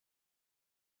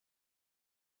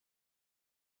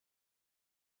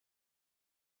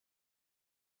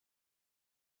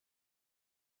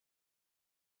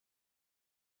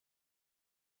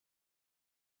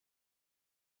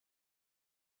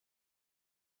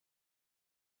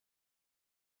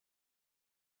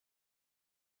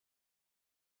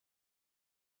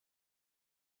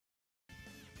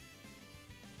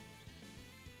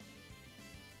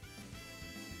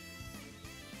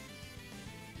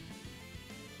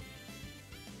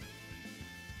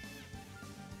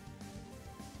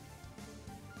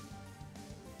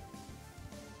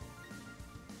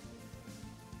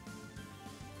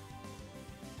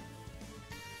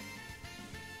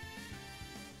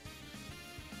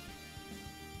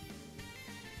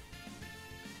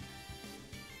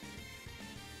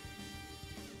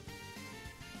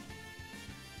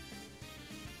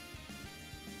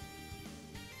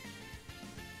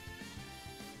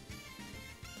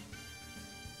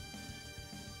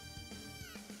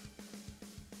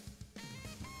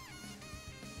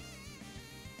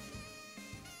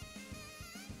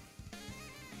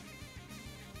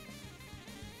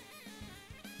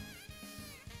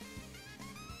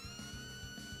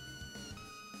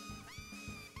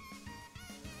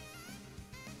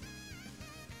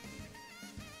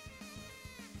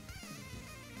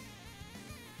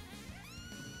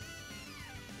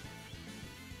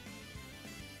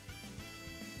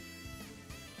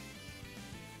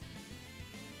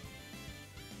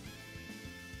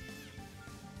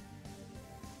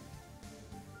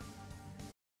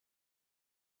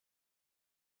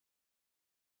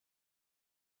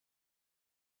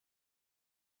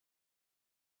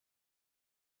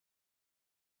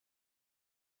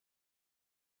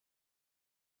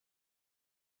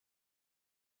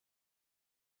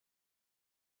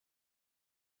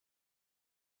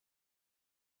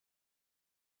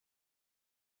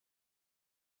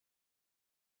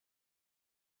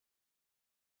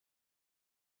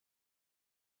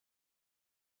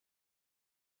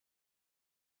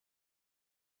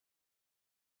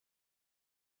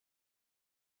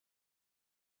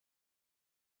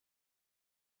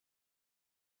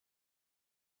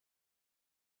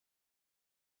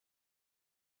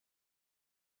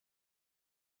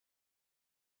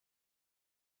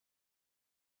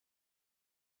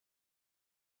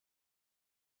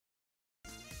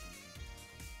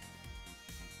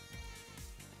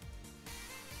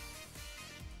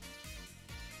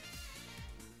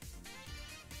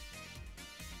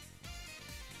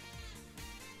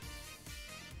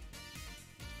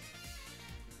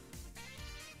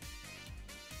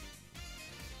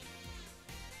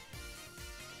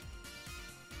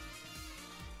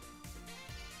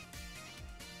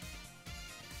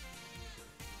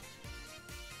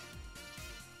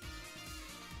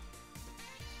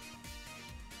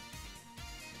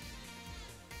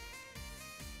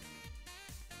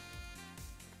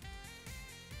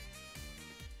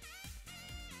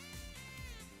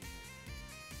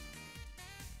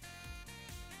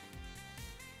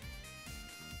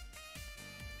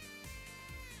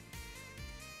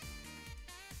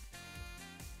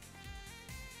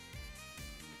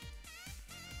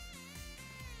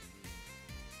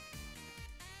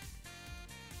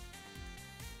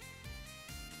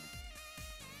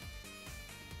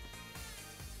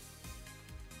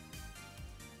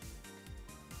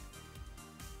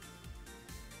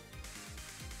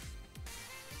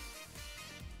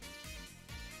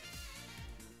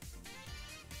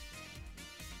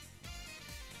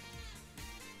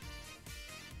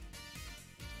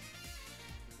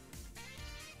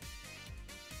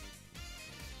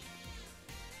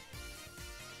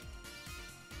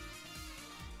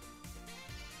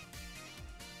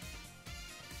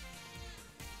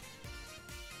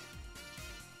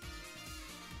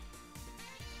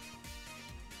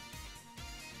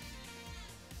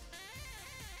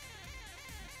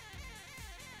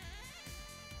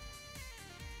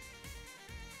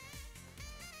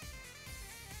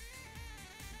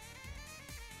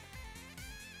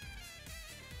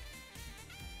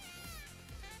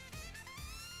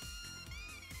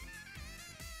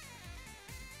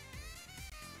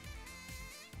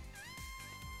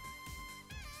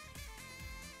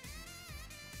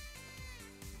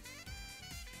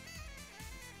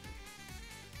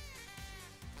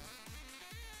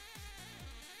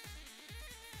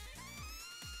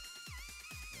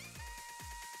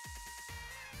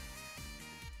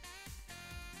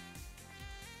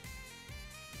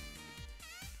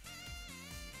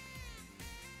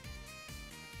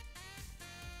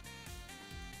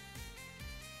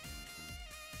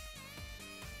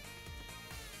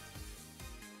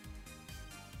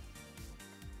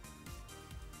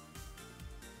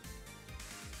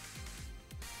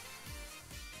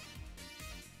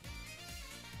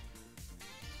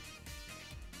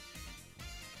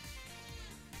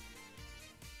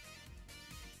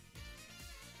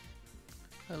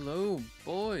Hello,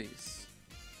 boys.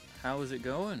 How is it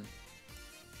going?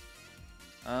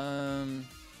 Yeah,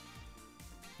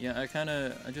 I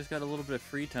just got a little bit of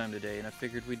free time today, and I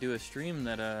figured we'd do a stream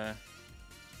that,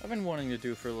 I've been wanting to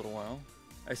do for a little while.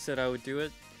 I said I would do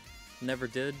it, never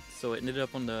did, so it ended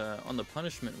up on the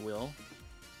punishment wheel.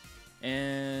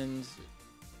 And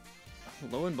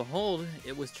lo and behold,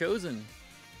 it was chosen.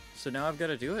 So now I've got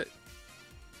to do it.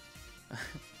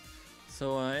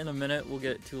 So in a minute, we'll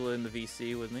get Tula in the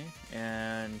VC with me,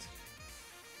 and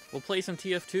we'll play some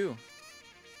TF2.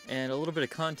 And a little bit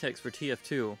of context for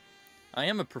TF2. I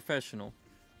am a professional.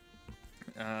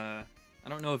 I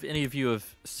don't know if any of you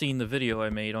have seen the video I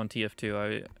made on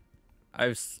TF2.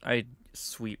 I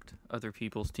sweeped other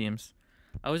people's teams.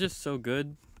 I was just so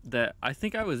good that I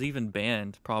think I was even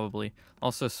banned, probably.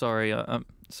 Also, sorry. I'm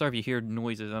sorry if you hear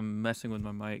noises. I'm messing with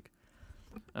my mic.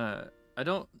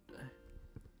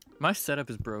 My setup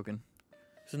is broken.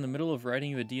 It's in the middle of writing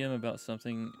you a DM about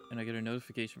something, and I get a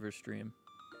notification for a stream.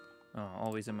 Oh,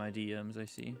 always in my DMs, I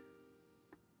see.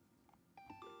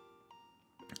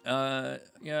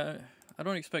 Yeah, I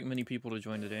don't expect many people to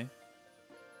join today.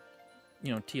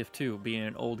 You know, TF2 being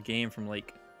an old game from,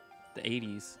 like, the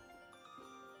 80s.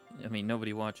 I mean,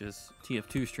 nobody watches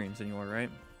TF2 streams anymore, right?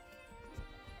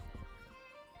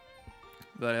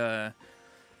 But,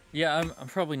 yeah, I'm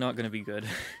probably not gonna be good.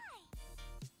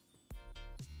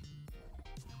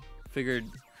 Figured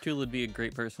Tula would be a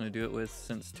great person to do it with,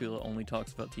 since Tula only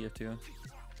talks about TF2.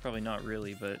 Probably not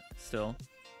really, but still.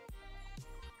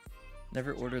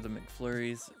 Never order the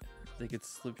McFlurries. They could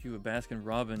slip you a Baskin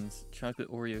Robbins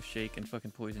chocolate Oreo shake and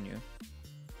fucking poison you.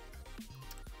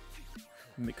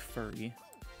 McFurry.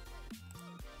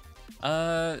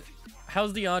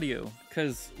 How's the audio?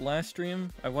 Because last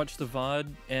stream, I watched the VOD,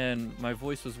 and my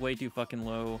voice was way too fucking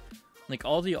low. Like,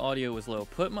 all the audio was low.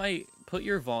 Put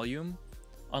your volume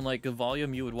on, like, a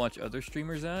volume you would watch other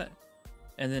streamers at,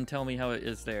 and then tell me how it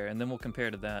is there, and then we'll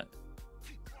compare to that.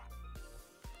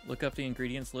 Look up the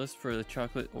ingredients list for the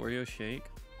chocolate Oreo shake.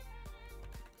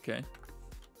 Okay.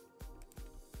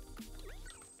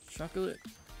 Chocolate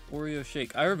Oreo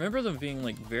shake. I remember them being,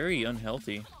 like, very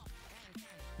unhealthy.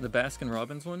 The Baskin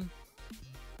Robbins one?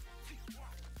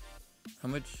 How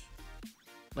much?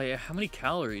 Like, how many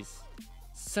calories?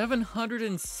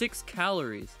 706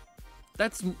 calories!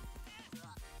 That's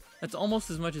almost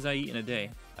as much as I eat in a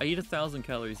day. I eat 1,000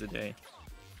 calories a day.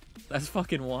 That's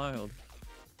fucking wild.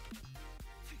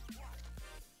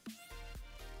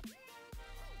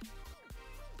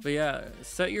 But yeah,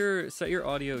 set your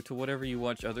audio to whatever you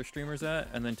watch other streamers at,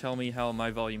 and then tell me how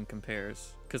my volume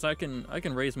compares. Cause I can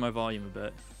raise my volume a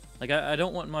bit. Like I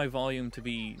don't want my volume to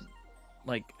be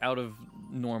like out of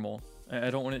normal.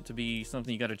 I don't want it to be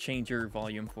something you gotta change your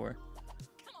volume for.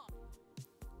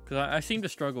 Cause I seem to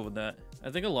struggle with that. I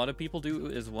think a lot of people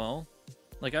do as well.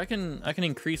 Like I can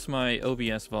increase my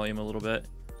OBS volume a little bit.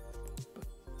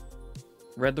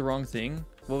 Read the wrong thing?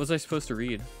 What was I supposed to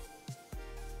read?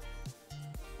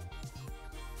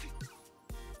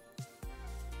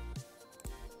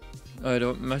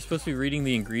 Am I supposed to be reading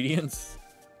the ingredients?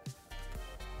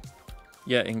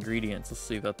 Yeah, ingredients. Let's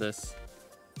see about this.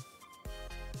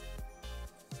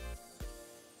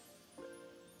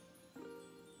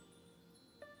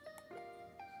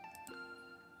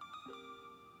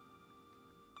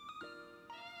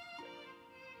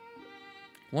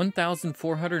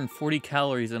 $1,440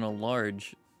 calories in a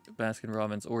large Baskin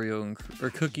Robbins Oreo or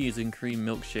cookies and cream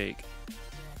milkshake.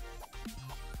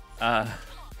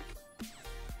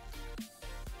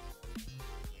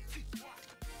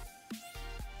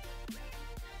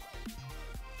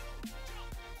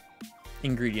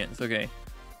 Ingredients, okay.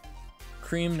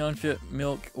 Cream, non-fit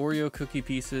milk, Oreo cookie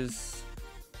pieces,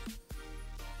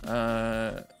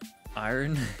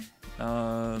 iron,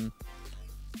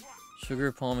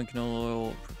 sugar, palm and canola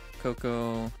oil,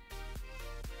 cocoa.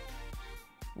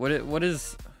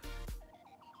 What's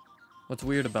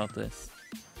weird about this?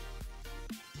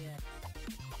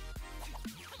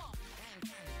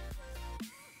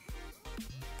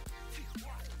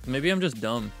 Maybe I'm just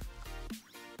dumb.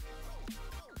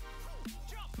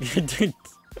 Dude,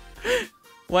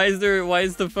 why is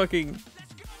the fucking...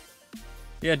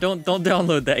 Yeah, don't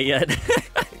download that yet.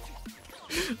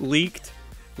 Leaked.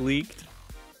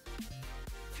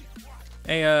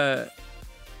 Hey,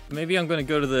 maybe I'm gonna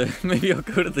go to the... Maybe I'll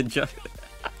go to the...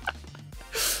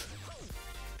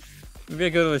 Maybe I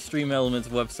go to a Stream Elements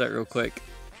website real quick.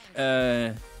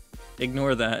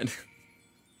 Ignore that.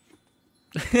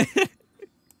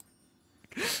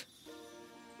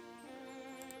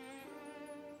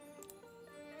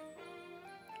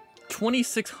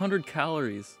 2,600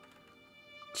 calories.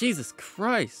 Jesus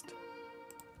Christ.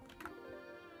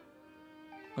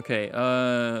 Okay,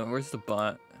 where's the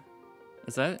bot?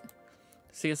 Is that?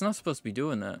 See, it's not supposed to be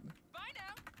doing that.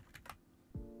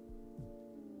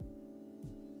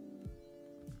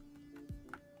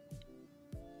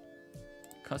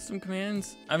 Custom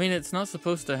commands? I mean, it's not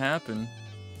supposed to happen.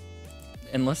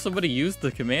 Unless somebody used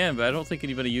the command, but I don't think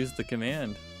anybody used the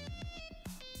command.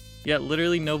 Yeah,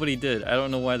 literally nobody did. I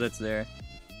don't know why that's there.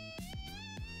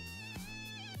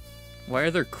 Why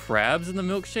are there crabs in the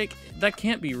milkshake? That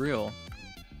can't be real.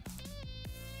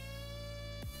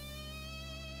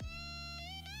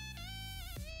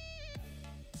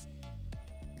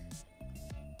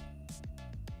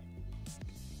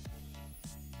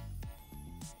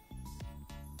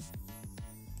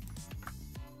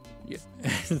 Yeah.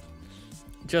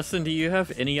 Justin, do you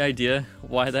have any idea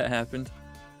why that happened?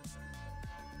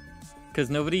 Because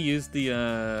nobody used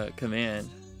the command.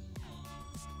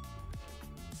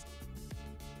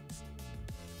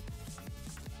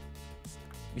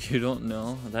 You don't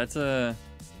know? That's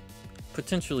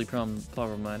potentially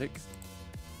problematic.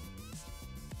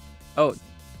 Oh,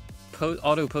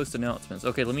 auto post announcements.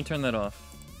 Okay, let me turn that off.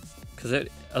 Because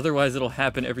otherwise it'll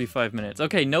happen every 5 minutes.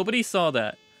 Okay, nobody saw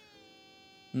that.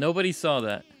 Nobody saw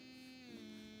that.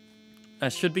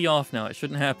 That should be off now. It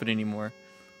shouldn't happen anymore.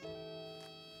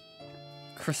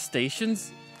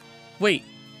 Crustaceans? Wait,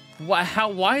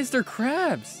 why is there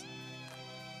crabs?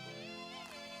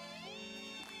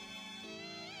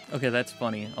 Okay, that's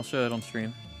funny. I'll show it on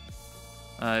stream.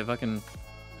 If I can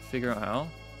figure out how.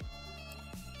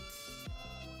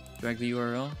 Drag the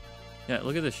URL. Yeah,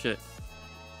 look at this shit.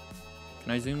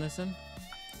 Can I zoom this in?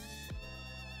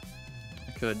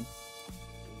 I could.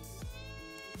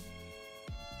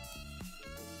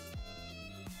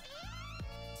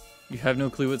 You have no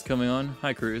clue what's coming on?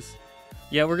 Hi, Cruz.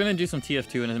 Yeah, we're gonna do some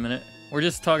TF2 in a minute. We're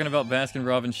just talking about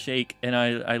Baskin-Robbins shake, and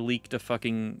I leaked a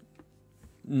fucking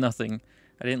nothing.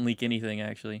 I didn't leak anything,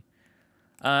 actually.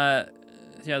 Yeah,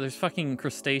 there's fucking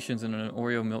crustaceans in an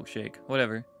Oreo milkshake.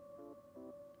 Whatever.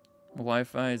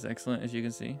 Wi-Fi is excellent, as you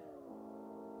can see.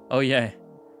 Oh, yeah.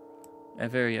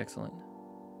 Very excellent.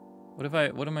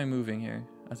 What am I moving here?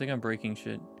 I think I'm breaking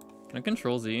shit. Can I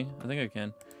Control Z? I think I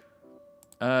can.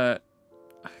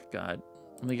 God.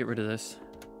 Let me get rid of this.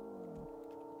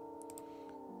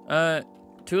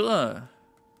 Tula.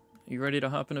 You ready to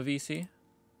hop in a VC?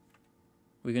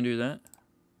 We can do that.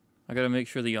 I gotta make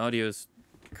sure the audio's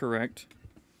correct.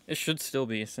 It should still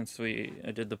be, since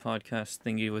I did the podcast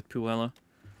thingy with Puella.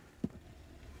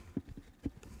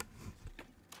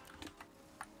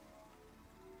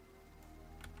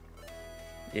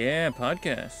 Yeah,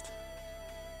 podcast.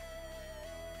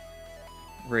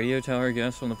 Radio tower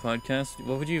guest on the podcast?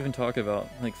 What would you even talk about?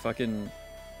 Like fucking...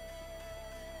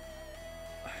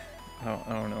 I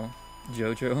don't know.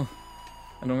 JoJo?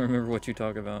 I don't remember what you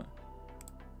talk about.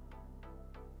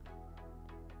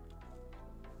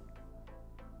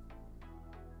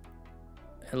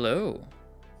 Hello.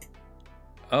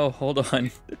 Oh, hold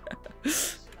on.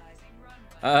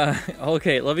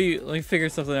 Okay, let me figure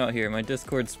something out here. My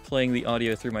Discord's playing the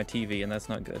audio through my TV, and that's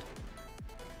not good.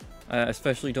 I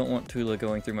especially don't want Tula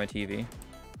going through my TV.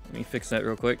 Let me fix that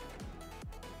real quick.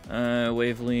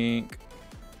 Wavelink...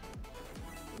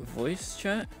 voice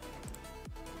chat?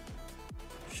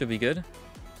 Should be good.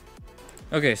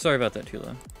 Okay, sorry about that,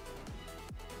 Tula.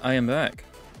 I am back.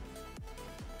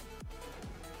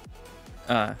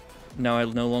 Now I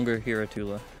no longer hear a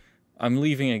Tula. I'm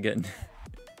leaving again.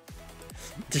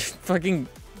 Just fucking...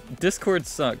 Discord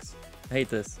sucks. I hate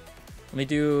this. Let me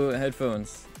do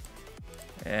headphones.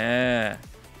 Yeah.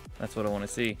 That's what I want to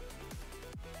see.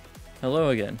 Hello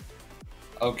again.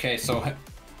 Okay, so...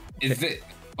 Is it...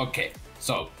 Okay,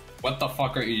 so... What the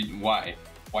fuck are you... Why?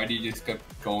 Why do you just keep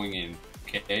going in?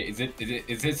 Okay, is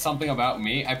it something about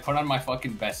me? I put on my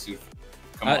fucking best suit.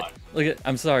 Come on. Look,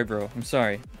 I'm sorry, bro. I'm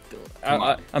sorry.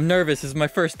 I'm nervous. This is my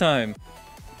first time.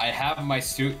 I have my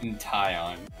suit and tie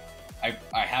on.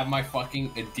 I have my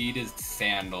fucking Adidas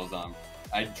sandals on.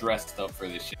 I dressed up for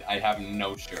this shit. I have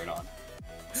no shirt on.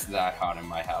 It's that hot in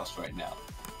my house right now.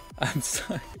 I'm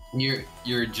sorry.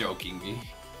 You're joking me.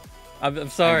 I'm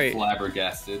sorry. I'm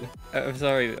flabbergasted. I'm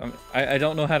sorry. I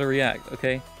don't know how to react.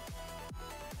 Okay.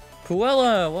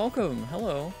 Puella, welcome.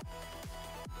 Hello.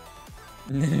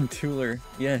 Tuller,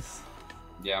 yes.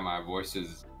 Yeah, my voice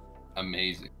is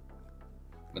amazing.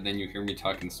 But then you hear me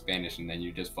talking Spanish and then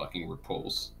you just fucking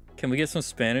repulse. Can we get some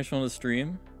Spanish on the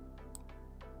stream?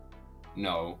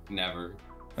 No, never.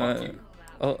 Fuck you.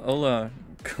 Hola,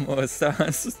 ¿cómo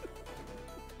estás?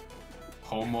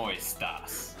 ¿Cómo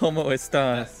estás? ¿Cómo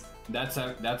estás?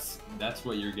 That's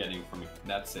what you're getting from me.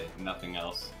 That's it, nothing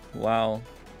else. Wow,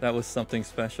 that was something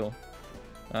special.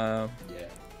 Yeah.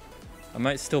 I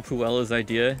might steal Puella's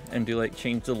idea and do like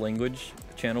change the language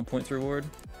channel points reward.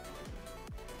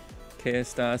 ¿Qué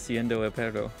está haciendo el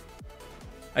perro?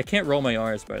 I can't roll my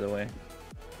R's, by the way.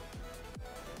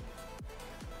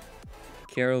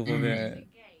 Quiero volver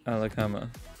a la cama.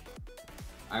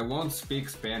 I won't speak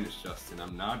Spanish, Justin.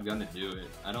 I'm not gonna do it.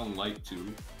 I don't like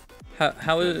to.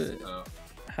 How's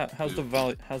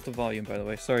the volume, by the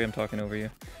way? Sorry, I'm talking over you.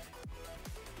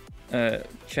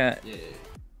 Chat. Yeah.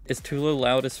 Is Tula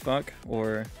loud as fuck,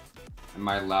 or? Am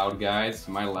I loud, guys?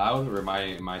 Am I loud or am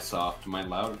I soft? Am I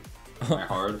loud? Am I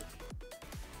hard?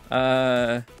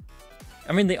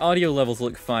 I mean, the audio levels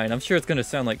look fine. I'm sure it's gonna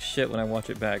sound like shit when I watch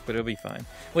it back, but it'll be fine.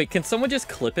 Wait, can someone just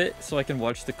clip it so I can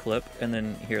watch the clip and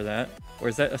then hear that? Or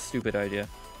is that a stupid idea?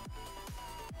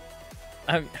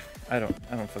 I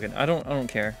don't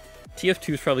care.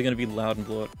 TF2 is probably gonna be loud and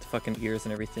blow out the fucking ears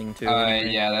and everything too.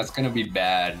 Yeah, that's gonna be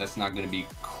bad. That's not gonna be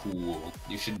cool.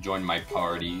 You should join my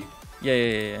party.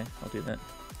 Yeah. I'll do that.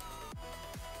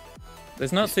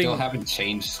 There's nothing. Still haven't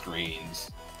changed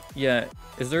screens. Yeah.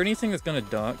 Is there anything that's gonna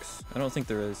dox? I don't think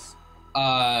there is.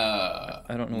 I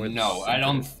don't know where. No, I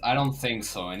don't think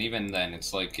so. And even then,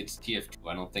 it's like it's TF2.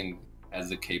 I don't think it has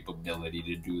the capability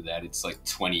to do that. It's like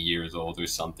 20 years old or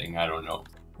something. I don't know.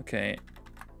 Okay.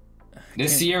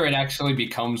 This year it actually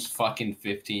becomes fucking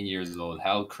 15 years old.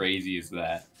 How crazy is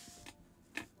that?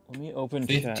 Let me open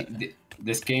chat.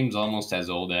 This game's almost as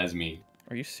old as me.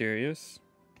 Are you serious?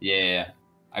 Yeah.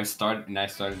 I started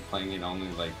playing it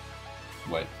only like,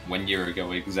 what, 1 year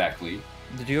ago exactly.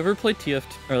 Did you ever play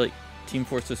or like Team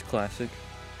Fortress Classic?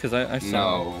 Because I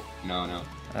saw. No.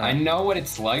 I know what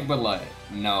it's like, but like,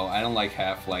 no, I don't like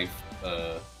Half-Life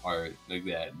or like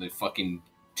that. The fucking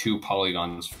 2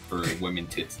 polygons for women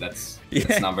tits. That's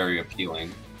not very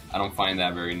appealing. I don't find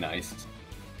that very nice.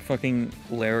 Fucking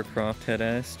Lara Croft head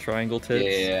ass triangle tits.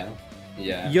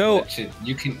 Yeah. Yo, that shit,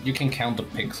 you can count the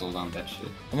pixels on that shit.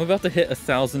 I'm about to hit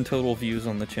 1,000 total views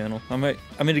on the channel. I'm at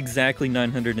exactly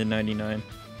 999.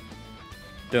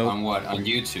 Dope. On what? On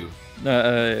YouTube?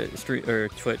 Street or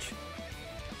Twitch.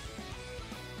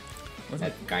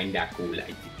 That's kinda cool, I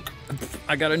think.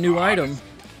 I got a new item.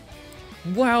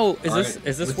 Wow, is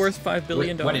this worth $5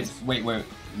 billion? Wait,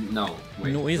 no,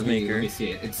 wait. Noisemaker. Let me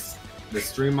see it. It's the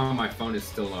stream on my phone is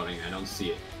still loading. I don't see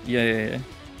it. Yeah.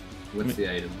 What's the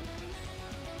item?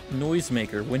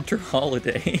 Noisemaker, Winter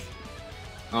Holiday.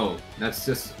 Oh, that's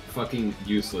just fucking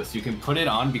useless. You can put it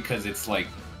on because it's like,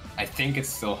 I think it's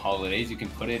still holidays. You can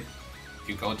put it, if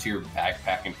you go to your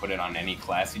backpack and put it on any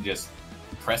class, you just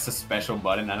press a special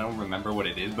button. I don't remember what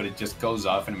it is, but it just goes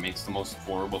off and it makes the most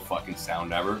horrible fucking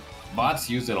sound ever. Bots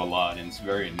use it a lot and it's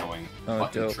very annoying.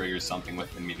 Fucking dope. Triggers something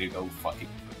within me to go fucking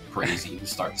crazy and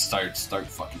start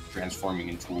fucking transforming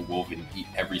into a wolf and eat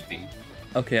everything.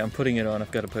 Okay, I'm putting it on.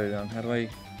 I've got to put it on. How do I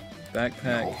backpack?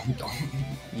 No, don't.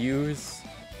 Use.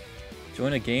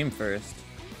 Join a game first.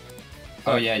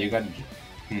 Oh yeah, you got.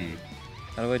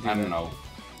 How do I do that? I don't know.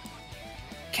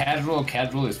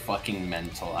 Casual is fucking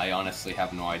mental. I honestly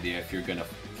have no idea if you're gonna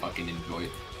fucking enjoy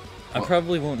it. I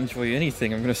probably won't enjoy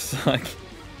anything. I'm gonna suck.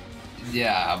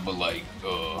 Yeah, but like,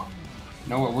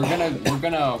 no,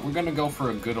 we're gonna go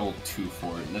for a good old 2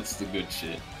 for it. That's the good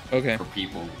shit. Okay. For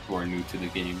people who are new to the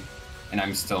game, and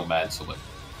I'm still bad, so like.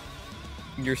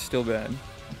 You're still bad.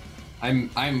 I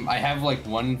have like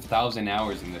 1,000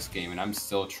 hours in this game, and I'm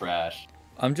still trash.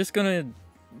 I'm just gonna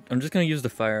use the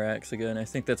fire axe again. I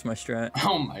think that's my strat.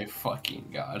 Oh my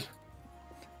fucking god.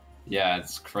 Yeah,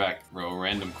 it's correct, bro.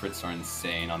 Random crits are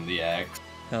insane on the axe.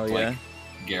 Hell yeah. Like,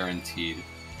 guaranteed.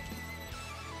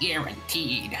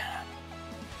 Guaranteed.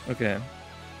 Okay.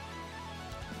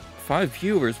 5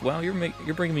 viewers. Wow, you're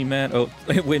bringing me mad. Oh,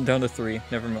 it went down to 3.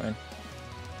 Never mind.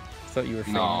 I thought you were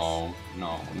famous. No.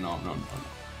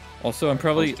 Also, I'm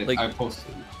probably I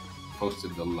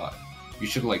posted a lot. You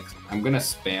should like. I'm gonna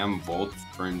spam Volt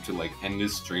for him to like end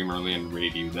his stream early and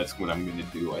raid you. That's what I'm gonna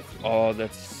do. I think. Oh,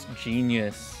 that's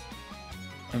genius.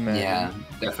 Imagine. Yeah,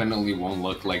 definitely won't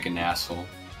look like an asshole.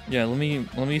 Yeah, let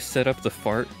me set up the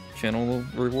fart channel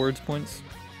rewards points.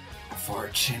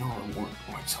 Fart channel reward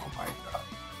points. Oh my god,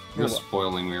 you're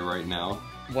spoiling me right now.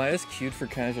 Why is queued for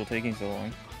casual taking so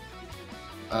long?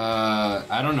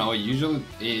 I don't know. Usually,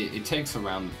 it takes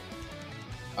around.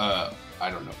 I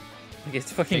don't know. Like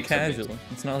it's fucking casual.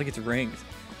 It's not like it's ranked.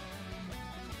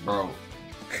 Bro.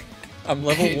 I'm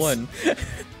level 1.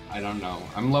 I don't know.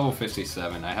 I'm level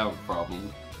 57. I have a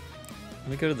problem. Let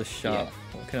me go to the shop.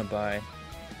 Yeah. What can I buy?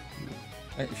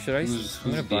 I'm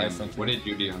gonna buy something. What did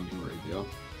you do on your radio?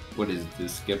 What is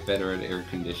this? Get better at air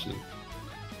conditioning.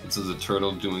 This is a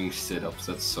turtle doing sit-ups.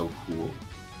 That's so cool.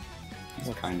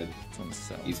 He's kind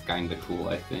of cool,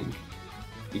 I think.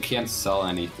 You can't sell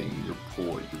anything. You're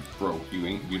poor. You're broke.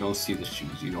 You don't see the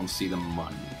shoes. You don't see the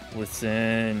money.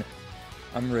 Listen,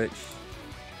 I'm rich.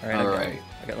 All right.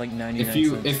 I got like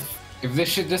 99 cents. If this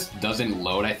shit just doesn't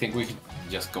load, I think we could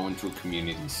just go into a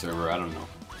community server. I don't know.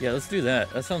 Yeah, let's do that.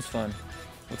 That sounds fun.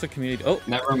 What's a community? Oh,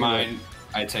 never mind.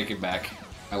 I take it back.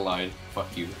 I lied.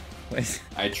 Fuck you. Wait.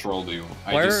 I trolled you.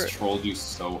 I just trolled you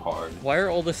so hard. Why are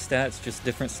all the stats just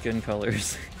different skin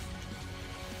colors?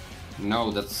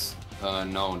 No, that's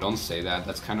no. Don't say that.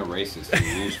 That's kind of racist.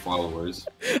 You lose followers.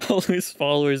 I'll lose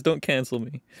followers. Don't cancel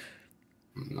me.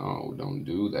 No, don't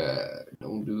do that.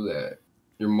 Don't do that.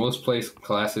 Your most played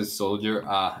class is soldier.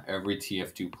 Ah, every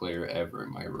TF2 player ever.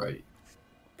 Am I right?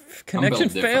 Connection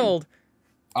failed.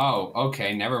 Oh,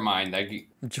 okay. Never mind.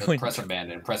 Press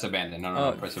abandon. Press abandon.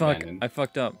 No, press abandon. I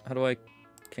fucked up. How do I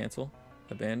cancel?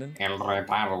 Abandon? Alright.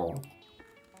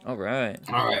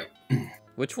 Alright.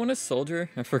 Which one is soldier?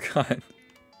 I forgot.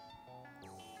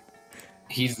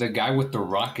 He's the guy with the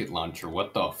rocket launcher.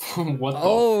 What the what the fuck?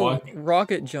 Oh,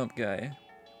 rocket jump guy.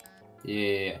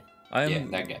 Yeah. Yeah,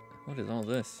 that guy. What is all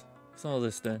this? What's all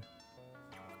this then?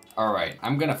 Alright,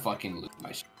 I'm gonna fucking lose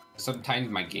my shit. Sometimes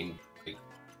my game like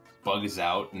bugs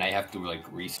out and I have to like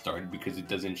restart because it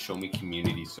doesn't show me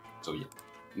community. So yeah,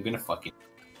 I'm gonna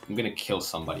kill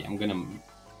somebody.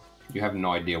 You have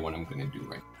no idea what I'm gonna do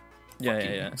right now.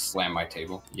 Yeah. Slam my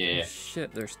table. Yeah. Oh,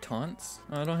 shit, there's taunts?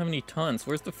 Oh, I don't have any taunts.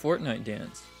 Where's the Fortnite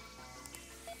dance?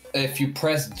 If you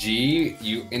press G,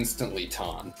 you instantly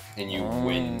taunt and you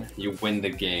win. You win the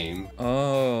game.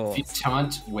 Oh. If you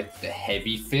taunt with the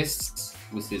heavy fists,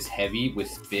 with his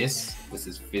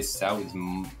fists out, his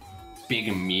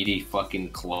big meaty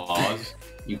fucking claws,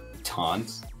 you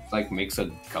taunt. It's like makes a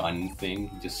gun thing.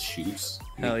 He just shoots.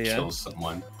 And he kills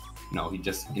someone. No, he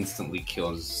just instantly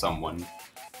kills someone.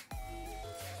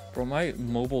 Bro, my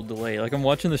mobile delay. Like I'm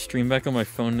watching the stream back on my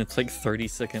phone and it's like 30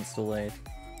 seconds delayed.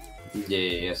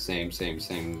 Yeah, same, I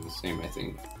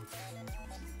think.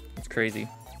 It's crazy.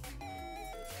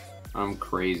 I'm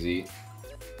crazy.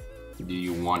 Do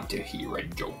you want to hear a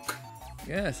joke?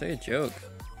 Yeah, say a joke.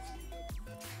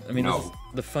 I mean, this is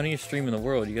the funniest stream in the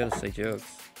world. You gotta say jokes.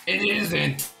 It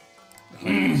isn't!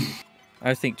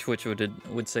 I think Twitch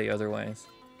would say otherwise.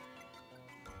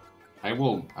 I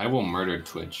will murder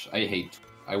Twitch.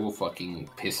 I will fucking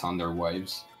piss on their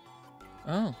wives.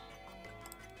 Oh.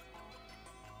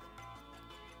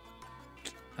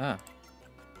 Ah.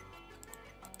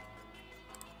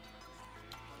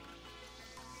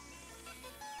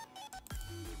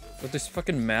 But there's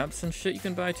fucking maps and shit you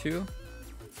can buy too?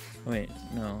 Wait,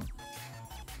 no.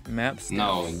 Maps?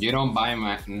 No, you don't buy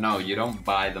No, you don't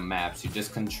buy the maps. You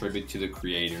just contribute to the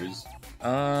creators.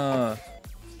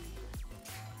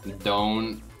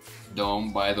 Don't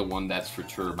buy the one that's for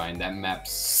Turbine. That map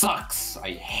sucks.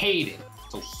 I hate it.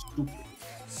 So stupid.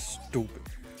 Stupid.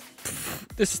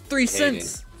 This is 3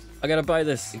 cents. I gotta buy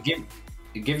this.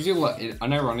 It gives you like, it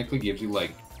unironically gives you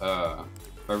like, if I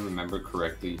remember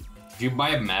correctly, if you buy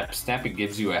a map snap, it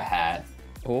gives you a hat.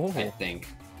 Oh. I think.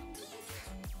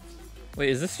 Wait,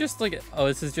 is this just like? Oh,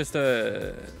 this is just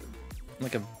a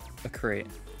crate,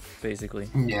 basically.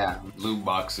 Yeah, loot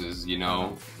boxes. You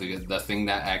know, the thing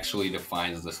that actually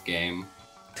defines this game.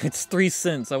 It's 3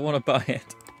 cents. I want to buy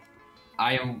it.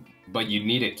 But you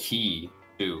need a key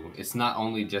too. It's not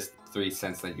only just 3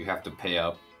 cents that you have to pay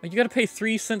up. You gotta pay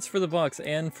 3 cents for the box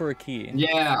and for a key.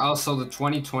 Yeah, also the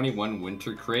 2021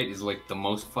 winter crate is like the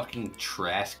most fucking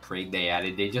trash crate they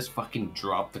added. They just fucking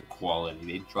dropped the quality.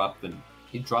 They dropped the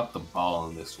ball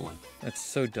on this one. That's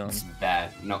so dumb. It's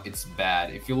bad. No, it's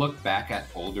bad. If you look back at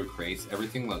older crates,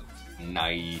 everything looked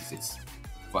nice. It's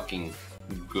fucking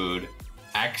good.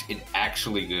 It's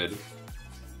actually good.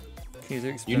 Keys are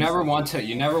expensive. You never want to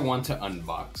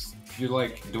unbox. If you're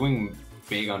like doing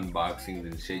big unboxings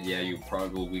and shit, yeah, you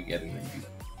probably get an review.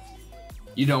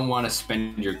 You don't want to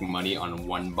spend your money on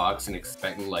one box and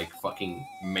expect like fucking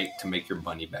make your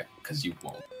money back, because you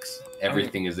won't.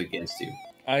 Everything is against you.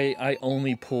 I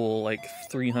only pull like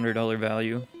 $300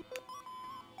 value.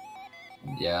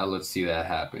 Yeah, let's see that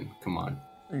happen. Come on.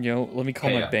 Yo, let me call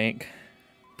my bank.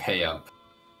 Pay up.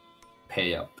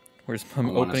 Pay up. I'm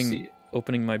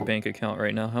opening my bank account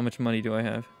right now. How much money do I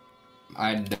have?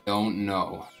 I don't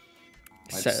know.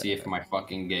 Let's see if my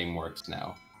fucking game works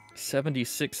now.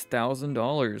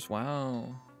 $76,000.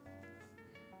 Wow.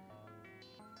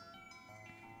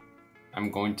 I'm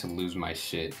going to lose my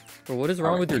shit. But what is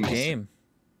wrong with your game?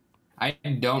 I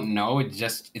don't know. It's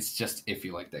just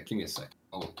iffy like that. Give me a sec.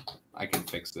 Oh, I can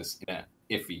fix this. Yeah,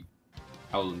 iffy.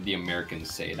 How the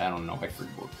Americans say it. I don't know. I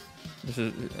forgot.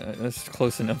 That's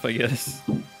close enough, I guess.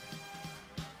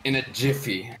 In a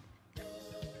jiffy.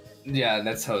 Yeah,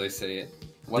 that's how they say it.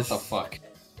 What the fuck?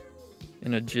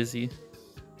 In a jizzy.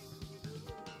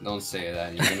 Don't say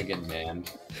that. You're gonna get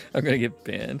banned. I'm gonna get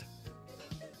banned.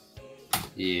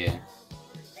 Yeah.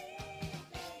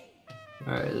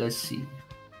 Alright, let's see.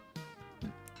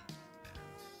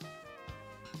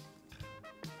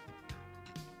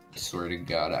 Swear to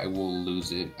God, I will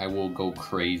lose it. I will go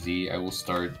crazy. I will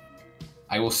start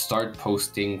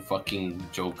posting fucking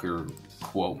Joker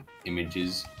quote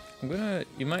images.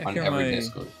 You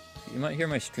might hear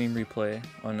my stream replay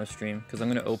on the stream because I'm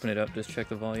gonna open it up, just check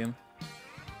the volume.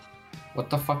 What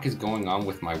the fuck is going on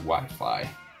with my Wi-Fi?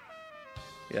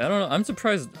 Yeah, I don't know. I'm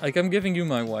surprised. Like, I'm giving you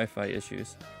my Wi-Fi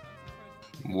issues.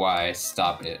 Why?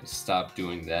 Stop it. Stop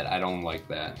doing that. I don't like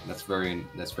that. That's very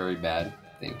bad,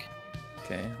 I think.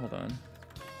 Okay, hold on.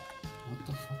 What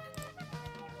the fuck?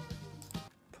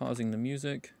 Pausing the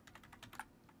music.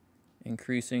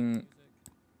 Increasing.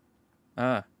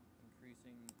 Hello,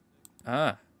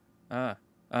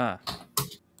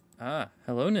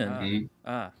 Nin. Mm-hmm.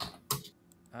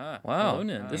 Wow. Hello,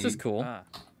 Nin. This is cool.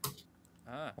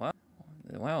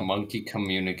 Wow. Monkey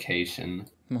communication.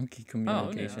 Monkey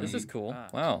communication. This is cool.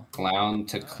 Wow. Clown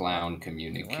to clown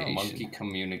communication. Wow. Monkey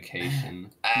communication.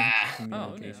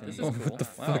 Communication. This is cool. What the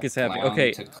fuck is happening?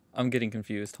 Okay, I'm getting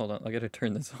confused. Hold on. I gotta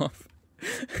turn this off.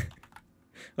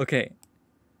 Okay.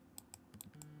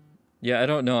 Yeah, I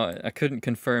don't know. I couldn't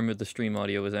confirm if the stream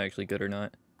audio was actually good or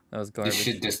not. That was garbage.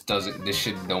 This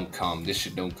shit don't come. This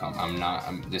shit don't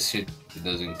come. This shit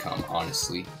doesn't come,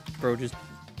 honestly. Bro, just,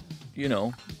 you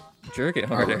know, jerk it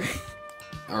harder.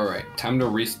 Alright, time to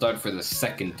restart for the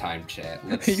second time, chat.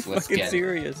 Let's get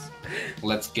serious? It.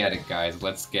 Let's get it, guys.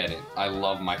 Let's get it. I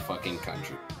love my fucking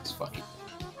country. It's fucking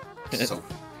so.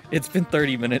 It's been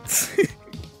 30 minutes.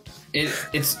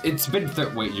 It's been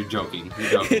wait, you're joking. You're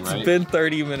joking, right? It's been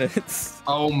 30 minutes.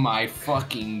 Oh my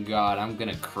fucking God, I'm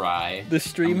gonna cry. The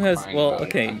stream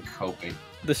I'm coping.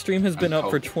 The stream has been up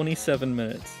for 27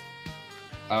 minutes.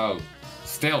 Oh,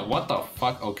 still, what the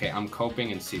fuck? Okay, I'm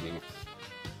coping and seething.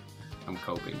 I'm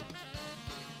coping.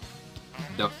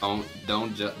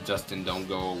 Justin, don't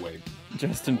go away.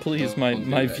 Justin, please,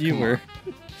 my viewer.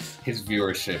 His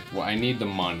viewership. Well, I need the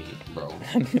money, bro.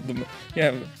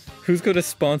 Yeah, who's gonna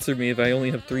sponsor me if I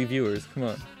only have 3 viewers? Come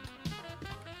on.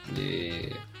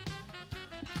 Yeah.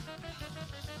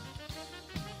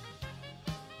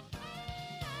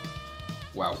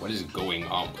 Wow, what is going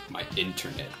on with my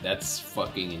internet? That's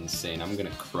fucking insane. I'm gonna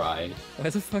cry. Why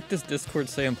the fuck does Discord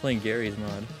say I'm playing Gary's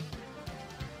mod?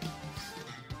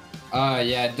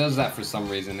 Yeah, it does that for some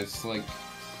reason. It's like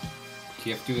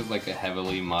TF2 is like a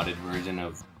heavily modded version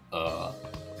of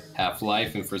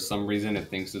Half-Life, and for some reason it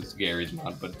thinks it's Gary's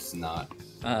mod, but it's not.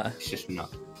 It's just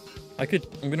not.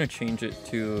 I'm gonna change it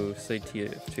to say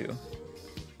TF2.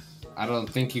 I don't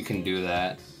think you can do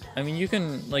that. I mean, you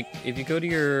can, like, if you go to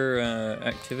your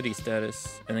activity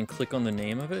status and then click on the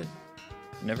name of it,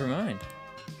 never mind.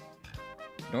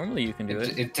 Normally you can do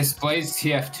it. It displays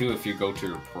TF2 if you go to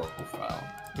your profile.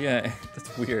 Yeah,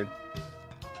 that's weird.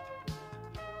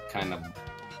 Kind of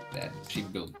that she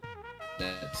built.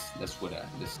 That's what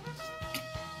this.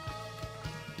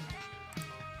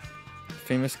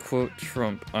 Famous quote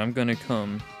Trump, I'm gonna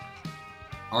come.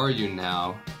 Are you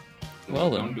now? Well,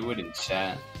 don't do it in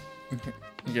chat.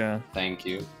 Yeah. Thank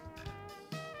you.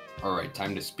 Alright,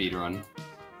 time to speedrun.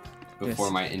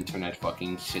 Before my internet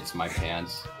fucking shits my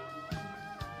pants.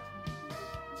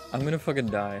 I'm gonna fucking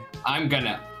die. I'm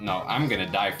gonna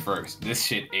die first. This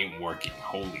shit ain't working.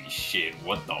 Holy shit,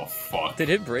 what the fuck? Did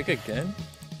it break again?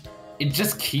 It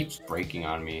just keeps breaking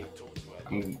on me.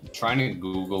 I'm trying to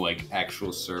Google, like,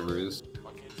 actual servers.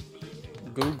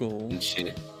 Google? And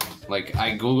shit. Like,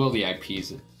 I Google the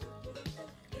IPs.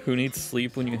 Who needs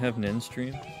sleep when you have Nin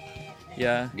stream?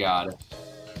 Yeah. God.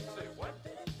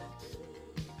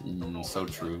 So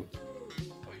true.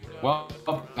 Well,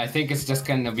 I think it's just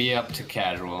gonna be up to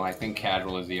casual. I think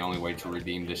casual is the only way to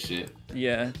redeem this shit.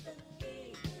 Yeah.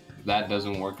 If that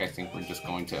doesn't work, I think we're just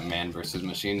going to a man versus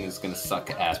machine. It's gonna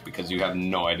suck ass because you have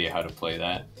no idea how to play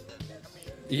that.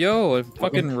 Yo, a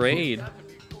fucking raid.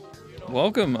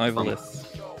 Welcome, Ivalis.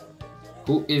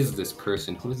 Who is this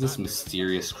person? Who is this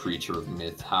mysterious creature of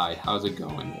myth? Hi, how's it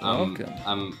going? Welcome.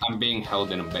 I'm being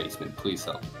held in a basement. Please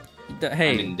help.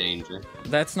 Hey, I'm in danger.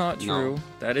 That's not true. No.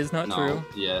 That is not true.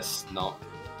 Yes, no.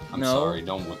 I'm No. sorry.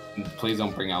 Please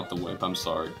don't bring out the whip. I'm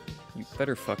sorry. You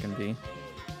better fucking be.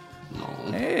 No.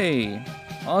 Hey,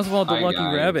 Oswald the Hi, Lucky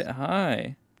guys. Rabbit.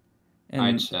 Hi.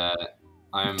 Hi, chat.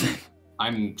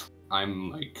 I'm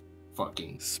like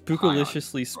fucking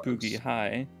Spookaliciously spooky.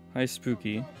 Hi. Hi,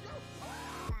 spooky.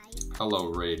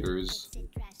 Hello, Raiders.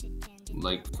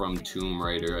 Like from Tomb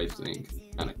Raider, I think.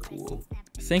 Kinda cool.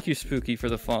 Thank you, Spooky, for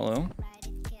the follow.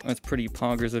 That's pretty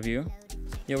poggers of you.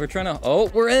 Yeah, we're trying to... Oh,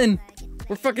 we're in!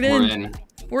 We're fucking in! We're in.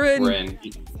 We're in! We're in.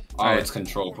 Oh, right. It's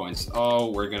control points.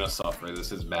 Oh, we're gonna suffer.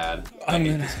 This is bad. I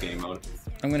hate this game mode.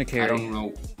 I'm gonna carry. I don't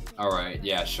know. Alright,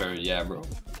 yeah, sure, yeah, bro.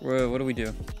 What do we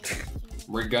do?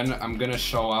 I'm gonna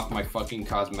show off my fucking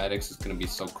cosmetics. It's gonna be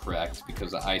so cracked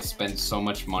because I spend so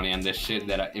much money on this shit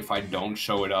that if I don't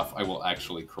show it off, I will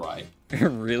actually cry.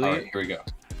 Really? Alright, here we go.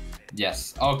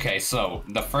 Yes. Okay, so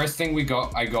the first thing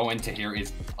I go into here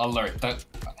is alert.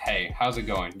 Hey, how's it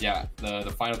going? Yeah,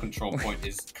 the final control point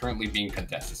is currently being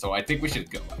contested, so I think we should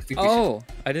go.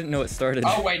 I didn't know it started.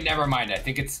 Oh wait, never mind. I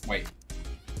think it's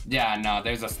Yeah, no,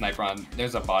 there's a sniper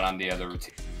there's a bot on the other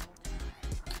routine.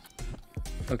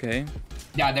 Okay.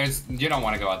 Yeah, you don't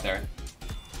want to go out there.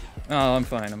 Oh, I'm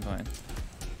fine.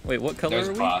 Wait, what color are we?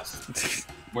 There's bots.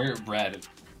 We're red.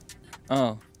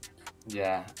 Oh.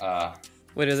 Yeah.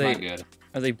 Wait, not good.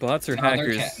 Are they bots or No,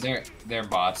 hackers? They're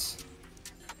bots.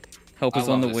 Help is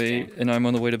I on the love way, this game. and I'm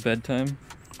on the way to bedtime.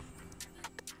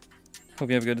 Hope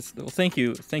you have a good. Well, thank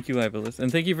you, Ibelis, and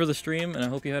thank you for the stream, and I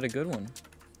hope you had a good one.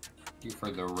 Thank you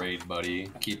for the raid, buddy.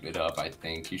 Keep it up. I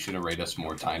think you should raid us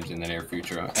more times in the near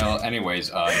future.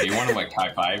 Anyways, do you want to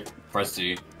high five? Press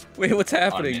G. Wait, what's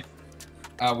happening?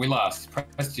 We lost.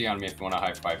 Press G on me if you want to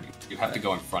high five me. You have to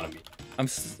go in front of me. I'm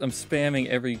spamming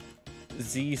every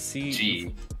G.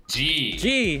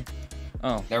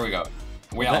 Oh. There we go.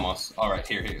 We almost. All right,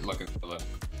 here. Look.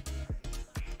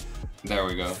 There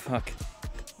we go. Fuck.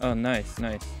 Oh, nice.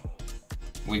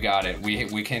 We got it.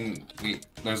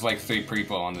 There's 3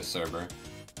 people on this server.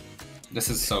 This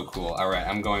is so cool. All right,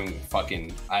 I'm going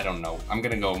fucking. I don't know. I'm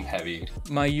gonna go heavy.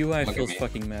 My UI feels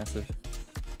fucking massive.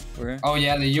 Where? Oh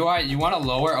yeah, the UI. You want to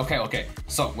lower? Okay.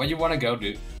 So what you want to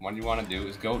do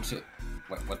is go to.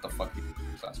 What the fuck?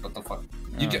 What the fuck?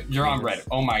 You're on red.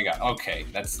 Oh my god. Okay,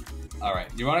 that's all right.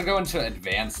 You want to go into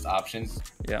advanced options?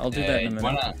 Yeah, I'll do that in a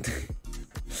minute.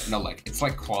 No, it's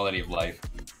like quality of life.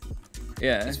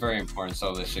 Yeah. It's very important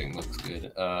so this shit looks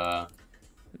good.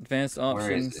 Advanced options.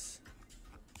 Where is it?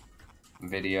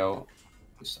 Video.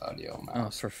 This audio mouse. Oh,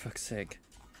 for fuck's sake.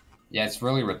 Yeah, it's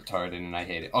really retarded and I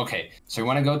hate it. Okay, so you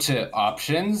want to go to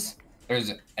options.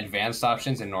 There's advanced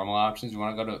options and normal options. You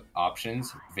want to go to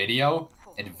options, video,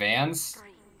 advanced,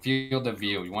 field of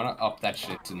view. You want to up that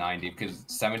shit to 90 because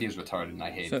 70 is retarded and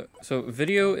I hate it. So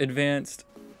video, advanced,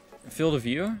 field of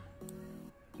view?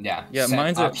 Yeah. Yeah,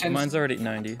 mine's already at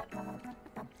 90.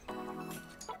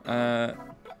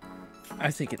 I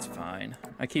think it's fine.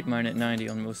 I keep mine at 90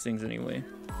 on most things anyway.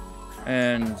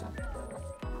 And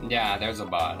yeah, there's a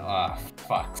bot. Ah,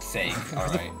 fuck's sake. All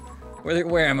right.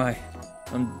 Where am I?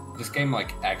 This game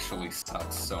actually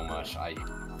sucks so much.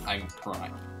 I'm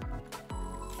crying.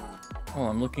 Oh,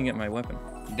 I'm looking at my weapon.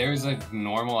 There's a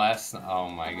normal S. Oh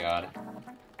my god.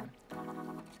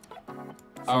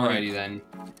 Alrighty then.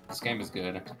 This game is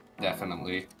good.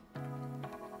 Definitely.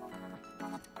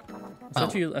 I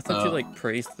thought you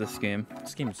praised this game.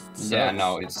 This game sucks. Yeah,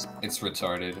 no, it's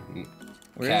retarded.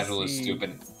 Casual is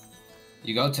stupid.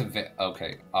 You go to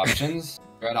options.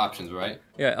 You're at options, right?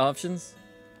 Yeah, options.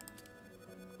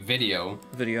 Video.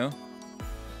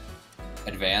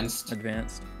 Advanced.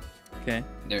 Okay.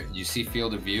 There, you see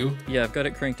field of view? Yeah, I've got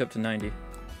it cranked up to 90.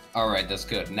 Alright, that's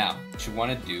good. Now, what you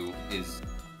want to do is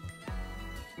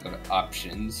go to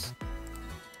options.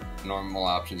 Normal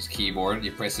options, keyboard.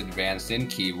 You press advanced in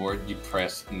keyboard. You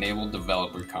press enable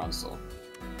developer console.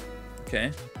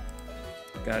 Okay.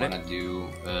 Got it. Want to do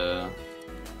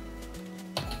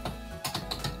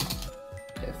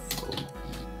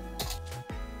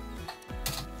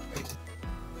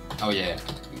Oh yeah.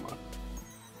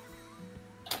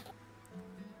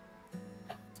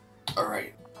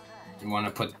 Alright. You want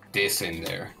to put this in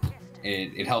there.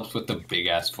 It helps with the big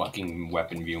ass fucking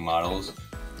weapon view models.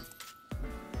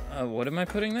 What am I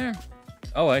putting there?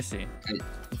 Oh, I see.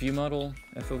 View model,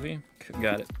 FOV.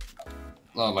 Got it.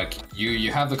 Well,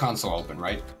 you have the console open,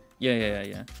 right?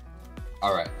 Yeah.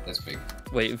 Alright, that's big.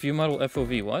 Wait, view model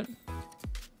FOV, what?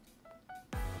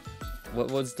 What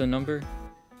was the number?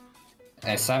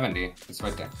 70. It's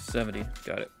right there. 70.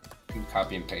 Got it. You can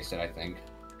copy and paste it, I think.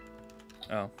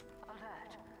 Oh.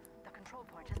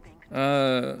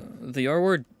 The R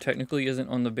word technically isn't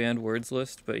on the banned words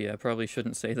list, but yeah, probably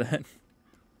shouldn't say that.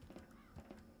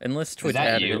 Unless Twitch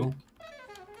added it.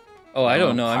 Oh, I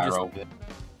don't know.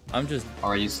 I'm just. Or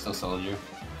are you still Soldier?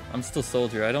 I'm still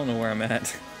Soldier. I don't know where I'm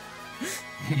at.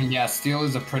 Yeah, Steel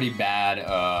is a pretty bad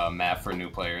map for new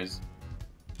players.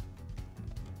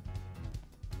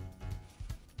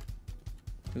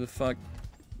 Who the fuck?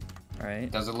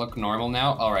 Alright. Does it look normal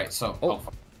now? Alright, so... Oh.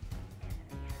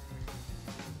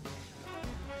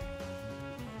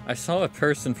 I saw a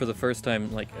person for the first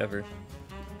time, like, ever.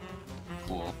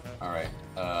 Cool. Alright.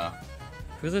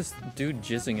 Who's this dude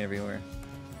jizzing everywhere?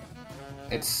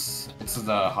 It's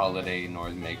the holiday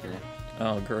noise maker.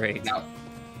 Oh, great. Now,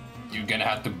 you're gonna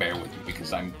have to bear with me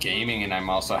because I'm gaming and I'm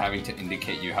also having to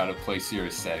indicate you how to place your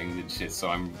settings and shit, so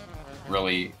I'm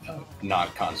really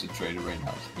not concentrated right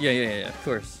now. Yeah, of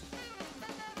course.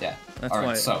 Yeah. That's Alright,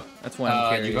 why. so That's why I'm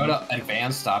carrying. you go to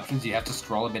advanced options. You have to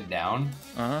scroll a bit down.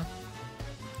 Uh huh.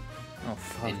 Oh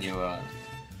fuck. And you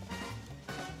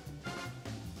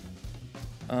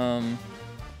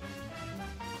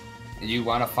you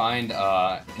want to find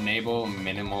enable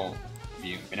minimal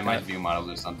view, minimize view models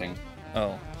or something.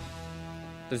 Oh.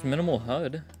 There's minimal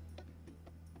HUD.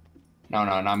 No,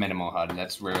 not minimal HUD.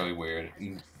 That's really weird.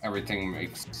 Everything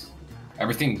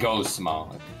goes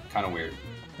small. Kind of weird.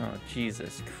 Oh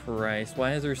Jesus Christ!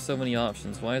 Why is there so many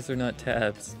options? Why is there not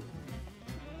tabs?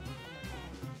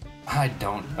 I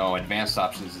don't know. Advanced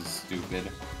options is stupid.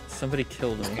 Somebody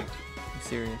killed me. I'm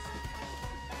serious.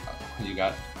 You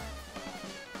got?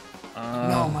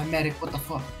 No, my medic. What the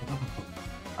fuck?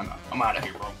 I'm out of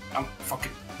here, bro. I'm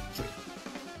fucking.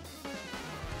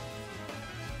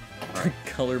 Right.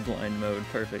 Colorblind mode,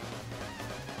 perfect.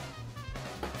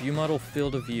 View model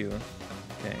field of view.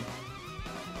 Okay.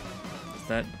 Is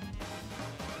that?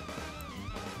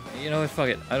 You know what? Fuck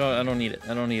it. I don't need it.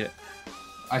 I don't need it.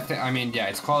 I mean, yeah,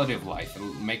 it's quality of life.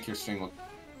 It'll make your stream look.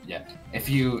 Yeah. If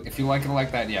you like it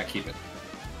like that, yeah, keep it.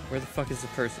 Where the fuck is the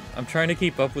person? I'm trying to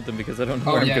keep up with them because I don't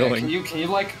know where I'm going. Can you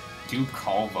like do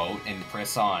call vote and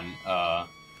press on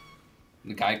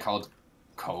the guy called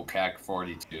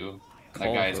Kokak42?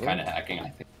 That guy is kind of hacking, I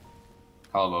think.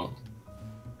 Call vote.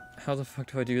 How the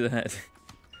fuck do I do that?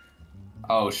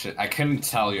 Oh shit! I couldn't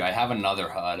tell you. I have another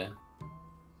HUD.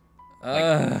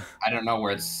 Like, I don't know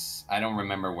where it's. I don't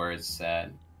remember where it's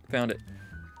at. Found it.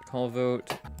 Call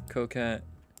vote. Cocat.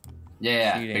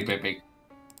 Yeah. Big.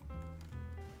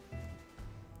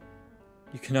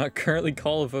 You cannot currently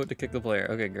call a vote to kick the player.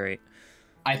 Okay, great.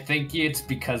 I think it's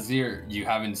because you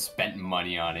haven't spent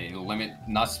money on it.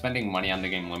 Not spending money on the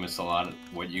game limits a lot of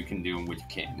what you can do and what you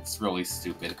can't. It's really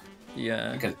stupid.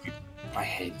 Yeah. Because I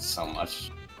hate it so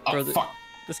much. Bro, Oh fuck!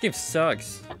 This game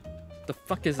sucks. The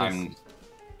fuck is this?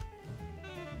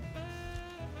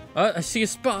 I see a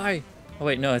spy! Oh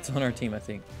wait, no, it's on our team, I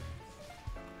think.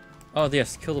 Oh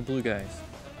yes, kill the blue guys.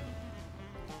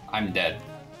 I'm dead.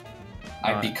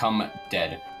 I've become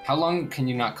dead. How long can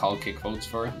you not call kick votes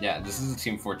for? Yeah, this is a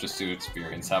Team Fortress 2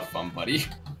 experience. Have fun, buddy.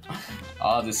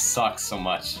 Oh, this sucks so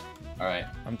much. Alright.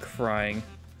 I'm crying.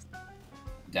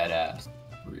 Dead ass.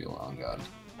 Real, oh god.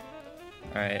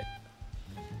 Alright.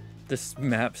 This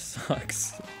map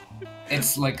sucks.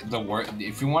 It's like the worst.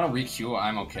 If you want to re-queue,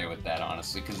 I'm okay with that,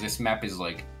 honestly, because this map is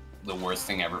like the worst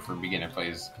thing ever for beginner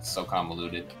plays. It's so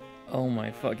convoluted. Oh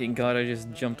my fucking god, I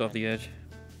just jumped off the edge.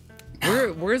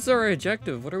 Where's our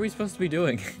objective? What are we supposed to be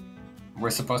doing? We're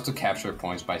supposed to capture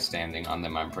points by standing on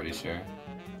them, I'm pretty sure.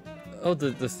 Oh,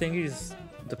 the thingies,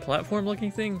 the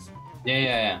platform-looking things?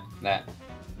 Yeah, that.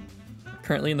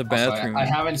 Currently in the bathroom.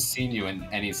 Also, I haven't seen you in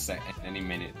any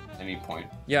minute, any point.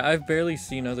 Yeah, I've barely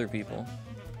seen other people.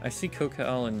 I see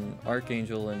Kokal and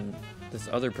Archangel and this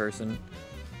other person.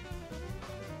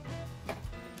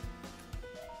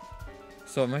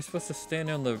 So am I supposed to stand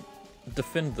on the...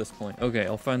 defend this point? Okay,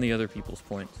 I'll find the other people's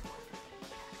points.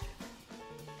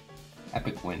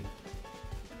 Epic win.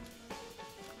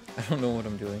 I don't know what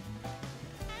I'm doing.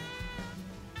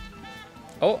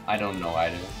 Oh! I don't know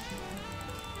either.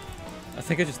 I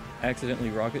think I just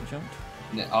accidentally rocket jumped.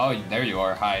 Oh, there you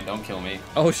are. Hi, don't kill me.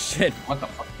 Oh shit! What the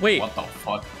fuck? Wait! What the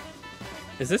fuck?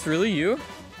 Is this really you?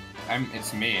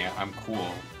 It's me. I'm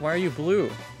cool. Why are you blue?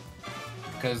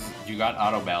 Because you got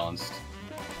auto-balanced.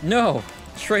 No!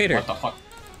 Traitor! What the fuck?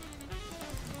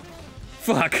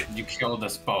 Fuck! You killed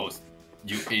us both.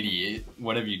 You idiot.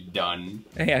 What have you done?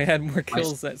 Hey, I had more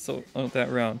kills that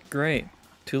round. Great.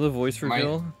 Tula voice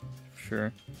reveal?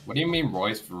 Sure. What do you mean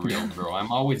voice for real, bro?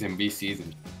 I'm always in VCs.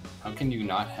 And how can you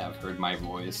not have heard my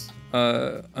voice?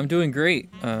 I'm doing great,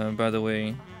 by the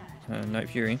way, Night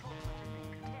Fury.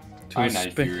 Hi,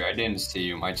 Night Fury. I didn't see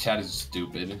you. My chat is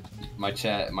stupid. My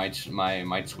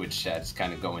Twitch chat is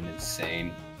kind of going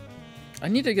insane. I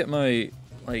need to get my,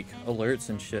 like, alerts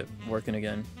and shit working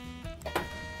again.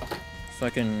 So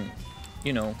I can,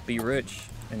 you know, be rich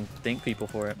and thank people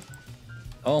for it.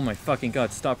 Oh my fucking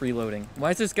god, stop reloading.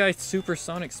 Why is this guy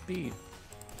supersonic speed?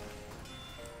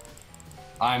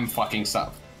 I'm fucking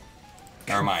stuck.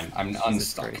 Never mind, I'm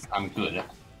unstuck. I'm good.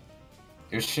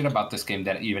 There's shit about this game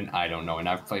that even I don't know, and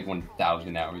I've played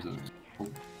 1,000 hours of it.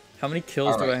 How many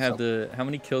kills do I have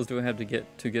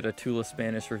to get a Tula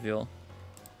Spanish reveal?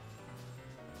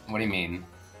 What do you mean?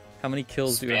 How many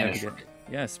kills do I have to Spanish. get?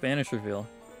 Yeah, Spanish reveal.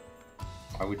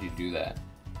 Why would you do that?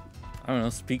 I don't know,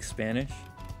 speak Spanish.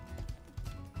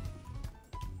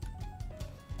 How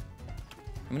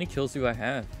many kills do I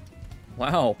have?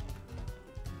 Wow.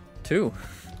 2.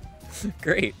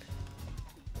 Great.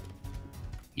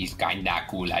 He's kinda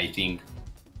cool, I think.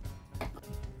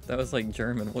 That was like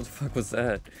German. What the fuck was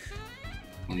that?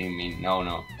 What do you mean? No,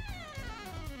 no.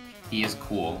 He is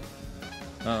cool.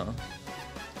 Oh.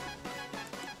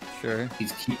 Sure.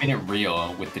 He's keeping it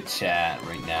real with the chat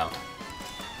right now.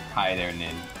 Hi there,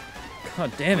 Nin.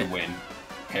 God damn it. Win.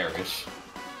 Perish.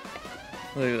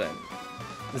 Look at that.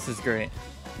 This is great.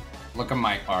 Look at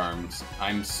my arms.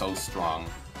 I'm so strong.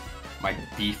 My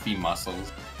beefy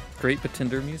muscles. Great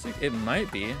Pretender music? It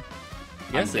might be.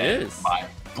 Yes, I'm it dead. is. Bye.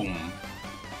 Boom.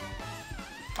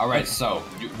 Alright, so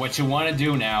what you want to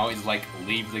do now is like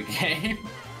leave the game.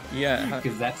 Yeah.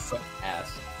 Because that's so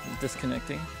ass.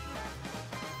 Disconnecting.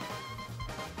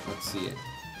 Let's see it.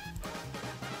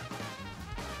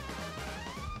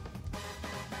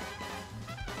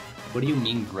 What do you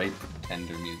mean great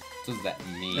pretender music? What does that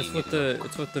mean?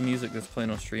 It's what the music that's playing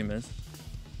on stream is.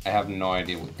 I have no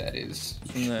idea what that is.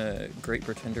 It's from the Great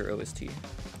Pretender OST.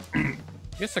 I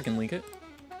guess I can link it.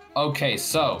 Okay,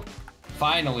 so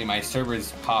finally my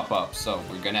servers pop up, so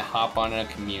we're gonna hop on a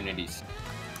community.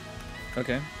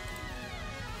 Okay.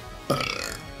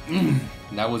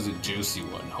 That was a juicy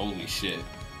one. Holy shit.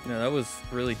 No, that was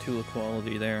really Tula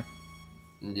quality there.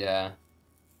 Yeah.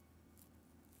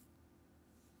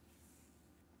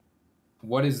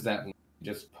 What is that one you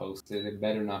just posted? It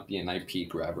better not be an IP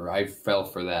grabber. I fell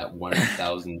for that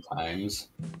 1,000 times.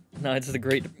 No, it's the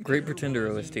Great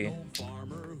Pretender OST.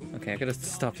 Okay, I gotta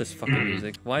stop this fucking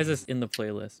music. Why is this in the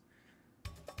playlist?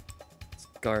 It's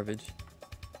garbage.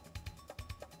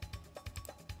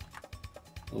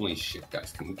 Holy shit,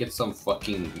 guys. Can we get some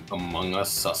fucking Among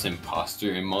Us sus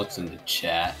imposter emotes in the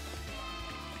chat?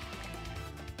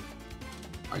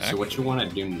 Alright, so what you want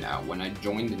to do now, when I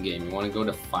join the game, you want to go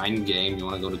to find game, you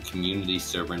want to go to community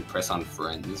server and press on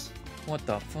friends. What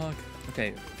the fuck?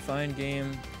 Okay, find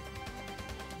game.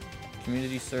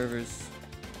 Community servers.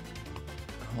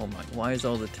 Oh my, why is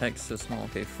all the text so small?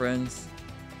 Okay, friends.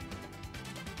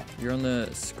 You're on the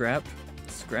scrap?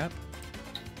 Scrap?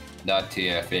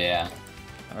 .tf, yeah.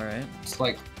 Alright. It's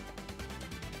like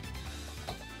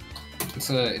it's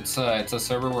a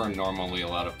server where normally a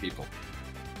lot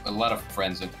of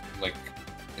friends, and like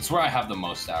it's where I have the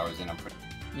most hours in. I'm pretty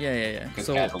Yeah. because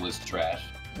So casual is trash.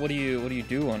 what do you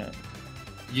do on it?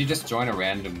 You just join a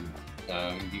random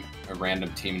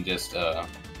team and just vibe.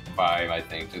 I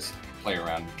think just play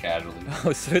around casually.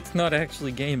 Oh, so it's not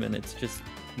actually gaming, it's just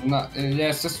Yeah,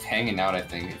 it's just hanging out. I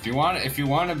think if you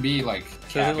want to be like.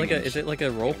 so is it like a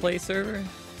roleplay server?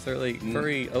 So like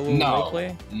furry OO No,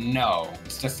 roleplay? no.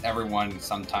 It's just everyone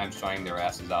sometimes trying their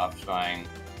asses off, trying.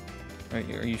 Are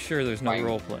you sure there's no Fine.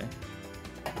 roleplay?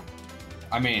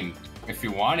 I mean, if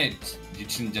you want it, you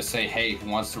can just say, "Hey, who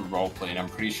wants to roleplay?" And I'm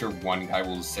pretty sure one guy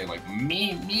will say like,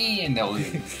 "Me," and they'll.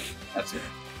 That's it.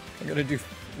 I'm gonna do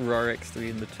RARX3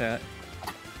 in the chat.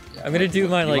 Yeah, I'm gonna do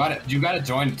my like. You gotta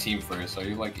join the team first. Are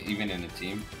you like even in a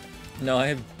team? No, I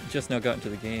have just now gotten to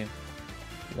the game.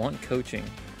 Want coaching?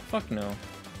 Fuck no.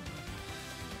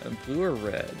 Blue or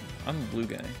red? I'm a blue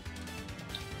guy.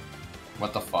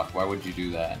 What the fuck? Why would you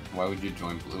do that? Why would you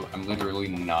join blue? I'm literally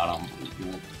not on blue.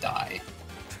 You will die.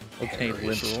 Okay,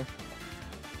 Perish. liberal.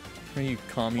 Are you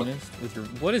communist with your?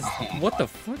 What is? What the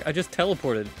fuck? I just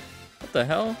teleported. What the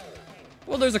hell?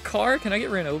 Well, there's a car. Can I get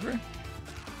ran over?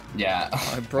 Yeah.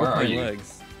 I broke Where my are you?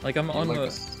 legs. Like I'm You're on like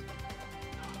the.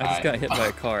 I just got hit by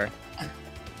a car.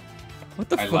 What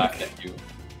the I fuck? laughed at you.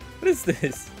 What is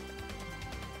this?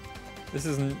 This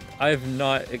isn't. I have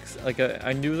not.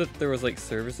 I knew that there was like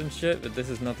service and shit, but this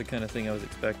is not the kind of thing I was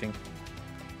expecting.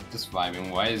 Just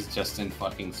vibing. Why is Justin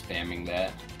fucking spamming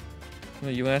that?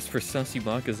 Well, you asked for Sussy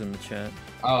Bakas in the chat.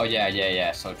 Oh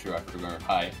yeah. So true. I forgot.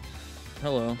 Hi.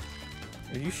 Hello.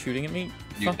 Are you shooting at me?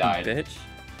 You Fucking died. bitch.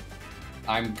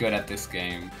 I'm good at this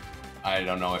game. I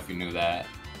don't know if you knew that.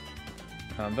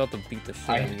 I'm about to beat the shit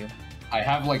out of you. I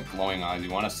have like glowing eyes. You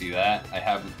want to see that? I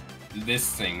have this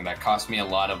thing that cost me a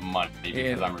lot of money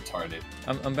because I'm retarded.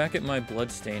 I'm back at my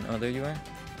bloodstain. Oh, there you are.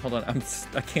 Hold on.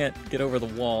 I can't get over the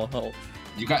wall. Help.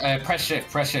 You got press shift.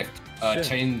 Shift.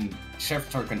 Chain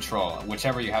shift or control,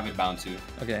 whichever you have it bound to.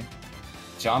 Okay.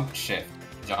 Jump shift.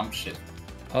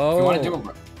 Oh. If you want to do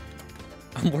it.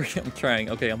 I'm working. I'm trying.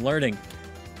 Okay, I'm learning.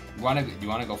 You want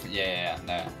to go for yeah.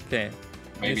 Okay.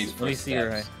 Maybe Let me see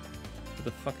your eye. Who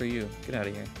the fuck are you? Get out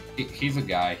of here. He's a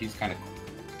guy. He's kind of cool.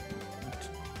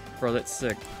 Bro, that's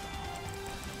sick.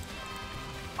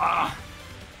 Ah!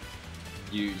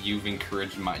 you've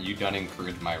encouraged you done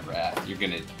encouraged my wrath. You're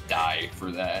gonna die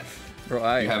for that.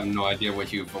 Bro, You have no idea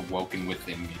what you've awoken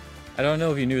within me. I don't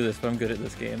know if you knew this, but I'm good at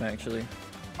this game, actually.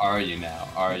 Are you now?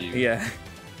 Are you? Yeah.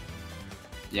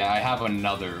 Yeah, I have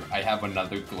another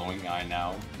glowing eye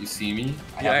now. You see me?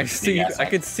 Yeah, I see you. I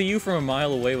could see you from a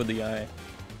mile away with the eye.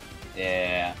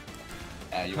 Yeah.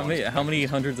 How many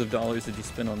hundreds of dollars did you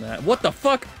spend on that? What the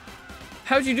fuck?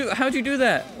 How'd you do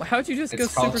that? How'd you just go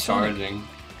super charging.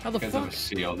 How the because fuck? Of a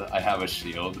shield. I have a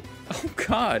shield. Oh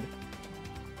god.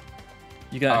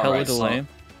 You got hella delay.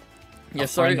 Yeah,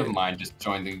 sorry. A friend of mine just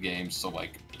joined the game, so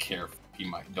like be careful.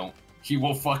 He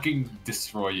will fucking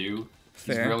destroy you.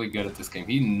 Fair. He's really good at this game.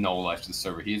 He no-lifes the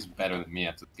server. He's better than me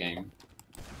at this game.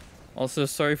 Also,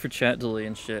 sorry for chat delay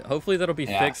and shit. Hopefully that'll be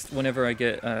fixed whenever I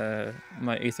get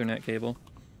my Ethernet cable.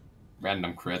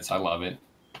 Random crits. I love it.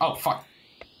 Oh, fuck.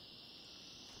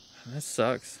 That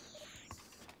sucks.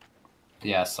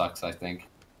 Yeah, it sucks, I think.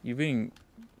 You being...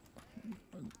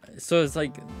 So it's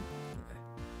like...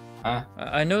 Huh?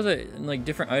 I know that like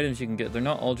different items you can get, they're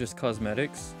not all just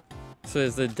cosmetics. So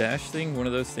is the dash thing one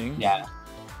of those things? Yeah.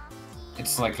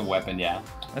 It's like a weapon, yeah.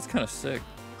 That's kind of sick.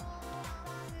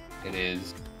 It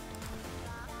is.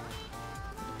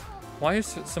 Why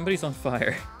is somebody's on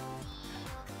fire?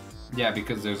 Yeah,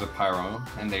 because there's a pyro,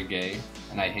 and they're gay,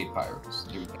 and I hate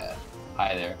pyros. You're bad.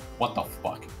 Hi there. What the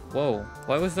fuck? Whoa,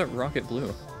 why was that rocket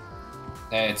blue?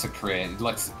 It's a crit.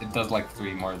 It does like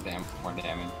 3 more damage.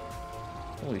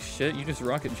 Holy shit, you just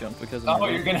rocket jumped because of Oh,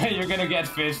 you're gonna get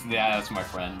fished. Yeah, that's my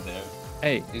friend there.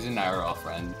 Hey. He's an IRL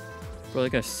friend. Bro,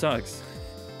 that guy sucks.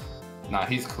 Nah,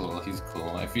 he's cool. He's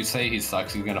cool. If you say he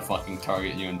sucks, he's gonna fucking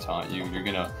target you and taunt you. You're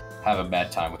gonna have a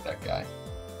bad time with that guy.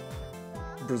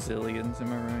 Brazilians,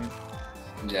 am I right?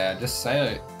 Yeah, just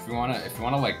say it. If you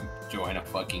wanna like join a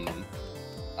fucking,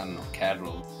 I don't know,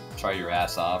 casual, try your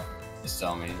ass off, just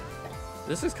tell me.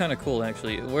 This is kind of cool,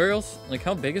 actually. Where else? Like,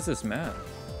 how big is this map?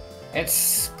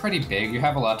 It's pretty big. You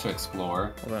have a lot to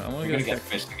explore. Hold on, I want to You're gonna get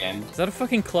fished again. Is that a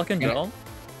fucking Cluck and Bell?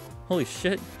 Holy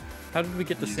shit! How did we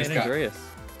get to San Andreas?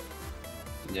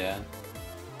 Yeah.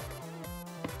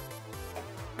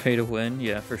 Pay to win?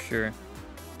 Yeah, for sure.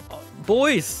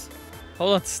 Boys!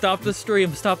 Hold on, stop the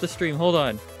stream, hold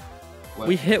on. What?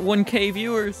 We hit 1K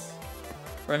viewers!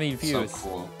 Or, I mean, views. So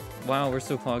cool. Wow, we're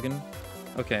so pogging.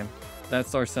 Okay,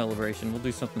 that's our celebration. We'll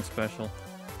do something special.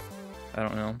 I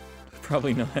don't know.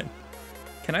 Probably not.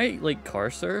 Can I, like, car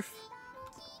surf?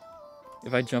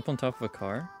 If I jump on top of a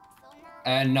car?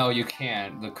 No, you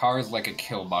can't. The car is like a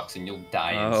kill box and you'll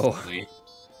die instantly.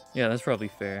 Yeah, that's probably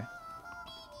fair.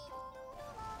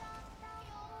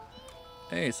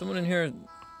 Hey, someone in here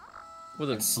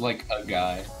with a... It's like a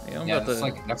guy. Yeah,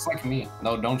 that's like me.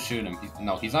 No, don't shoot him.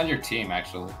 He's on your team,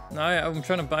 actually. No, I'm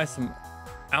trying to buy some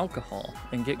alcohol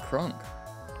and get crunk.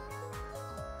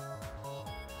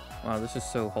 Wow, this is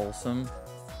so wholesome.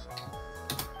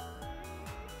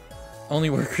 Only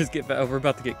workers get back. Oh, we're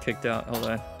about to get kicked out. Hold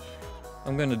on.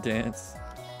 I'm gonna dance.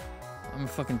 I'm a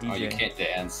fucking DJ. Oh, you can't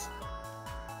dance.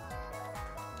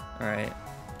 Alright.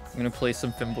 I'm gonna play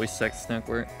some Femboy Sex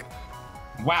Network.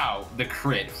 Wow, the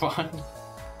crit fun.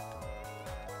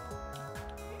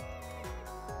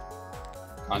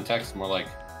 Context, more like...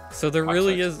 So there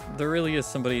really is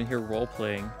somebody in here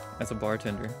role-playing as a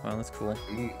bartender. Wow, that's cool.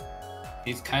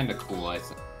 He's kind of cool, I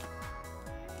think.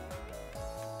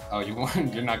 Oh,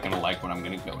 you're not gonna like when I'm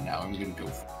gonna go now. I'm gonna go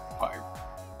fire.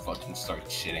 Fucking start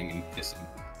shitting and pissing.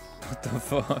 What the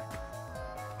fuck?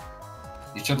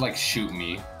 You should like shoot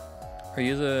me. Are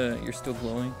you you're still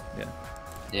glowing? Yeah.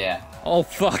 Yeah. Oh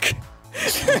fuck.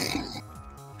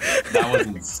 That was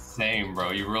insane,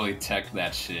 bro. You really teched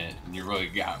that shit. And you really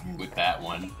got me with that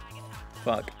one.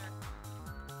 Fuck.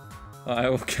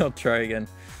 I'll try again.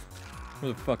 Who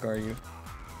the fuck are you?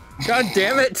 God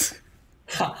damn it!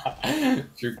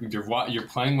 You're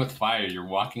playing with fire. You're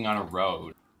walking on a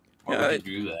road. Why would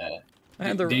you do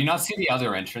that? Do you not see the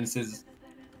other entrances?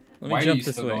 Let me jump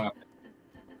this way.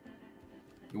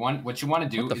 What you want to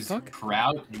do is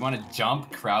crouch. You want to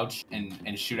jump, crouch,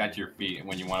 and shoot at your feet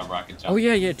when you want to rocket jump. Oh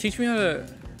yeah. Teach me how to.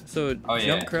 So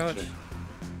jump, crouch.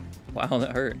 Wow,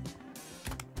 that hurt.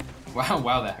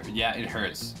 Wow, that hurt. Yeah, it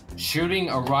hurts. Shooting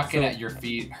a rocket at your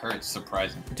feet hurts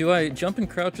surprisingly. Do I jump and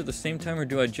crouch at the same time, or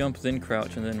do I jump then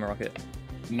crouch and then rocket?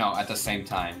 No, at the same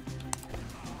time.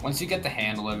 Once you get the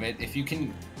handle of it, if you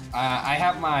can, I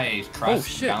have my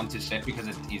crouch down to shit because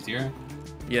it's easier.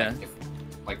 Yeah.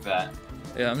 Like that.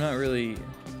 Yeah, I'm not really.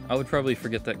 I would probably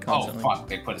forget that constantly. Oh fuck!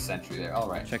 They put a sentry there. All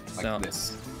right. Check this like out.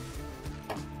 This.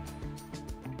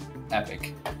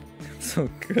 Epic. I'm so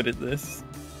good at this.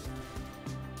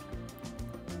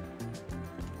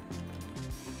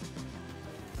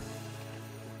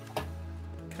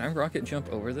 Can I rocket jump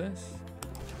over this?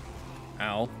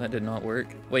 Ow, that did not work.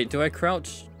 Wait, do I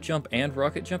crouch jump and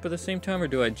rocket jump at the same time, or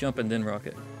do I jump and then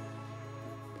rocket?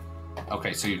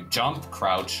 Okay, so you jump,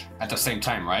 crouch at the same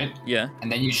time, right? Yeah.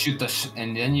 And then you shoot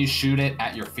and then you shoot it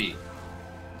at your feet.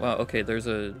 Wow. Okay. There's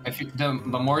a. The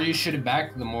more you shoot it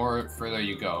back, the more further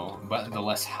you go, but the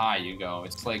less high you go.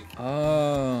 It's like.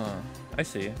 Oh, I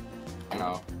see. You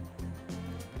know.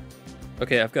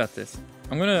 Okay, I've got this.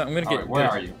 I'm gonna get. Right, where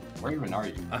are you? Where even are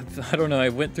you? I don't know. I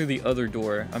went through the other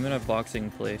door. I'm in a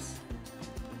boxing place.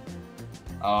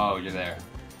 Oh, you're there.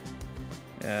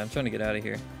 Yeah, I'm trying to get out of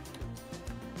here.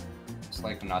 It's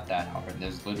like not that hard.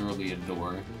 There's literally a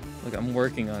door. Look, I'm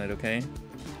working on it. Okay.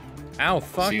 Ow!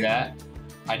 Fuck. See that?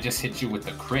 I just hit you with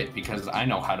a crit because I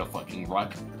know how to fucking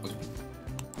rock.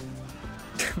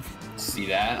 See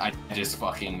that? I just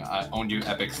fucking owned you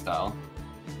epic style.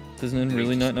 Does anyone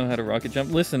really not know how to rocket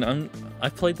jump? Listen, I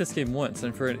played this game once,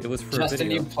 and it was for Justin, a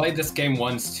video. you played this game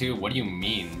once too. What do you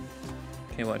mean?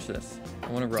 Okay, watch this. I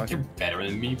want to rocket. You're better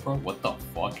than me, bro. What the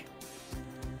fuck?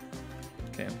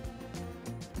 Okay.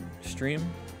 Stream.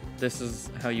 This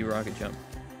is how you rocket jump.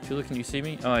 Tula, can you see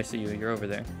me? Oh, I see you. You're over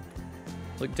there.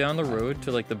 Look down the road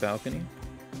to like the balcony.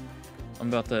 I'm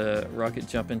about to rocket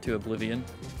jump into oblivion.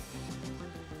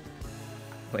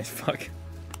 Wait, fuck.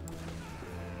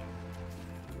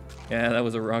 Yeah, that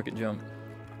was a rocket jump.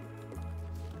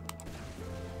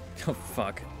 Oh,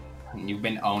 fuck. You've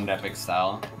been owned epic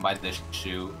style by this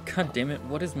shoe. God damn it,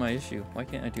 what is my issue? Why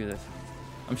can't I do this?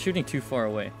 I'm shooting too far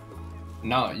away.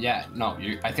 No, yeah, no,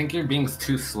 I think you're being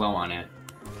too slow on it.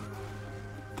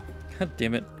 God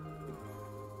damn it.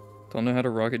 Don't know how to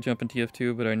rocket jump in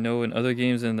TF2, but I know in other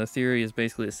games and the theory is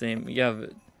basically the same. Yeah,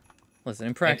 but listen,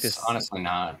 in practice... It's honestly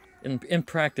not. In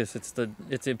practice,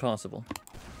 it's impossible.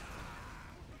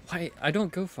 Why? I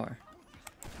don't go far.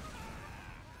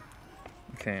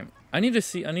 Okay. I need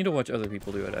to watch other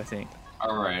people do it, I think.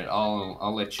 Alright,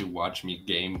 I'll let you watch me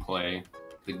gameplay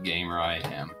the gamer I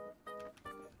am.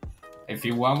 If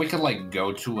you want, we could like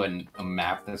go to a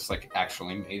map that's like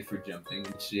actually made for jumping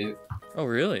and shit. Oh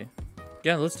really?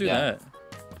 Yeah, let's do that.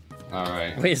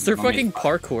 Alright. Wait, is there fucking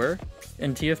parkour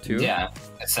in TF2? Yeah,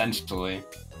 essentially.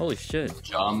 Holy shit.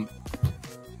 Jump.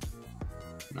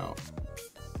 No.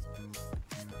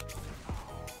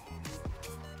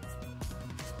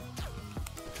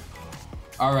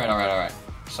 Alright.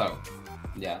 So,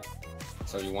 yeah.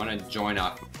 So you want to join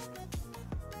up.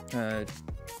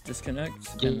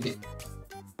 Disconnect.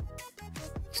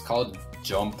 It's called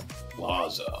Jump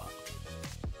Plaza.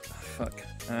 Fuck.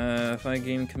 If I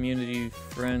game community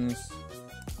friends,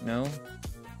 no?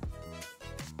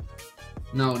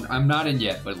 No, I'm not in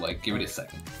yet, but like, give it a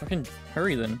second. Fucking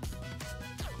hurry then.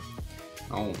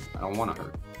 Oh, I don't want to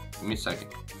hurt. Give me a second.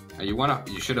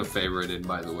 You should have favorited,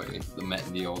 by the way,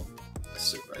 the old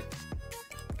suit, right?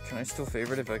 Can I still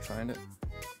favorite if I find it?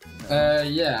 No.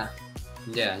 Yeah.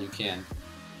 Yeah, you can.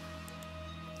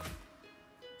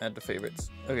 Add to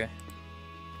favorites. Okay.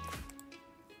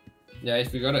 Yeah,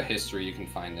 if you go to history, you can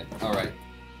find it. Alright.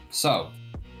 So,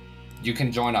 you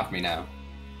can join off me now.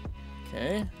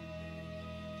 Okay.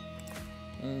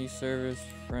 New service,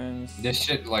 friends. This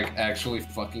shit, like, actually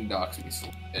fucking docks me. So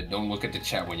don't look at the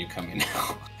chat when you come in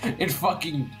now. It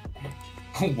fucking...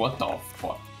 What the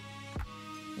fuck?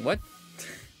 What?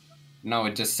 No,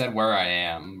 it just said where I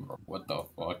am. What the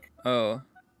fuck? Oh.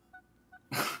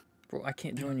 Bro, I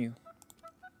can't join you.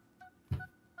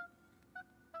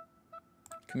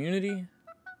 Community?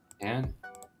 And?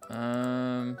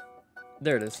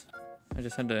 There it is. I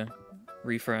just had to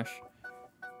refresh.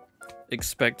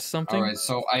 Expect something? Alright,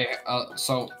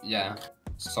 so yeah.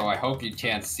 So I hope you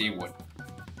can't see what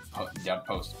that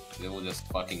post. It will just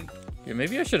fucking... Yeah,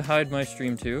 maybe I should hide my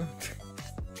stream too.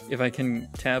 If I can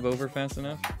tab over fast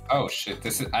enough. Oh shit,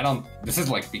 this is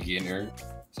like beginner.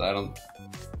 So I don't...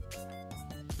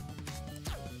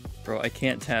 Bro, I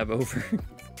can't tab over.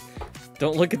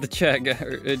 Don't look at the chat,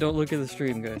 guys. Don't look at the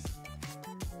stream, guys.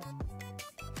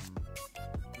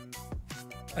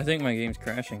 I think my game's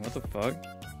crashing. What the fuck?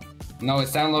 No,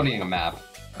 it's downloading a map.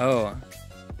 Oh.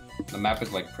 The map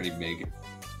is like pretty big.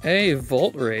 Hey,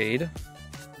 Volt Raid.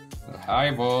 Hi,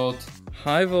 Volt.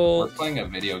 Hi, Volt. We're playing a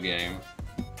video game.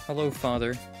 Hello,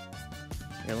 Father.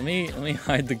 Yeah, let me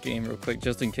hide the game real quick,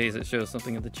 just in case it shows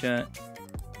something in the chat.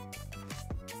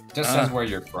 Just says where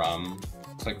you're from.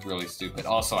 It's like really stupid.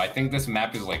 Also, I think this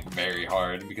map is like very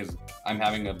hard because I'm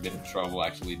having a bit of trouble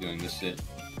actually doing this shit.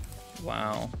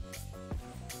 Wow.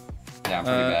 Yeah,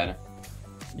 pretty bad.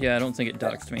 Yeah, I don't think it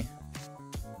doxed me.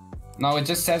 No, it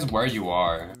just says where you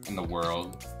are in the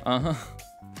world. Uh-huh.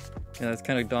 Yeah, that's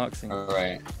kind of doxing.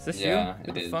 Alright. Is this yeah, you? What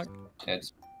it the is. fuck?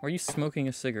 It's... Why are you smoking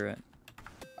a cigarette?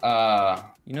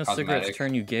 You know cosmetic. cigarettes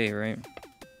turn you gay, right?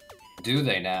 Do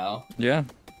they now? Yeah.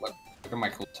 Look at my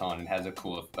cool tone. It has a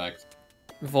cool effect.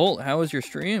 Volt, how was your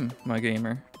stream, my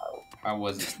gamer? I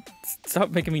was.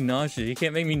 Stop making me nauseous. You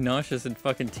can't make me nauseous in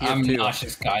fucking TF2. I'm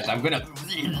nauseous, guys. I'm gonna.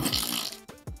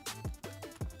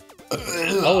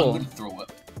 Oh. I'm gonna throw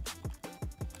up.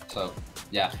 So,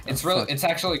 yeah, it's really, it's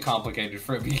actually complicated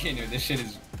for a beginner. This shit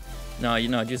is. No, you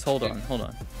know, just hold on, hold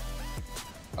on.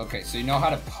 Okay, so you know how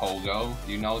to pogo?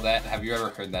 You know that? Have you ever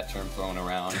heard that term thrown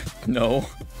around? No.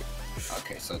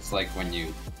 Okay, so it's like when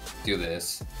you do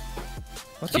this.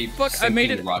 What the fuck? I made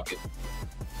it. Rocket.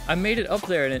 I made it up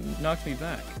there and it knocked me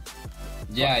back.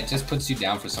 Yeah, it just puts you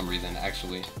down for some reason.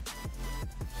 Actually,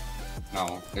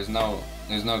 no, there's no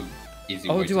easy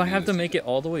way. Oh, do I have to this. make it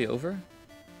all the way over?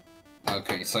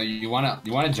 Okay, so you wanna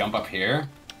jump up here?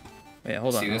 Wait,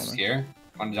 hold on. See this here?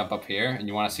 You wanna jump up here, and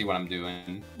you wanna see what I'm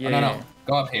doing? Yeah. Oh, no,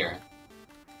 go up here.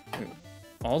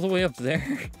 All the way up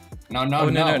there? No, no.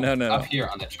 Up here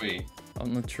on the tree.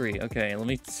 On the tree. Okay, let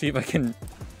me see if I can.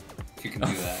 If you can do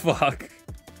that. Fuck.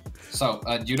 So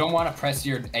you don't want to press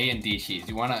your A and D keys.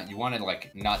 You wanna like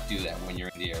not do that when you're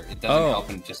in the air. It doesn't help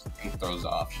and just throws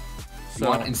off. So... You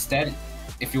want instead,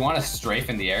 if you want to strafe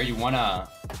in the air, you wanna.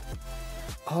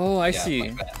 Oh, I see.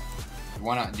 Like that.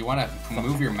 You wanna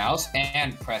move your mouse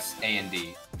and press A and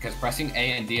D, because pressing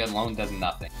A and D alone does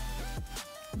nothing.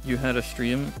 You had a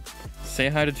stream. Say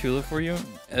hi to Tula for you.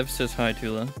 Ev says hi,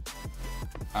 Tula.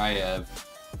 Hi, Ev.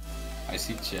 I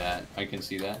see chat. I can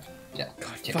see that. Yeah.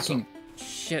 God, fucking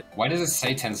shit. Why does it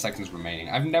say 10 seconds remaining?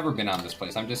 I've never been on this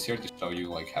place. I'm just here to show you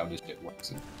like how this shit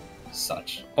works and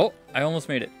such. Oh, I almost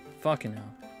made it. Fucking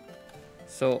hell.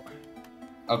 So.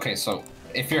 Okay, so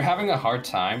if you're having a hard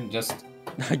time, just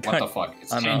what the fuck?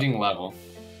 It's changing level.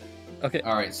 Okay.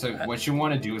 All right. So what you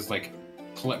want to do is like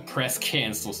press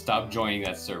cancel. Stop joining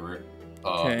that server.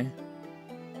 Okay.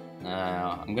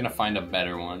 I'm gonna find a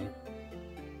better one.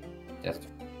 Yes.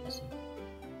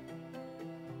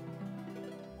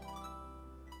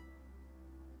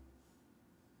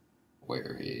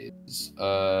 Where is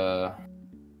a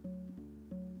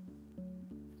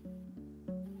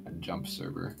jump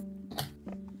server?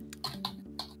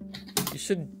 You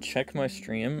should check my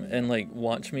stream and like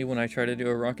watch me when I try to do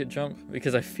a rocket jump,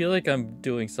 because I feel like I'm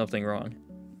doing something wrong.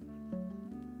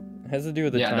 It has to do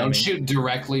with the timing. Don't shoot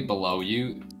directly below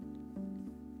you.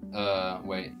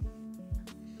 Wait.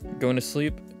 Going to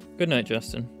sleep? Good night,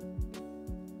 Justin.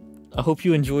 I hope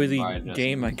you enjoy the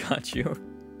game I got you.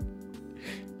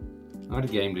 What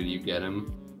game did you get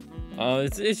him?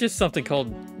 It's just something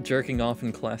called Jerking Off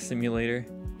in Class Simulator.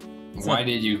 Why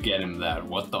did you get him that?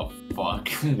 What the fuck?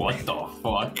 What the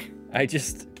fuck?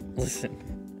 Listen.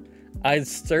 I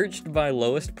searched by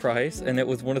lowest price, and it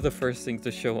was one of the first things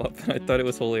to show up, and I thought it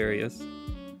was hilarious.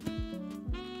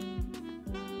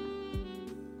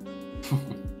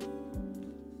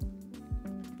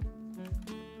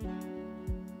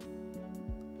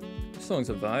 This song's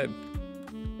a vibe.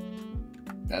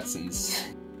 That's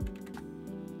insane.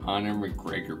 Conor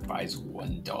McGregor buys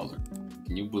 $1.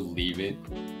 Can you believe it?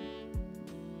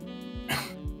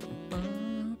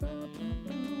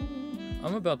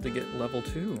 I'm about to get level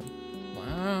 2.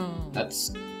 Wow.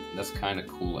 That's kind of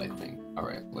cool, I think. All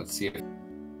right, let's see if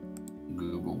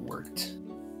Google worked.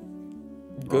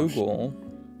 Google,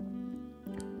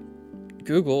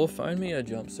 find me a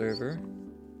jump server.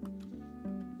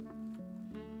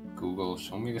 Google,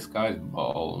 show me this guy's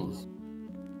balls.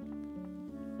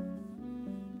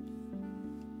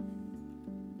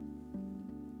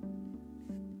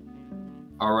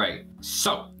 All right,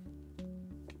 so I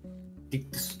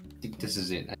think this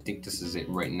is it. I think this is it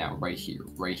right now, right here,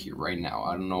 right now.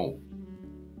 I don't know.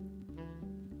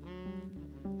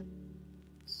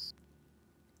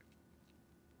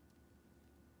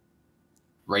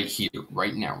 Right here,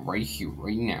 right now, right here,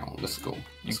 right now. Let's go.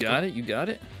 You got it? You got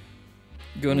it?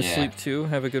 Going to sleep too.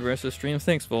 Have a good rest of the stream.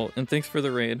 Thanks, Volt, and thanks for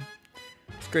the raid.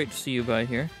 It's great to see you by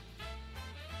here.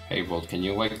 Hey, Volt, can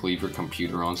you like leave your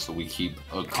computer on so we keep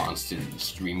a constant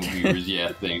stream of viewers?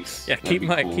 Yeah, thanks. Yeah, keep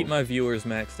my viewers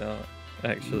maxed out.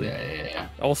 Actually. Yeah.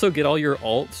 Also, get all your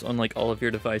alts on like all of your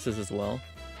devices as well.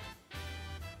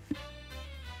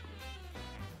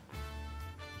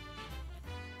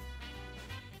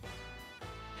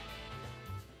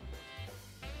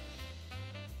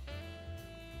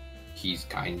 He's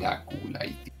kinda cool,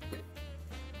 I think.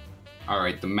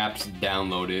 Alright, the map's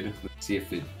downloaded. Let's see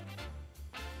if it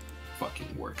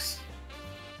fucking works.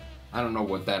 I don't know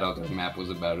what that other map was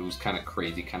about. It was kind of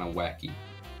crazy, kind of wacky.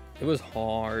 It was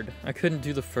hard. I couldn't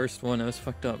do the first one. I was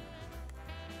fucked up.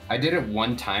 I did it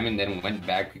one time and then went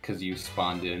back because you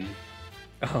spawned in.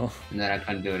 Oh. And then I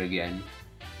couldn't do it again.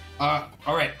 All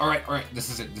right. This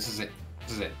is it.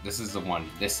 This is the one.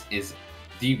 This is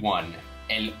the one.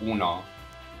 El uno.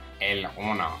 El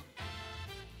uno.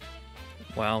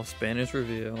 Wow, Spanish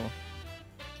reveal.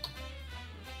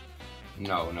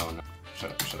 No.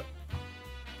 Shut up.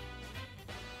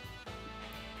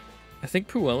 I think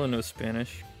Puella knows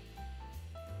Spanish.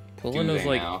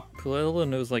 Puella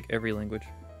knows like every language.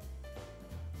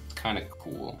 It's kind of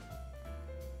cool.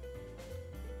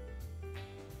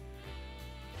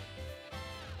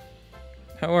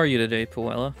 How are you today,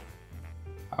 Puella?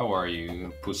 How are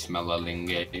you, Pusmella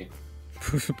Lingue?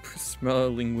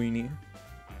 Pusmella linguini.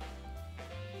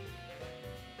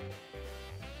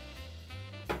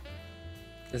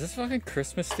 Is this fucking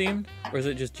Christmas themed? Or is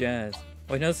it just jazz?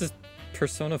 Wait, no, this is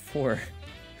Persona 4.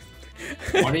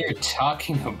 What are you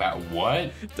talking about?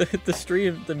 What? The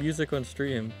stream, the music on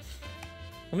stream.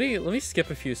 Let me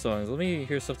skip a few songs. Let me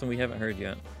hear something we haven't heard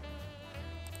yet.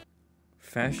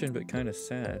 Fashion but kind of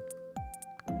sad.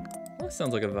 Well, that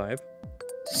sounds like a vibe.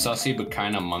 Sussy but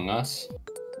kind of among us.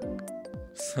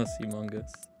 Sussy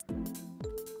Mungus.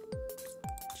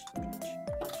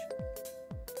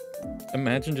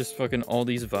 Imagine just fucking all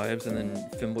these vibes and then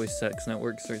Femboy Sex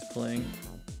Network starts playing.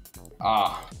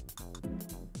 Ah.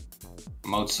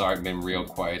 Mozart been real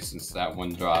quiet since that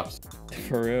one drops.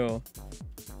 For real.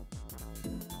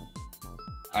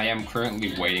 I am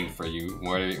currently waiting for you.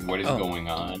 What is going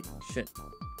on? Shit.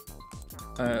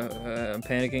 I'm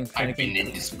panicking. I've been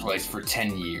in this place for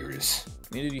 10 years.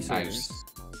 Community service.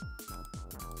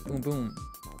 Boom boom.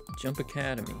 Jump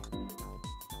Academy.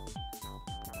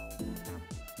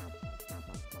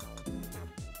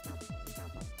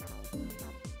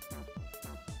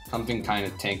 Something kind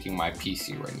of tanking my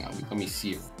PC right now. Let me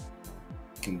see if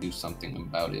I can do something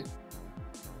about it.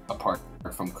 Apart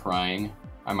from crying.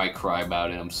 I might cry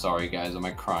about it. I'm sorry, guys. I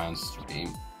might cry on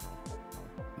stream.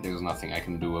 There's nothing I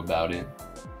can do about it.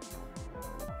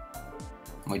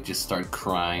 I might just start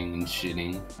crying and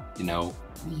shitting. You know,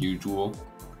 the usual.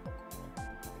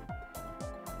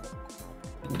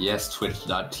 Yes,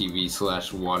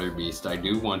 twitch.tv/waterbeast. I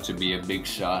do want to be a big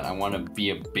shot. I want to be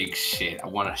a big shit. I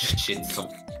want to shit so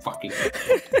fucking...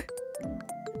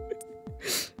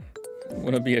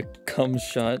 Want to be a cum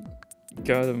shot.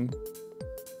 Got him.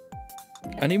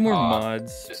 I need more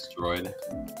mods. Destroyed.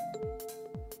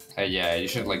 Hey, yeah, you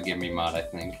should like give me mod, I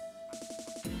think.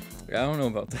 I don't know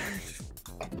about that.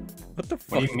 What the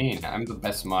fuck? What do you mean? I'm the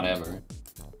best mod ever.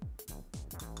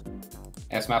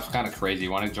 This map's kind of crazy.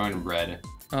 You want to join Red?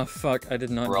 Oh fuck! I did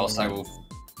not. Or else I will.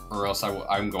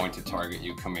 I'm going to target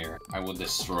you. Come here. I will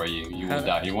destroy you. You will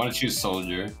die. You want to choose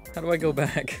Soldier? How do I go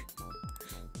back?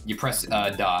 You press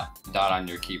dot on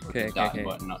your keyboard. Okay, dot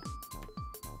button up.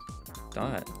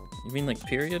 Dot. You mean like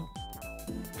period?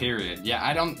 Period. Yeah,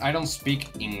 I don't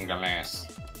speak English.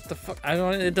 The fuck? I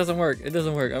don't. It doesn't work. It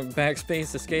doesn't work.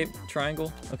 Backspace, escape,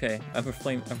 triangle. Okay, I'm a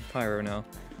flame. I'm pyro now.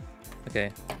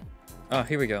 Okay. Oh,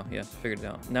 here we go. Yes, figured it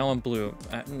out. Now I'm blue.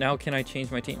 Now can I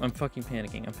change my team? I'm fucking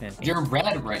panicking. I'm panicking. You're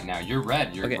red right now. You're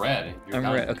red. You're okay. red. I'm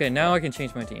red. Okay, now I can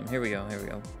change my team. Here we go. Here we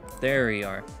go. There we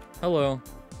are. Hello.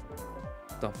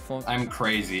 The fuck? I'm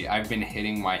crazy. I've been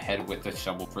hitting my head with the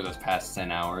shovel for the past 10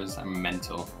 hours. I'm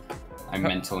mental. I'm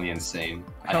mentally insane.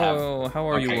 How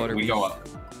are you, Water? We go up.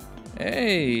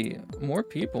 Hey, more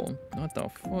people. What the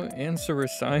fuck? Answer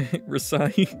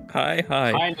Rasai. Hi.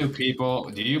 Hi, new people.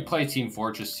 Do you play Team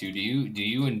Fortress 2? Do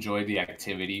you enjoy the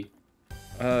activity?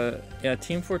 Yeah,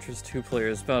 Team Fortress 2 player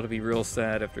is about to be real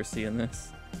sad after seeing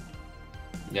this.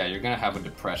 Yeah, you're gonna have a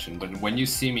depression, but when you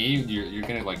see me, you're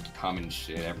gonna like comment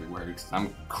shit everywhere because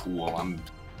I'm cool.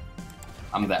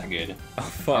 I'm that good. Oh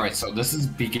fuck. Alright, so this is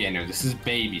beginner. This is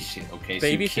baby shit, okay?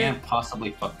 Baby so you can't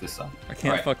possibly fuck this up. I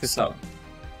can't fuck this up.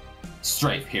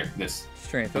 Strafe, here, this.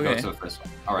 Strafe, we'll okay. Go to the first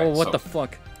one. Alright, oh, what the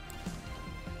fuck?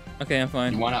 Okay, I'm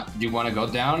fine. Do you wanna go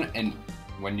down and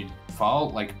when you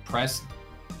fall, like press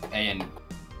A and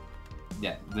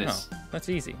yeah, this. Oh, that's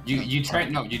easy. You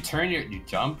jump,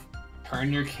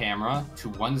 turn your camera to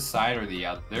one side or the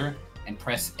other, and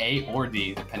press A or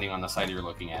D depending on the side you're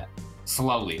looking at.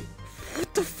 Slowly.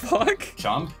 What the fuck?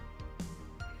 Jump.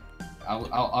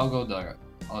 I'll go there.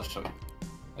 I'll show you.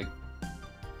 Like,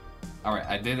 all right,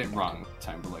 I did it wrong that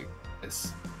time, but like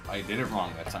this. I did it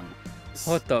wrong that time.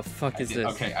 What the fuck is this?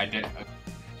 Okay, I did.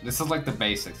 This is like the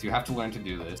basics. You have to learn to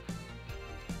do this.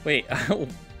 Wait.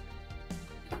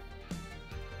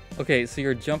 Okay, so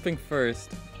you're jumping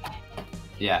first.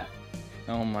 Yeah.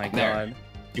 Oh my there. god.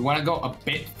 You want to go a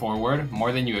bit forward,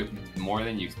 more than you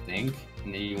think,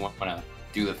 and then you want to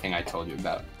do the thing I told you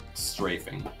about,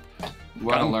 strafing. You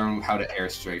want to learn how to air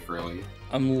strafe early.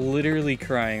 I'm literally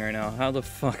crying right now. How the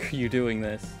fuck are you doing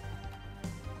this?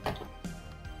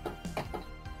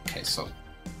 Okay, so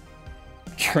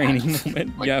Training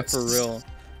moment. Like Yeah, this. for real.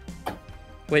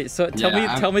 Wait, so tell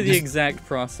me the just- exact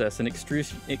process in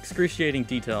excruciating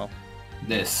detail.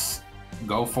 This.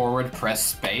 Go forward, press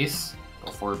space.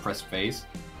 Go forward, press space.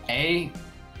 A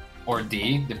or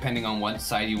D, depending on what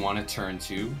side you want to turn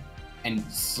to, and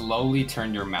slowly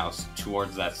turn your mouse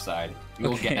towards that side.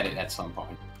 You'll Okay. get it at some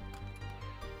point.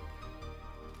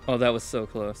 Oh, that was so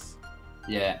close.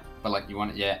 Yeah, but like you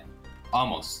want it, yeah,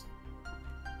 almost.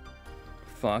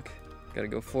 Fuck. Gotta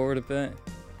go forward a bit.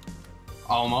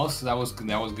 Almost. That was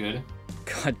good.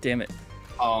 God damn it.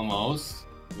 Almost.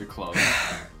 You're close.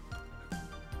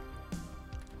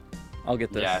 I'll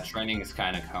get this. Yeah, training is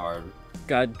kind of hard.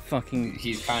 God fucking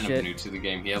He's kind shit. of new to the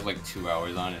game. He has like 2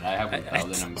 hours on it. I have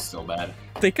 1,000 and I'm still bad.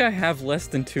 I think I have less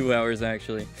than 2 hours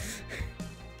actually.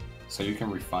 So you can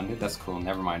refund it? That's cool.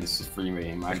 Never mind. This is free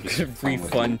game. I'm just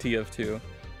Refund TF2.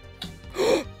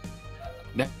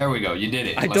 There we go. You did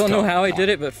it. I don't know how I did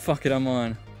it, but fuck it, I'm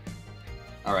on.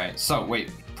 All right. So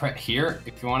wait, here.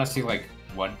 If you want to see like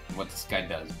what this guy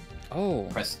does, Oh.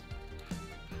 press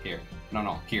here.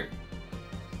 No, here.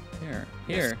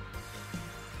 Here.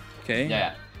 Okay.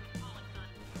 Yeah.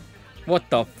 What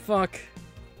the fuck?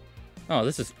 Oh,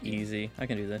 this is easy. I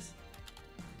can do this.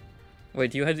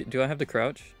 Wait, do I have to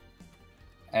crouch?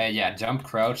 Yeah. Jump,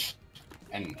 crouch,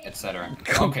 and etc.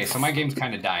 Okay. So my game's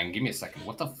kind of dying. Give me a second.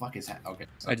 What the fuck is that? Okay.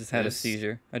 So I just had a this-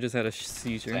 seizure.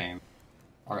 Seizure. Same.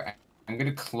 All right. I'm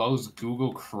gonna close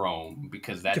Google Chrome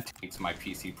because that takes my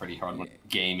PC pretty hard when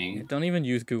gaming. Don't even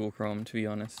use Google Chrome, to be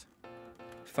honest.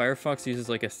 Firefox uses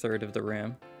like 1/3 of the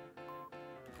RAM.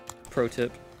 Pro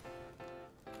tip.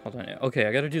 Hold on. Okay,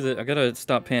 I gotta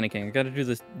stop panicking. I gotta do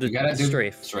this. You gotta do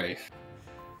strafe. Strafe.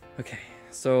 Okay,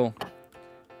 so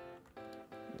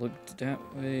look that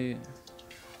way.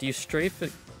 Do you strafe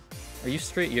it? Are you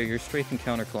straight? Yeah, you're strafing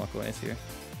counterclockwise here.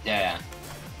 Yeah.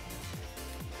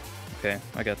 Okay,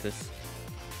 I got this.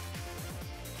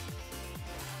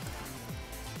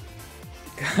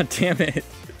 God damn it.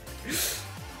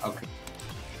 Okay.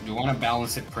 You want to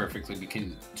balance it perfectly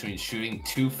between shooting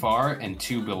too far and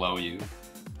too below you.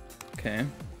 Okay.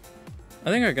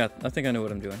 I think I know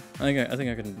what I'm doing. I think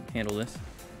I can handle this.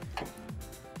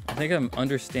 I think I'm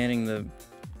understanding the.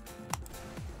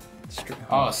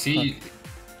 Oh, see.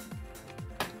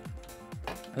 Fuck.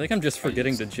 I think I'm just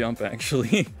forgetting to jump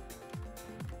actually.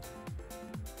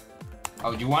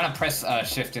 Oh, you want to press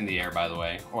shift in the air, by the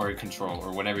way, or control,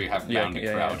 or whatever you have down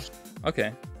to crouch. Yeah.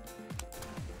 Okay.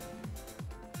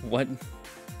 What?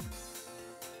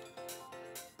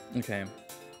 Okay.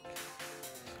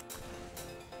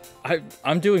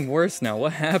 I'm doing worse now.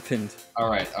 What happened? All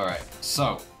right.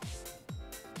 So,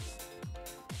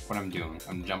 what I'm doing,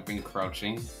 I'm jumping,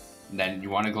 crouching, and then you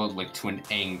want to go like to an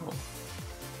angle.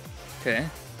 Okay.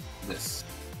 This.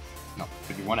 No,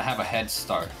 but you want to have a head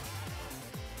start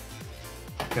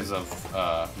because of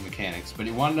mechanics. But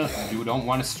you don't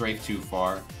want to strafe too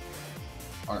far,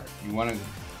 or you want to.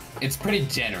 It's pretty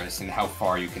generous in how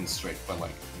far you can strafe, but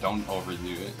like don't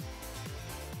overdo it.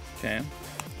 Okay.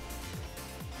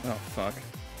 Oh fuck.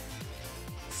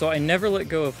 So I never let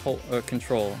go of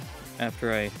control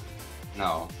after I.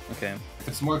 No. Okay.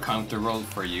 It's more comfortable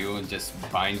for you and just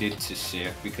bind it to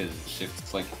shift because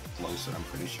shift's like closer. I'm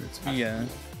pretty sure it's. Yeah.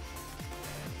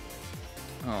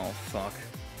 Oh fuck.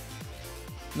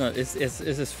 No, this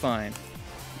is fine.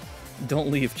 Don't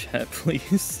leave, chat,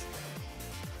 please.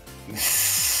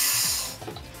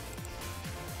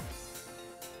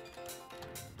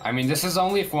 I mean, this is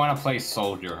only if you want to play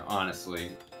soldier,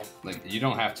 honestly. Like, you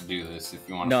don't have to do this if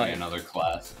you want to play another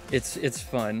class. It's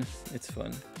fun. It's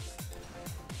fun.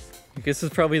 This is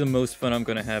probably the most fun I'm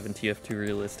gonna have in TF2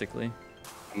 realistically.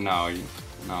 No,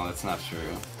 no, that's not true.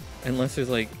 Unless there's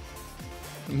like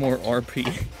more RP.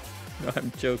 No,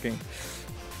 I'm joking.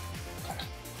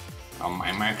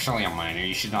 I'm actually a minor.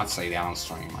 You should not say that on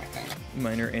stream, I think.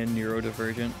 Minor and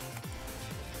neurodivergent.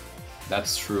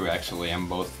 That's true, actually. I'm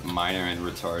both minor and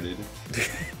retarded.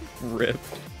 Rip.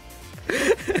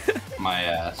 My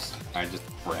ass. I just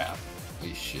rap.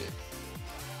 Holy shit.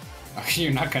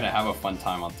 You're not gonna have a fun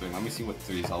time on 3. Let me see what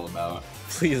 3 is all about.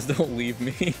 Please don't leave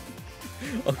me.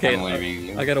 Okay, I'm leaving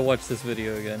you. I gotta watch this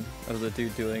video again of the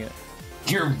dude doing it.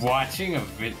 You're watching a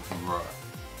vid, bro.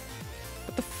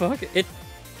 What the fuck?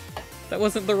 That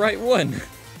wasn't the right one.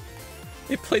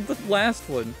 It played the last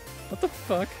one. What the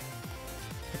fuck?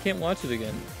 I can't watch it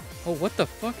again. Oh, what the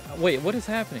fuck? Wait, what is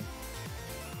happening?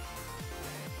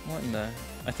 What in the?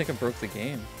 I think I broke the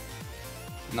game.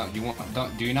 No,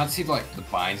 do you not see like the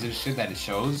binds and shit that it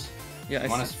shows? Yeah, I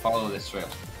want to follow this trail.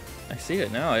 I see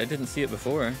it now. I didn't see it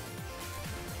before.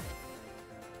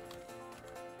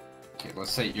 Okay, Okay,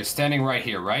 let's say you're standing right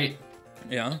here, right?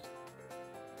 Yeah.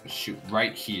 Shoot,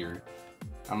 right here.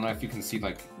 I don't know if you can see,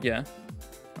 like... Yeah.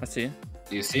 I see it.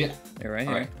 Do you see it? You're right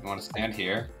here. Alright, you want to stand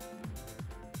here.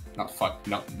 No, fuck.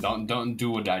 No, don't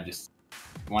do what I just...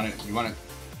 You want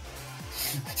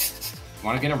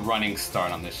to get a running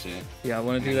start on this shit. Yeah, I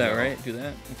want to do that, right? Do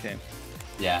that? Okay.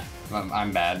 Yeah,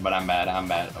 I'm bad, but I'm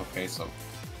bad. Okay, so...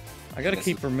 I gotta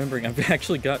keep remembering I've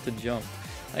actually got to jump.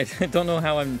 I don't know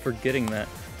how I'm forgetting that.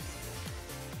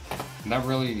 That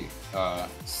really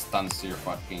stunts your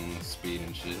fucking speed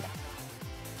and shit.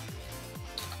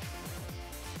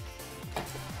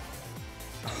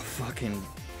 Oh, fucking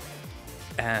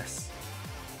ass.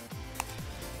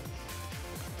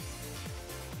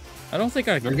 I don't think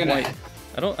I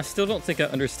still don't think I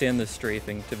understand this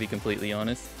strafing, to be completely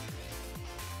honest.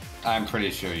 I'm pretty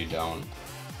sure you don't.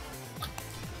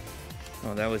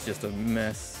 Oh, that was just a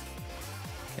mess.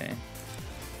 Okay.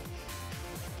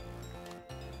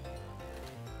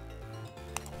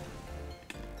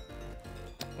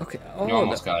 Okay. Oh, you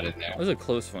almost got it there. That was a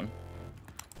close one.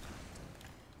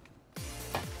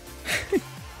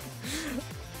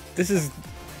 This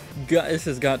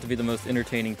has got to be the most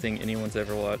entertaining thing anyone's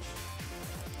ever watched.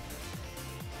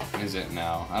 Is it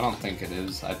now? I don't think it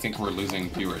is. I think we're losing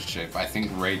viewership. I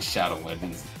think Raid Shadow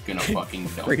Legends gonna fucking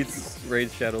dump you. Raid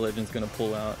Shadow Legends gonna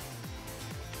pull out.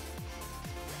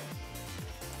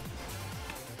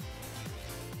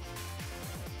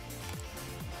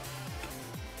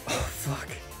 Oh fuck.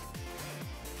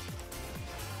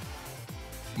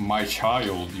 My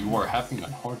child, you are having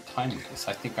a hard time with this.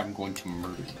 I think I'm going to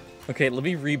murder you. Okay, let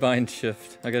me rebind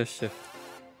shift. I gotta shift.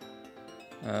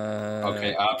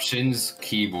 Okay, options,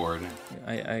 keyboard.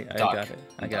 I got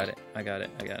it.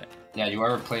 Yeah, you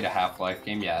ever played a Half-Life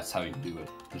game? Yeah, that's how you do it.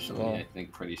 Usually, Well, I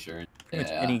think, pretty sure. Pretty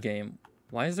much any game.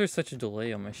 Why is there such a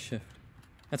delay on my shift?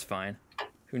 That's fine.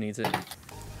 Who needs it?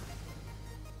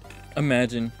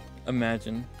 Imagine.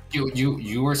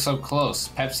 You were so close.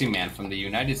 Pepsi Man from the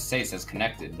United States has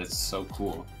connected. That's so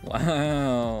cool.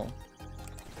 Wow.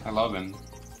 I love him.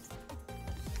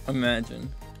 Imagine.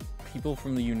 People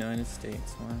from the United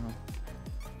States.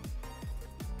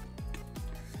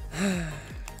 Wow.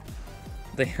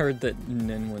 They heard that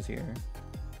Nin was here.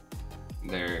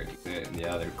 They're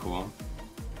cool.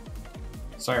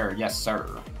 Sir, yes,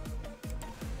 sir.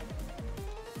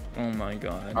 Oh my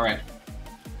god. Alright.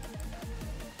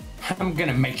 I'm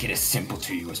gonna make it as simple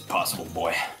to you as possible,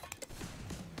 boy.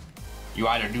 You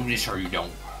either do this or you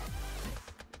don't.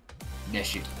 That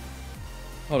shit.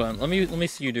 Hold on, let me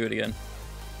see you do it again.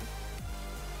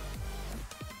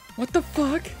 What the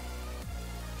fuck?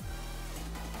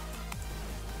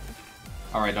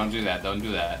 Alright, don't do that, don't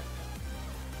do that.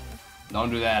 Don't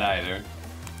do that either.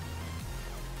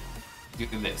 Do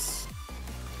this.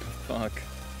 Fuck.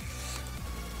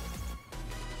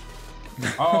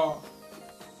 Oh.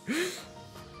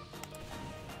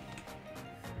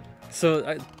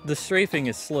 So the strafing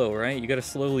is slow, right? You gotta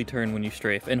slowly turn when you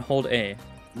strafe and hold A.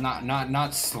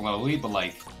 Not slowly, but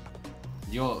like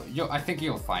I think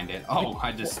you'll find it. Oh,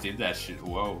 I just did that shit.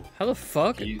 Whoa. How the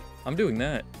fuck? I'm doing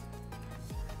that.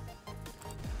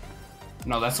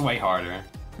 No, that's way harder.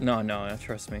 No,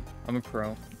 trust me. I'm a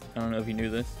pro. I don't know if you knew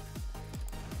this.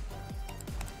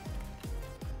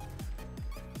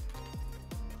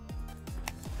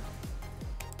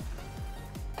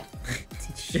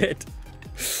 Shit.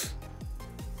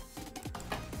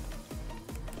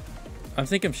 I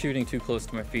think I'm shooting too close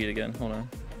to my feet again. Hold on.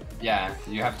 Yeah,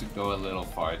 you have to go a little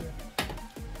farther.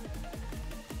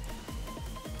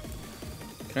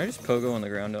 Can I just pogo on the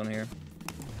ground down here?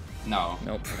 No.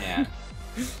 Nope. Yeah.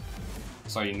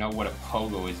 So you know what a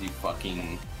pogo is, you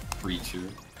fucking creature.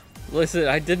 Listen,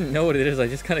 I didn't know what it is. I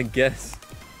just kind of guessed.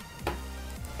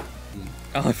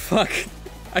 Oh fuck!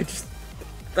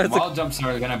 Wall jumps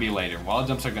are gonna be later. Wall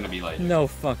jumps are gonna be later. No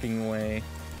fucking way.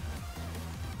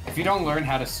 If you don't learn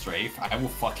how to strafe, I will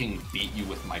fucking beat you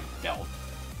with my belt.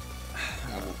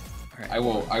 I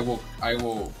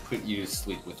will put you to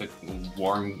sleep with a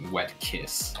warm, wet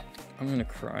kiss. I'm gonna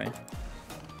cry.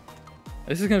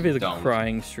 This is gonna be the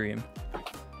crying stream.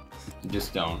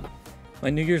 Just don't. My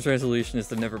New Year's resolution is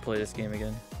to never play this game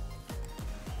again.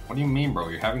 What do you mean, bro?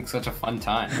 You're having such a fun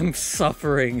time. I'm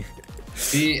suffering.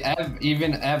 See,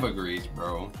 even Ev agrees,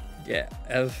 bro. Yeah,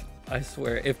 Ev, I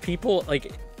swear, if people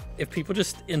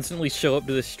just instantly show up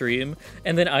to the stream,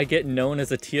 and then I get known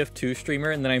as a TF2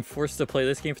 streamer, and then I'm forced to play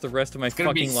this game for the rest of my fucking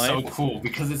life. It's gonna be so cool,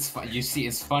 because it's you see,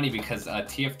 it's funny because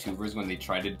TF2bers, when they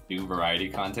try to do variety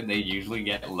content, they usually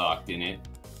get locked in it.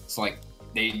 It's like,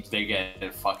 they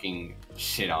get fucking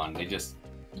shit on.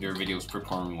 Their videos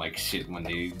perform like shit when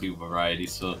they do variety,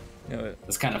 so You know,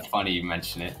 It's kind of funny you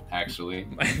mention it, actually.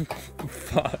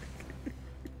 fuck.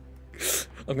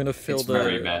 I'm gonna fill It's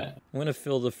very bad. I'm gonna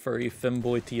fill the furry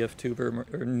femboy TF tuber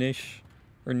or niche.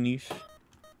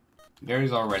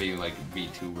 There's already like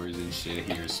VTubers and shit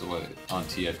here, so on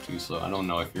TF2, so I don't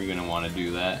know if you're gonna want to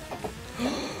do that.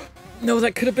 No,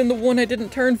 that could have been the one I didn't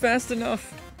turn fast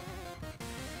enough.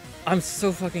 I'm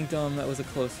so fucking dumb. That was a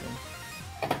close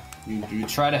one. You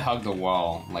try to hug the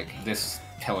wall, like this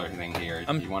pillar thing here.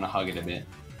 You want to hug it a bit.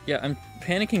 Yeah, I'm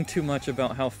panicking too much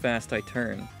about how fast I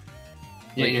turn.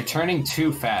 Yeah, you're turning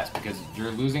too fast because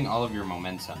you're losing all of your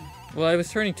momentum. Well, I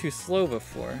was turning too slow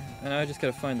before, and I just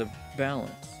gotta find the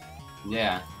balance.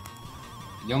 Yeah.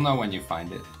 You'll know when you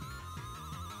find it.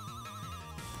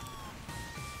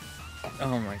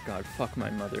 Oh my god, fuck my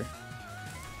mother.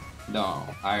 No,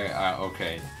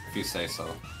 okay, if you say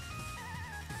so.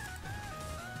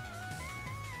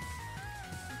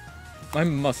 My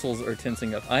muscles are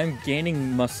tensing up. I'm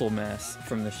gaining muscle mass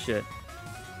from this shit.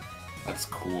 That's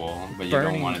cool, but you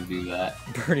don't want to do that.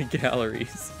 Burning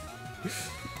calories.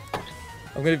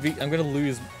 I'm gonna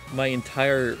lose my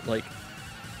entire, like,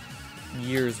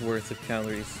 year's worth of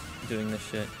calories doing this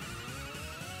shit.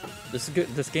 This is good.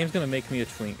 This game's gonna make me a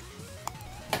twink.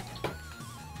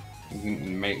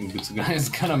 It's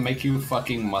gonna make you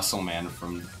fucking Muscle Man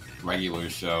from regular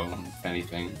show, if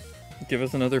anything. Give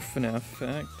us another FNAF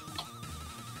fact.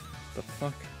 The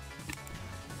fuck?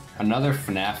 Another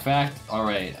FNAF fact?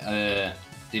 Alright,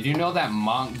 did you know that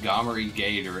Montgomery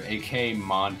Gator, aka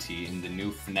Monty, in the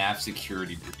new FNAF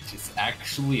security breach is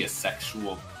actually a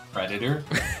sexual predator?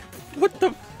 What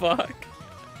the fuck?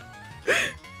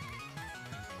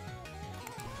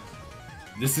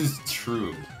 This is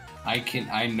true.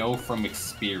 I know from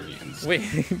experience.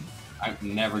 Wait. I'm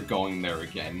never going there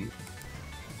again.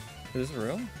 Is this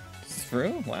real? Is this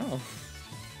real? Wow.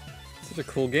 Such a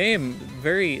cool game.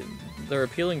 They're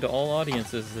appealing to all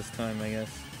audiences this time, I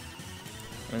guess.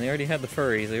 I mean, they already had the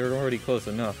furries. They were already close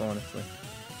enough, honestly.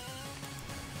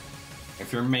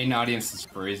 If your main audience is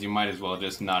furries, you might as well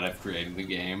just not have created the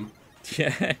game.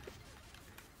 Yeah.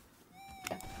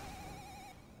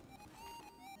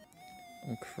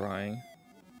 I'm crying.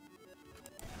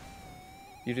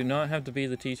 You do not have to be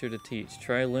the teacher to teach.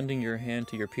 Try lending your hand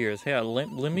to your peers. Hey,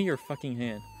 lend me your fucking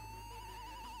hand.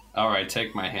 Alright,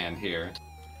 take my hand here.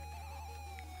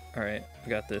 Alright, I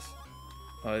got this.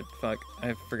 Oh, fuck.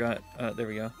 I forgot. There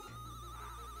we go.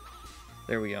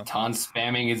 There we go. Taunt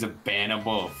spamming is a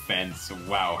bannable offense.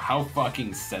 Wow, how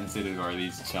fucking sensitive are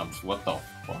these chumps? What the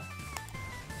fuck?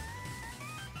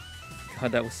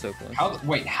 God, that was so close.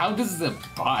 Wait, how does the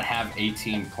bot have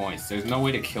 18 points? There's no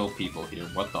way to kill people here.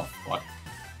 What the fuck?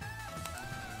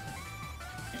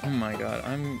 Oh my god,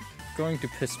 I'm going to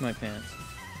piss my pants.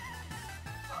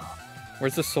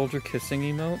 Where's the soldier kissing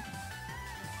emote?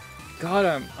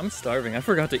 God, I'm starving. I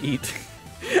forgot to eat.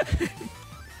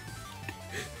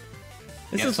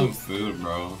 Get some food,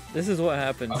 bro. This is what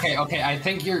happens. Okay, I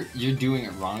think you're doing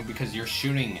it wrong because you're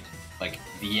shooting like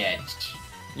the edge.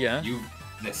 Yeah.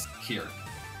 This here.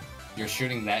 You're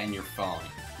shooting that in your phone.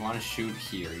 You want to shoot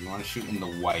here. You want to shoot in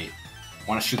the white. You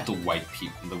want to shoot the white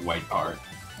the white part.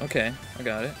 Okay, I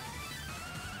got it.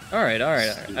 All right.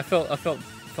 I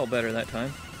felt better that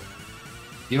time.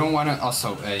 You don't want to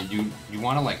also you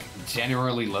want to like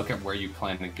generally look at where you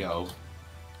plan to go.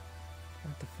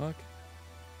 What the fuck?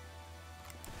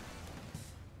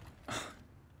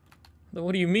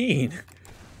 What do you mean?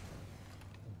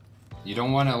 You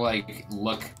don't want to like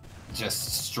look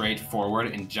just straight forward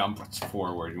and jump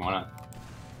forward. You want to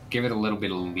give it a little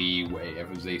bit of leeway,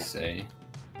 as they say.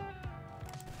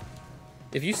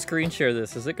 If you screen share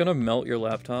this, is it gonna melt your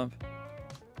laptop?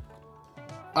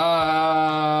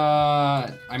 I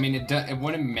mean, it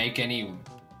wouldn't make any.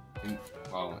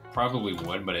 Well, it probably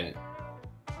would, but it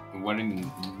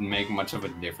wouldn't make much of a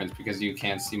difference because you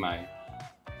can't see my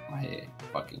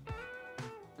fucking.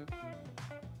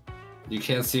 You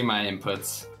can't see my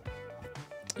inputs.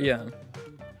 Yeah.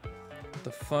 What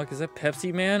the fuck is that,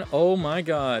 Pepsi Man? Oh my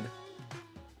god.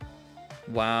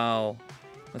 Wow.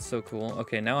 That's so cool.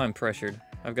 Okay, now I'm pressured.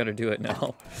 I've got to do it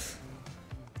now.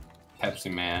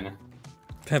 Pepsi Man.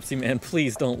 Pepsi Man,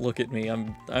 please don't look at me.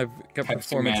 I've got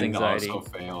performance anxiety. Also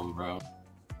failed, bro.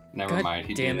 Never mind,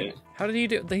 he did it. How did he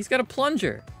do? He's got a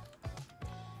plunger.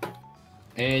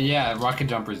 Yeah, rocket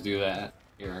jumpers do that.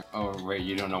 Here. Oh wait,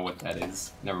 you don't know what that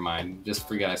is. Never mind. Just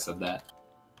forget I said that.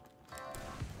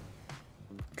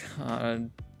 God.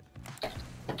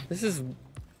 This is...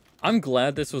 I'm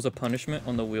glad this was a punishment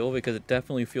on the wheel because it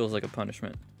definitely feels like a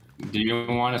punishment. Do you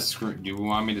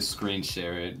want me to screen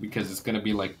share it because it's gonna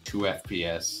be like 2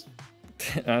 FPS?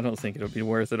 I don't think it'll be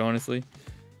worth it, honestly.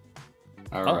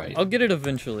 Alright. I'll get it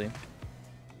eventually.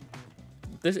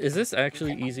 Is this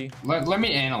actually easy? Let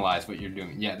me analyze what you're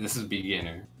doing. Yeah, this is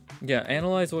beginner. Yeah,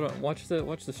 analyze what. Watch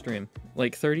the stream.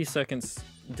 Like 30 seconds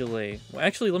delay. Well,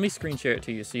 actually, let me screen share it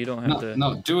to you so you don't have to.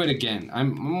 No, do it again.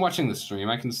 I'm watching the stream.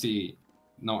 I can see.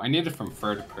 No, I need it from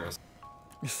third person.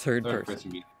 Third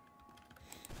person.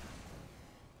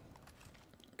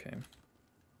 Okay.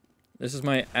 This is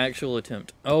my actual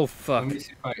attempt. Oh fuck. Let me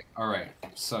see if I. All right.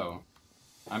 So,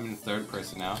 I'm in third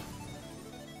person now.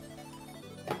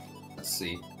 Let's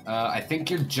see. I think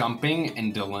you're jumping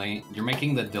and delaying. You're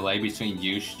making the delay between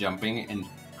you jumping and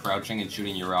crouching and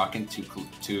shooting your rocket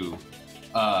too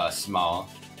small.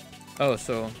 Oh,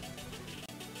 so.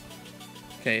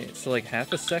 Okay, so like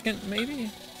half a second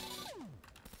maybe.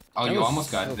 Oh, that you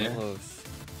almost got so it there. Close.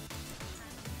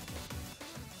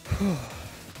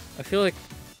 I feel like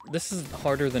this is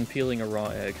harder than peeling a raw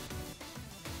egg.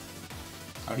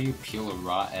 How do you peel a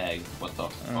raw egg? What the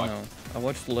fuck? I don't know. I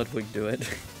watched Ludwig do it.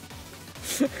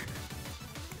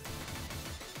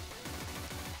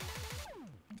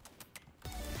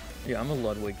 Yeah, I'm a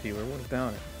Ludwig viewer. What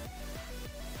about it?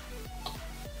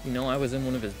 You know, I was in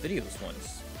one of his videos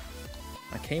once.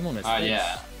 I came on his face.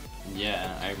 Yeah.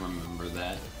 Yeah, I remember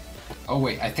that. Oh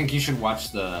wait, I think you should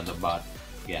watch the bot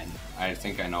again. I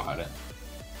think I know how to.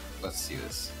 Let's see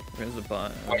this. Where's the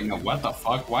bot? Wait, no, what the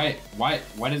fuck? Why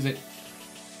is it?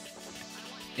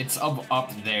 It's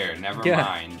up there, never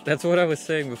mind. That's what I was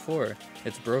saying before.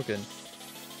 It's broken.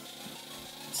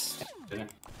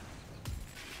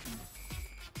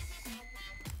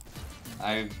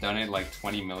 I've done it like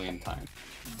 20 million times.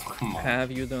 Come on.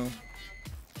 Have you though?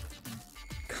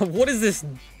 What is this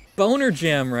boner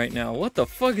jam right now? What the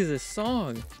fuck is this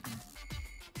song?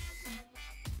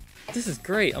 This is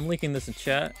great. I'm linking this in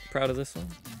chat. Proud of this one.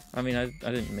 I mean, I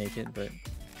didn't make it, but...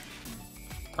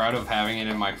 Proud of having it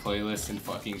in my playlist and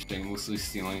fucking shamelessly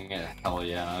stealing it. Hell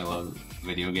yeah, I love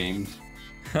video games.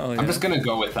 Oh, yeah. I'm just gonna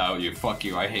go without you. Fuck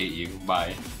you, I hate you.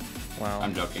 Bye. Wow.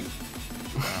 I'm joking.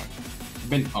 Wow.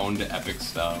 Been owned to epic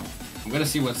style. I'm gonna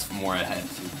see what's more ahead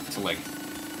to like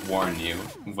warn you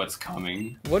of what's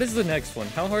coming. What is the next one?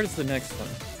 How hard is the next one?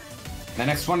 The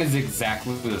next one is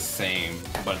exactly the same,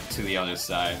 but to the other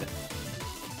side.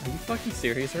 Are you fucking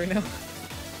serious right now?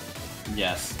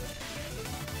 Yes.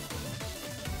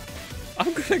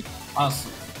 I'm gonna...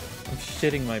 Awesome. I'm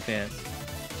shitting my pants.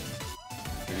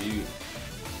 Are you...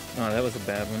 Oh, that was a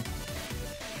bad one.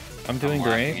 I'm doing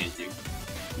great.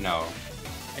 No.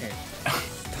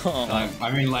 Oh.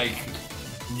 I mean, like,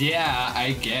 yeah,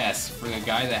 I guess. For the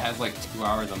guy that has like 2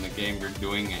 hours on the game, you're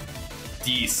doing it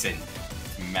decent.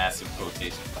 Massive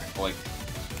quotation mark. Like,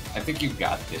 I think you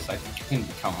got this. I think you can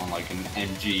become like an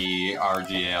MG,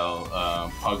 RGL,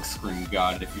 pug scream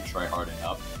god if you try hard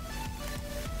enough.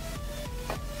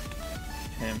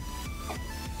 Okay.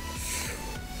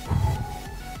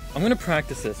 I'm gonna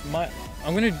practice this.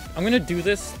 I'm gonna do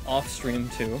this off stream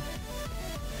too.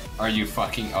 Are you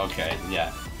fucking okay?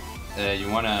 Yeah. You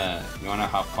wanna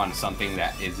hop on something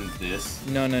that isn't this?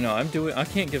 No. I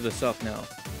can't give this up now.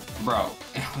 Bro,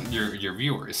 your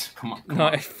viewers. Come on. No,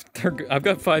 I've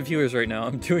got 5 viewers right now.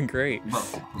 I'm doing great.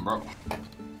 Bro.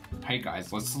 Hey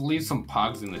guys, let's leave some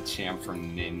pogs in the chat for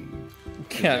Nin.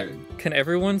 Yeah. Can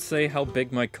everyone say how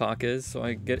big my cock is so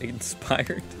I get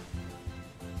inspired?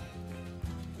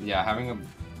 Yeah, having a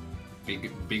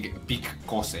big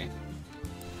kose.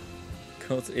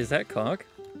 Is that cock?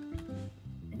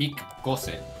 Big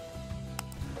kose.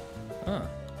 Huh.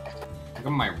 Look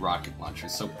at my rocket launcher,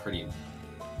 it's so pretty.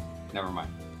 Never mind.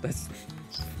 That's...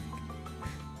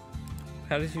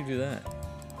 How did you do that?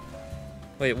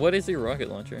 Wait, what is your rocket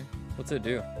launcher? What's it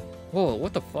do? Whoa,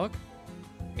 what the fuck?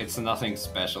 It's nothing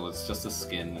special, it's just a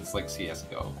skin. It's like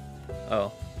CSGO.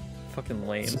 Oh. Fucking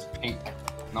lame. It's just pink.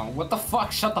 No, what the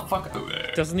fuck? Shut the fuck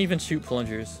up. Doesn't even shoot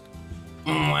plungers.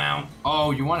 Wow.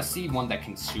 Oh, you want to see one that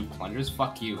can shoot plungers?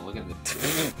 Fuck you, look at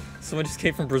this. Someone just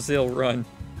came from Brazil, run.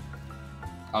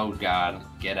 Oh god,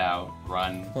 get out,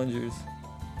 run. Plungers.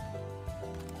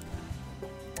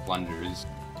 Plungers.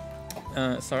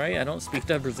 Sorry, I don't speak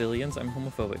to Brazilians, I'm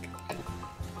homophobic.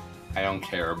 I don't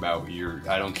care about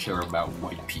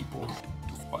white people.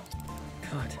 What?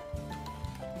 God.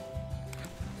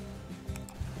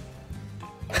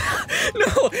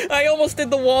 No! I almost did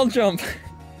the wall jump!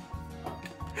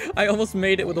 I almost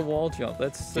made it with a wall jump,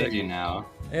 that's sick. Did you now?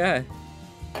 Yeah.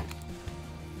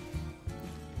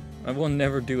 I will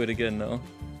never do it again, though.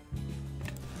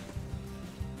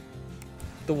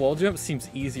 The wall jump seems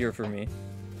easier for me.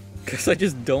 Because I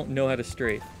just don't know how to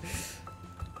strafe.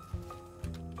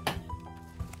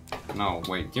 No,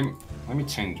 wait, let me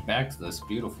change back to this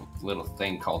beautiful little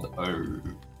thing called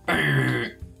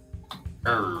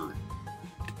Okay.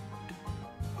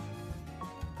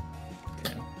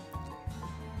 Okay.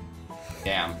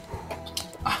 Damn.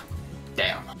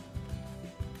 Damn.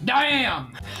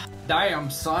 Damn! Damn,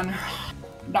 son.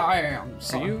 Damn,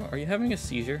 son. Are you having a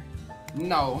seizure?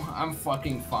 No, I'm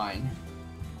fucking fine.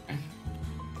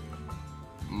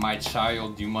 My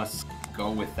child, you must go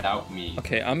without me.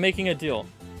 Okay, I'm making a deal.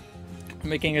 I'm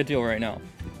making a deal right now.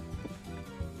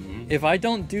 Hmm? If I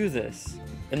don't do this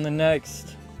in the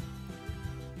next...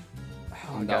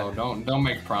 Oh, No, God. don't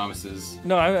make promises.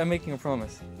 No, I'm making a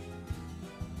promise.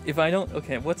 If I don't...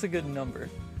 Okay, what's a good number?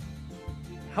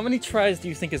 How many tries do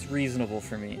you think is reasonable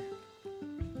for me?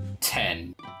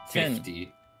 10. 10.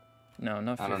 50. No,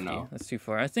 not 50. I don't know. That's too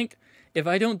far. I think if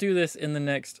I don't do this in the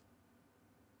next...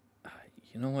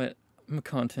 You know what? I'm a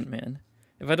content man.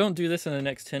 If I don't do this in the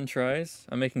next 10 tries,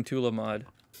 I'm making Tula mod.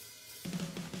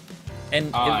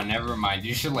 And Never mind.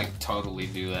 You should, like, totally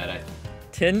do that.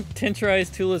 10 tries,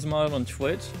 Tula's mod on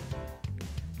Twitch.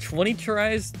 20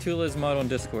 tries, Tula's mod on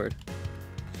Discord.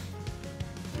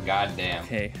 Goddamn.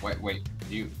 Okay. Wait.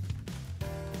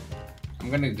 I'm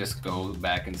gonna just go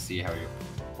back and see how you...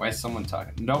 Why is someone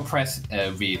talking? Don't press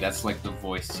V. That's like the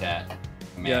voice chat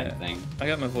command thing. I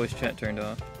got my voice chat turned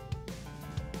off.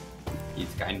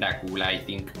 It's kinda cool, I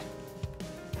think.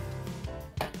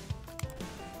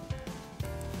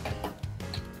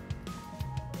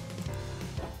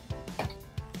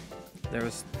 There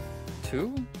was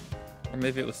 2? Or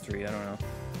maybe it was 3, I don't know.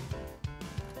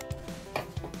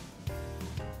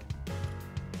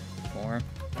 4.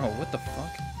 Oh, what the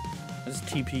fuck? I just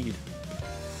TP'd.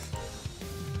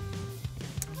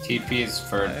 TP is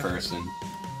third 5. person.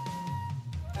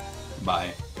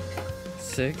 Bye.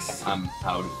 6. I'm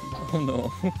out. Oh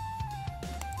no.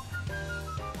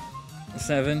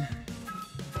 7.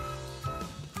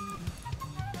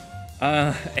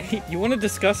 8. You want to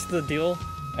discuss the deal?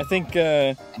 I think,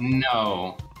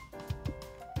 No.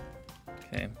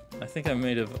 Okay. I think I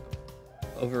may have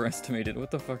overestimated.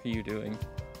 What the fuck are you doing?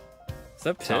 Is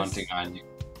that piss? Taunting on you.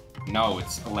 No,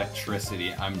 it's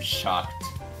electricity. I'm shocked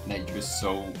that you're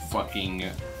so fucking...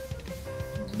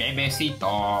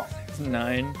 Bebecito.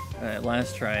 9. Alright,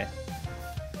 last try.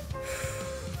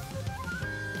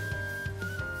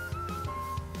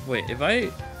 Wait, if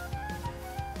I'm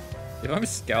a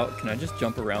scout, can I just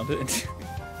jump around it?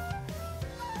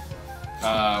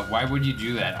 Why would you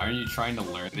do that? Aren't you trying to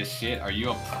learn this shit? Are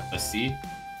you a pussy?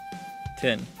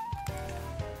 10.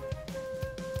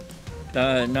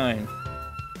 9.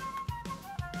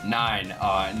 9.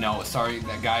 No, sorry,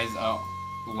 guys.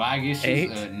 Lag issues.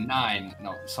 8? 9.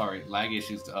 No, sorry, lag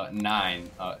issues. 9.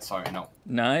 Sorry, no.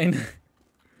 9.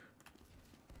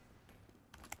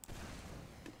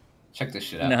 Check this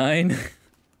shit out. 9.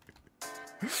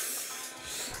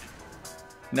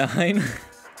 9.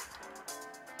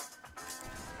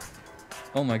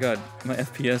 Oh my god, my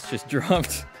FPS just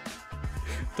dropped.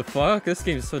 The fuck? This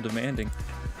game is so demanding.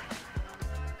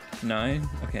 9?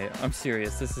 Okay, I'm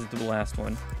serious. This is the last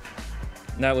one.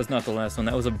 That was not the last one.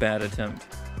 That was a bad attempt.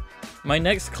 My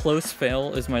next close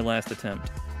fail is my last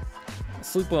attempt.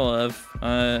 Sleep well,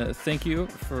 Ev. Thank you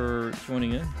for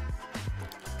joining in.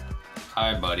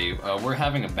 Hi, buddy. We're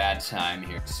having a bad time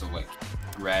here, so, like,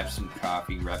 grab some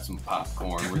coffee, grab some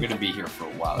popcorn. We're gonna be here for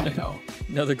a while, you know.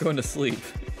 No, they're going to sleep.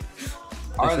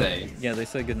 Are they? Yeah, they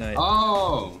said goodnight.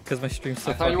 Oh! Because my stream's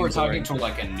so I thought you were fucking talking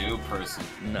boring. to, like, a new person.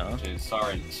 No.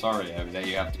 Sorry, that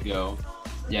you have to go.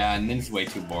 Yeah, and then it's way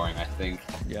too boring, I think.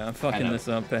 Yeah, I'm fucking Kinda. this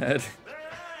up bad.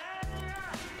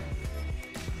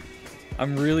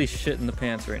 I'm really shitting the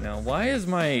pants right now. Why is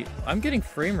I'm getting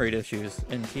frame rate issues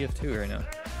in TF2 right now.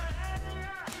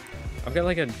 I've got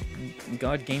like a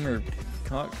God Gamer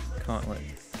gauntlet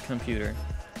computer.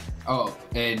 Oh,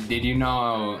 and did you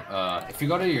know, if you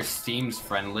go to your Steam's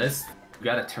friend list, you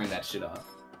gotta turn that shit off.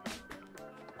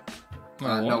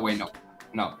 No, wait, no.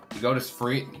 No, you go to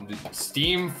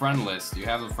Steam friend list. You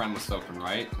have the friend list open,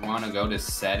 right? You wanna go to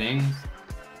settings,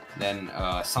 then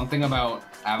something about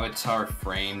avatar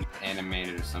frame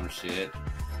animated or some shit.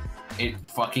 It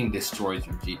fucking destroys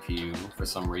your GPU for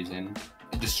some reason.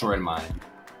 It destroyed mine.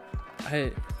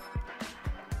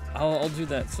 I'll do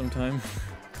that sometime.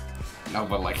 No,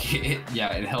 but like,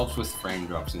 it helps with frame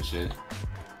drops and shit.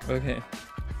 Okay.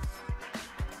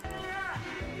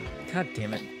 God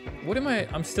damn it. What am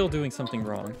I'm still doing something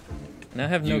wrong. And I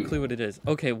have no clue what it is.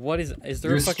 Okay, what is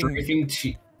there a fucking...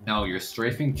 you're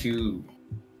strafing too...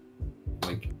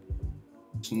 Like,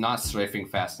 not strafing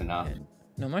fast enough.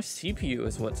 No, my CPU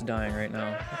is what's dying right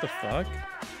now. What the fuck?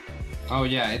 Oh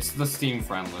yeah, it's the Steam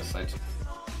friend list.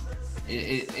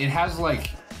 It has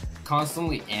like,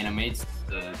 constantly animates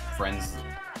the friends,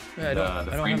 Yeah,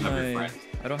 the frames of your friends.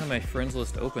 I don't have my friends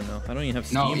list open though. I don't even have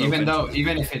Steam No, open.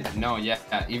 even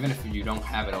if you don't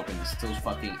have it open, it still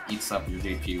fucking eats up your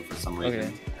GPU for some reason.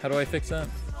 Okay, how do I fix that?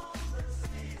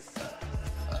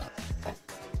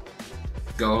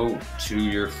 Go to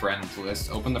your friends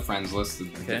list. Open the friends list,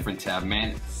 Okay. different tab,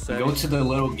 man. Setting. Go to the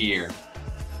little gear.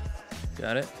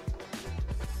 Got it.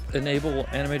 Enable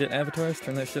animated avatars.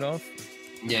 Turn that shit off.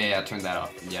 Yeah, turn that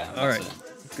off. Yeah. All right, it.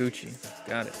 Gucci.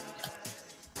 Got it.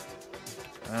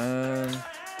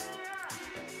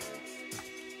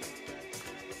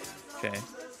 Okay.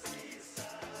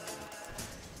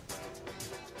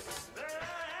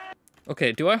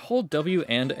 Okay, do I hold W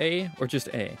and A or just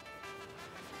A?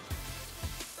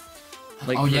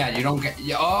 Like Oh yeah, you don't get.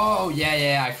 Oh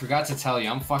yeah. I forgot to tell you,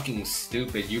 I'm fucking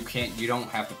stupid. You can't. You don't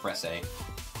have to press A.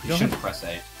 You shouldn't press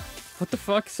A. What the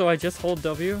fuck? So I just hold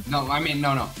W? No, I mean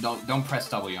no. Don't press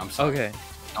W. I'm sorry. Okay.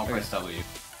 Don't press W.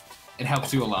 It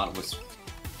helps you a lot with.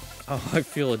 Oh, I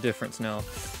feel a difference now.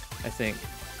 I think.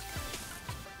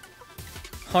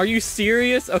 Are you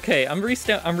serious? Okay, I'm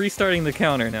restarting the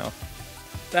counter now.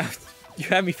 You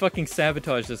had me fucking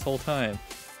sabotaged this whole time.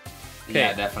 Okay.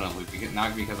 Yeah, definitely.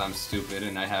 Not because I'm stupid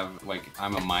and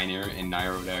I'm a minor in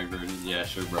neurodivergent. Yeah,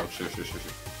 sure, bro. Sure.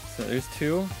 So there's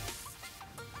 2,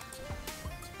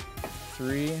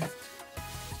 3.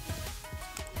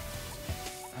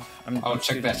 Oh,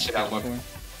 check that shit out. Look.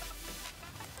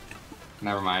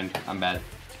 Never mind. I'm bad.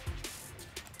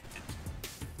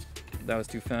 That was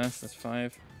too fast. That's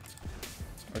 5.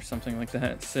 Or something like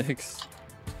that. 6.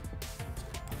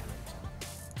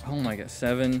 Oh my god,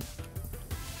 7.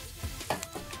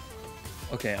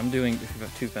 Okay, I'm doing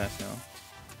too fast now.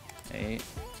 8.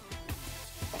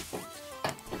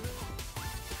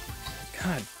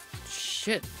 God,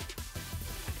 shit.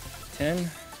 10.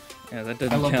 Yeah, that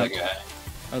doesn't I love count. that guy.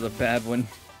 That was a bad one.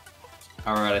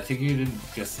 Alright, I think you did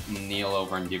just kneel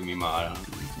over and give me mod.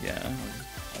 Yeah,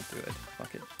 I'll do it.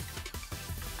 Fuck it.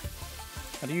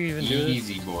 How do you even do this?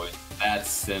 Easy, boy. That's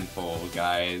simple,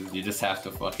 guys. You just have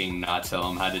to fucking not tell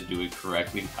them how to do it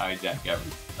correctly and hijack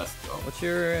everything. Let's go. What's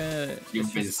your,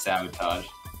 You've been sabotaged.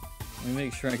 Let me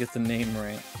make sure I get the name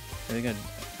right. I think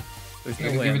there's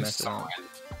no Give way I it to messed it up. someone.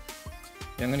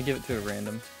 Yeah, I'm gonna give it to a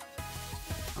random.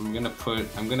 I'm gonna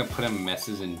put a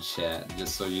message in chat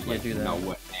just so you do that. know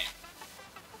what name.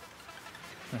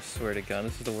 I swear to God,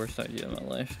 this is the worst idea of my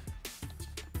life.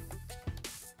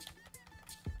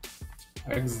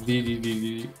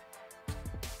 XDDDD.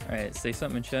 Alright, say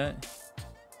something in chat.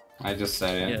 I just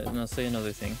said it. Yeah, no, say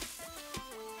another thing.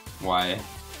 Why?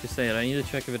 Just say it. I need to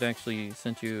check if it actually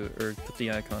sent you or put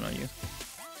the icon on you.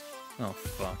 Oh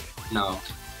fuck. No.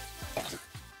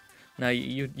 Now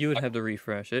you would have to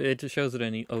refresh. It just shows it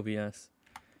in OBS.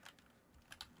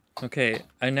 Okay,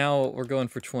 we're going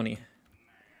for 20.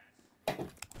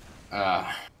 I'm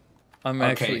okay,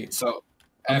 actually. so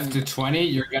after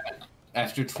 20,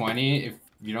 after 20, if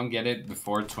you don't get it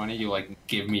before 20, you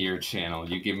give me your channel.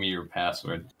 You give me your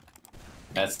password.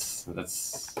 That's.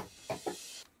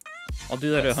 I'll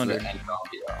do that at 100.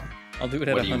 I'll do it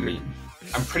at 100. What do you mean?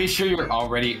 I'm pretty sure you're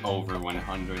already over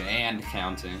 100 and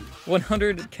counting.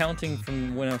 100 counting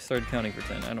from when I started counting for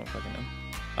 10. I don't fucking know.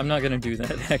 I'm not gonna do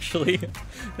that actually. Now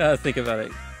that I think about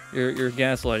it, you're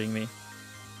gaslighting me.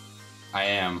 I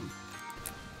am.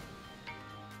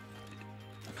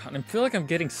 God, I feel like I'm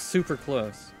getting super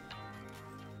close.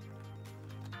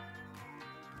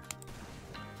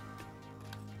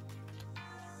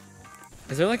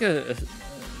 Is there like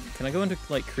can I go into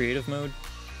creative mode?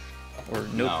 Or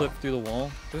no clip through the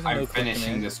wall? There's a I'm no clip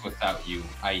finishing this without you.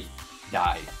 I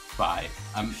die. Bye.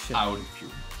 I'm out of you.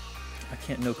 I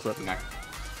can't no clip.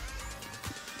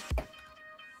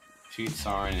 Cheats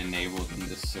aren't enabled in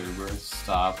the server.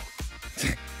 Stop.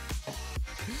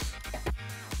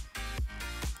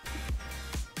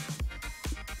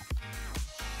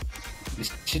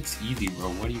 This shit's easy, bro.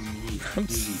 What do you mean?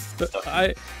 This is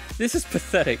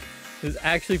pathetic. This is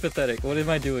actually pathetic. What am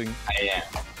I doing? I am.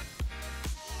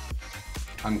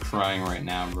 I'm crying right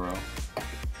now, bro.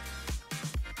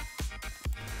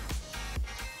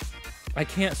 I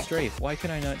can't strafe. Why can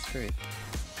I not strafe?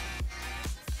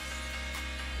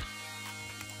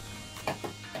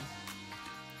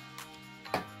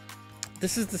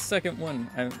 This is the second one.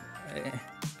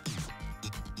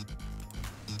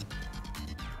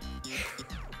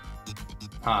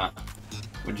 Huh.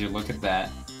 Would you look at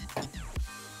that?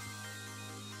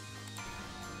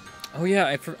 Oh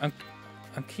yeah, I'm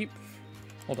keep.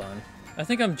 Hold on. I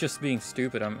think I'm just being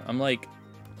stupid. I'm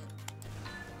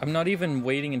not even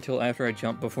waiting until after I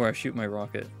jump before I shoot my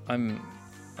rocket. I'm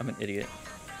an idiot.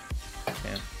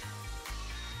 Damn.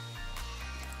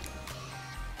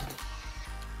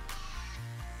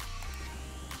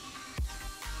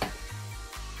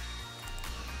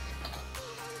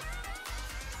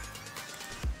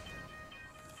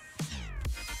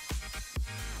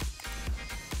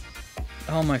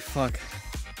 Oh my fuck.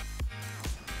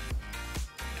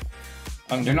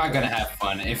 You're not gonna have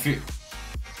fun if you.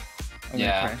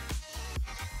 Yeah.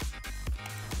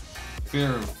 If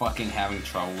you're fucking having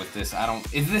trouble with this, I don't.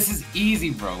 This is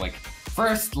easy, bro. Like,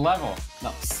 first level.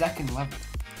 No, second level.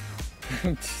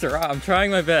 I'm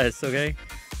trying my best, okay?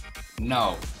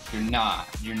 No, you're not.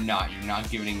 You're not. You're not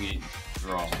giving me,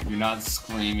 bro. You're not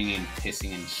screaming and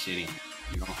pissing and shitting.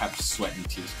 You don't have sweat and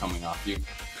tears coming off you.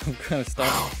 I'm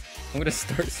gonna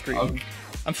start screaming. Okay.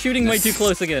 I'm shooting way too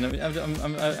close again.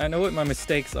 I know what my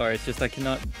mistakes are. It's just I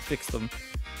cannot fix them.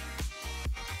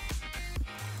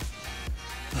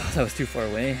 Oh, that was too far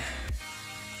away.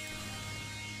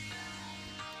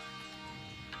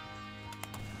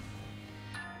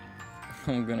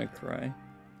 I'm gonna cry.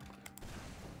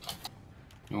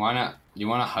 You wanna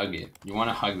hug it. You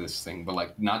wanna hug this thing, but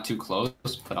like not too close,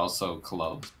 but also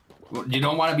close. You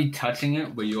don't want to be touching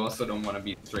it, but you also don't want to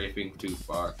be strafing too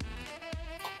far.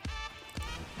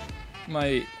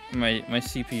 My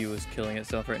CPU is killing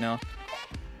itself right now.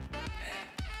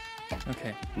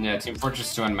 Okay. Yeah, Team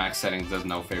Fortress 2 on max settings does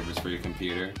no favors for your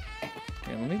computer.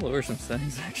 Yeah, let me lower some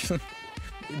settings actually.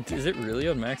 Is it really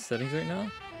on max settings right now?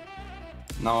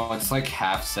 No, it's like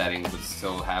half settings, but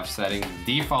still half settings.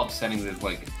 Default settings is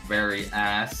like very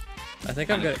ass. I think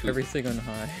I've got everything on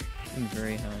high and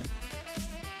very high.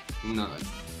 No,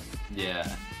 yeah.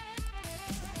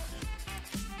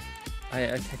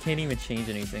 I can't even change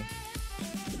anything.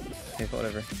 Okay,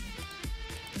 whatever.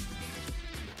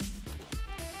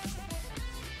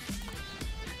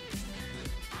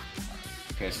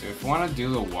 Okay, so if you want to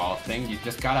do the wall thing, you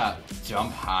just gotta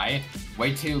jump high,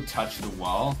 wait till you touch the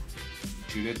wall,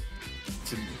 shoot it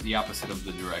to the opposite of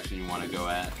the direction you want to go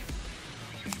at.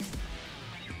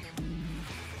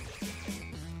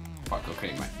 Fuck,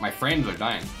 okay, my frames are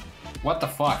dying. What the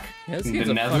fuck? Yeah, this In game's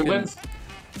the a Netherlands?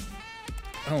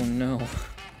 Oh no.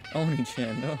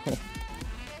 Oni-chan, no.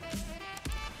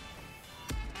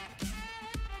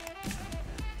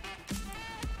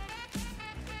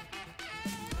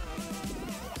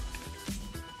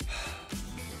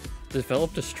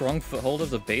 Developed a strong foothold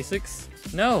of the basics?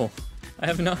 No, I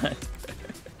have not.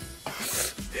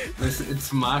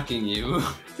 It's mocking you.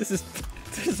 This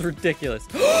is ridiculous.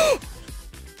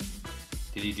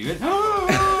 Did he do it?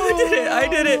 I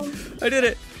did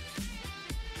it!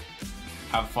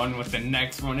 Have fun with the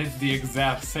next one. It's the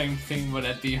exact same thing, but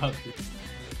at the other.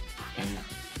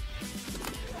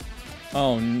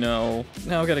 Oh no.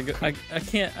 Now I gotta go. I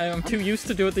can't. I'm too used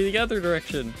to do it the other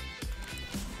direction.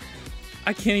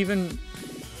 I can't even.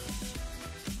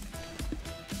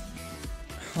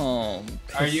 Oh.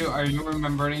 Are you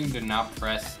remembering to not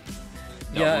press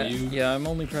W? Yeah, I'm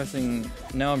only pressing.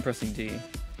 Now I'm pressing D.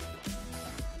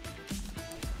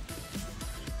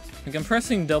 Like, I'm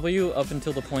pressing W up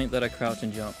until the point that I crouch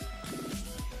and jump.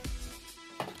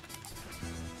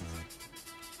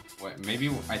 Wait,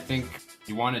 maybe I think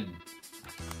you wanted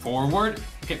forward.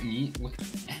 Look at me. Look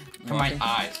to my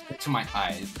eyes. Look to my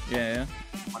eyes. Yeah.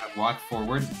 When I walk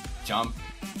forward, jump.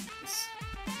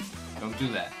 Don't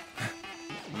do that.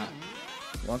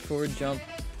 Walk forward, jump.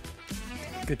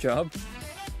 Good job.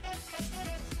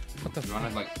 What the? You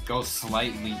wanna like go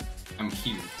slightly. I'm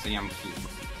here. Say I'm here.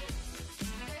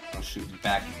 I'll shoot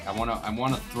back. I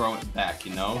wanna throw it back.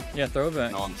 You know? Yeah, throw it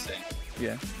back. You know what I'm saying?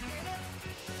 Yeah.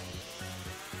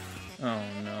 Oh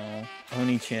no.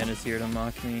 Oni-chan is here to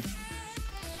mock me.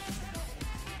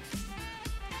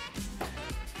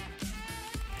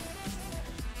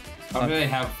 How do they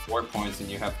have 4 points and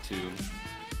you have 2?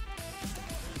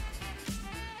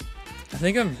 I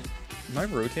think am I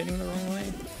rotating the wrong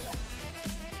way?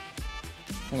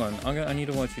 Hold on, I need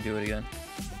to watch you do it again.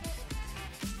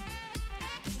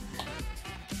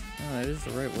 Oh, that is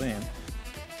the right way.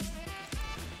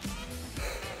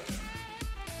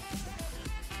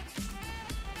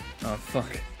 Oh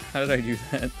fuck, how did I do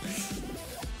that?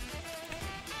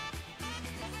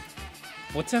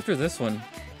 What's after this one?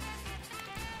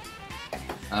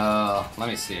 Let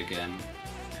me see again.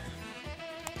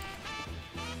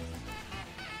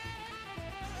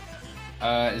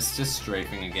 It's just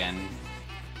strafing again.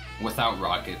 Without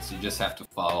rockets, you just have to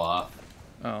fall off.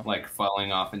 Oh. Like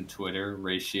falling off in Twitter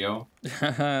ratio.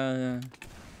 Okay,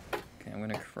 I'm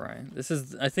gonna cry. This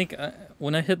is, I think,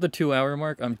 when I hit the 2-hour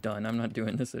mark, I'm done. I'm not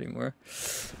doing this anymore.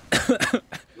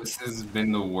 This has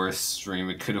been the worst stream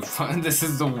it could have. This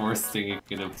is the worst thing it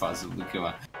could have possibly come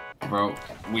out. Bro,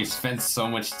 we've spent so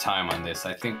much time on this.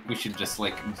 I think we should just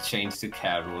like change to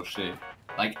casual shit.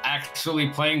 Like actually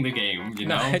playing the game, you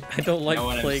know? No, I don't like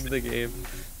playing the game.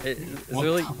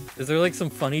 Is there like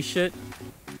some funny shit?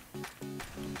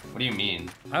 What do you mean?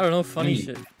 I don't know, funny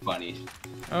shit. Funny.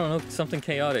 I don't know, something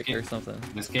chaotic or something.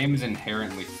 This game is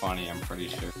inherently funny, I'm pretty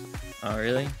sure. Oh,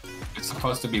 really? It's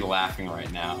supposed to be laughing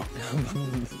right now.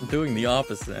 I'm doing the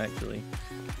opposite, actually.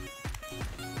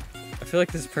 I feel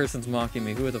like this person's mocking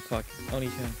me. Who the fuck?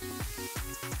 Oni-chan.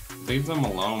 Leave them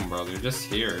alone, bro. They're just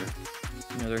here.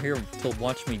 You know, they're here to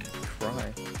watch me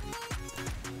cry.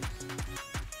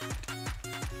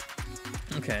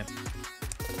 Okay.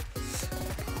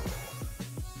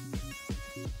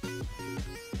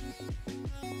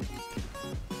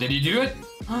 Did he do it?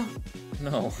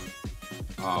 No.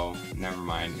 Oh, never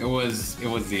mind. It was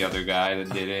the other guy that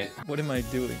did it. What am I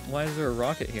doing? Why is there a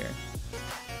rocket here?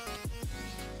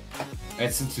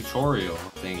 It's a tutorial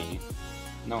thingy.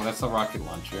 No, that's a rocket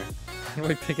launcher. How do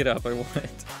I pick it up? I want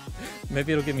it.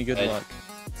 Maybe it'll give me good luck.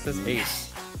 It says 8.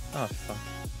 Oh, fuck.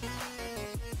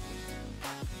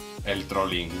 El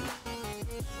trolling.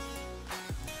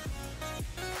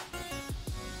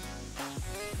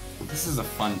 This is a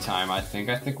fun time, I think.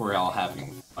 I think we're all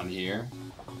having fun here.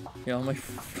 Yeah,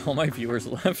 all my viewers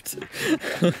left.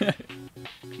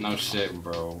 No shit,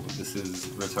 bro. This is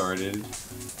retarded.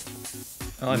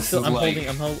 Oh,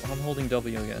 I'm holding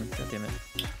W again. God damn it.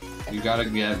 You gotta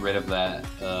get rid of that.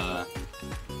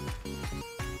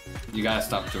 You gotta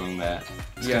stop doing that.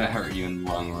 It's gonna hurt you in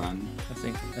the long run. I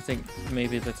think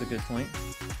maybe that's a good point.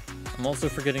 I'm also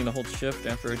forgetting to hold shift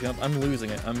after a jump. I'm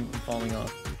losing it. I'm falling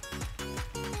off.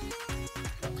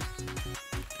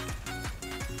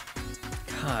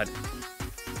 God.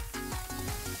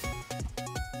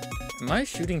 Am I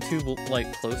shooting too,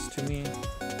 like, close to me?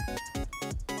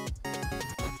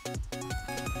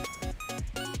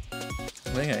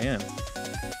 I think I am.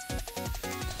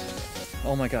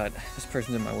 Oh my god, this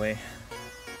person's in my way.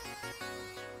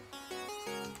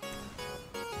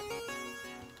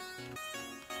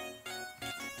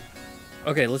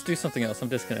 Okay, let's do something else. I'm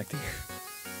disconnecting.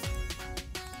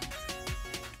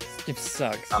 This game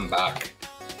sucks. I'm back.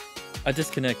 I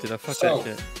disconnected. I fucked that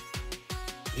shit.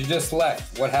 You just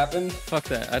left. What happened? Fuck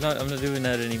that. I'm not doing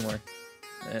that anymore.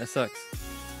 Yeah, it sucks.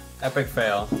 Epic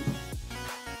fail.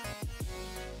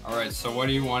 Alright, so what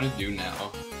do you want to do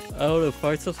now? I don't know,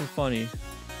 find something funny.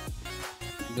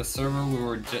 The server we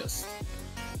were just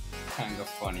kind of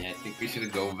funny. I think we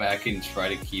should go back and try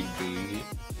to keep doing it.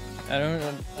 I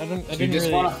don't Do you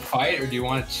just want to fight or do you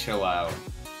want to chill out?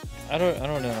 I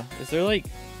don't know. Is there like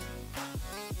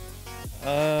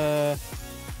I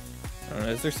don't know,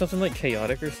 is there something like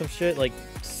chaotic or some shit? Like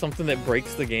something that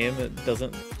breaks the game that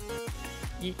doesn't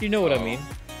you know what I mean?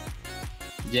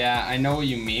 Yeah, I know what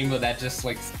you mean, but that just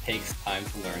like takes time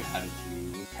to learn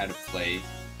how to play.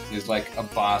 There's like a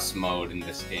boss mode in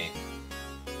this game.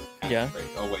 Yeah.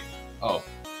 Oh wait. Oh,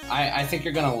 I think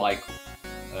you're gonna like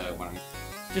what I'm.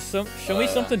 Just show me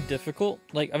something difficult.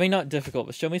 Like, I mean, not difficult,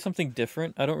 but show me something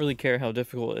different. I don't really care how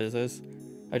difficult it is.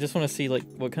 I just want to see like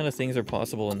what kind of things are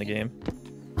possible in the game.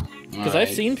 Because I've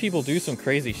seen people do some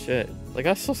crazy shit. Like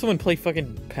I saw someone play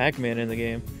fucking Pac-Man in the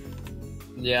game.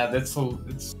 Yeah, it's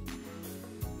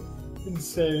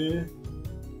insane.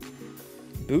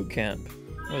 Boot camp.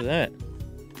 What is that?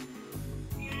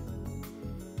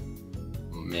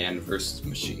 Man versus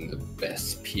Machine, the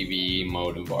best PvE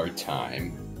mode of our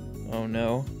time. Oh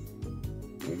no.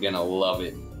 You're gonna love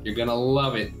it. You're gonna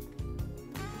love it.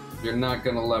 You're not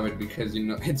gonna love it because you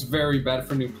know it's very bad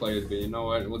for new players, but you know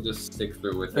what? We'll just stick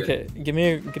through with it. Okay, give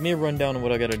me a rundown of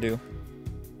what I gotta do.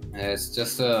 It's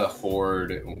just a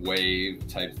horde wave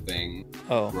type thing.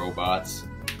 Oh. Robots.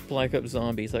 Black Ops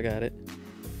Zombies, I got it.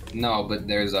 No, but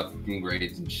there's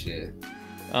upgrades and shit.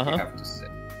 Uh-huh. You have to say.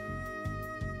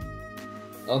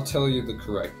 I'll tell you the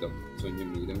correct ones when you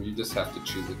meet them. You just have to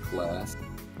choose a class.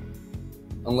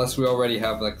 Unless we already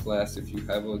have that class. If you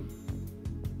have a...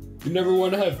 You never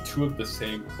want to have two of the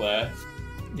same class.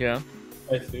 Yeah.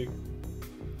 I think.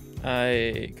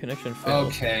 Connection failed.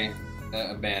 Okay.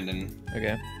 Abandon.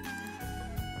 Okay.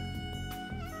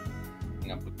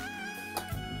 No.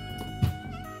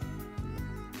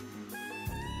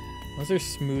 Was there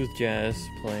smooth jazz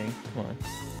playing? Come on.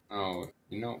 Oh,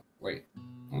 you know, wait.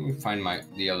 Let me find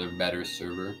the other better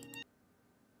server.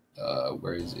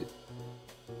 Where is it?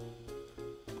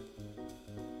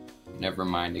 Never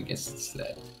mind, I guess it's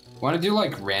that. Want to do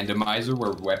like randomizer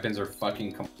where weapons are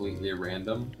fucking completely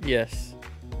random? Yes.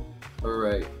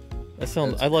 Alright.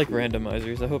 I like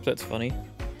randomizers. I hope that's funny.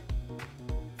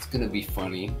 It's gonna be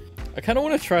funny. I kind of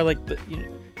want to try like you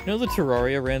know the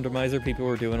Terraria randomizer people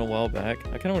were doing a while back?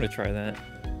 I kind of want to try that.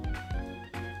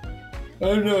 I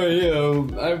have no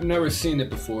idea. I've never seen it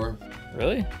before.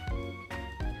 Really?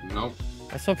 Nope.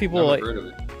 I saw people Never like heard of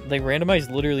it. they randomized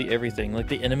literally everything, like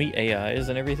the enemy AIs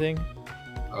and everything.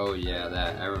 Oh yeah,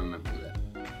 that I remember that.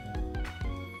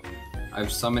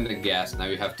 I've summoned a gas. Now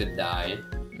you have to die.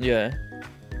 Yeah.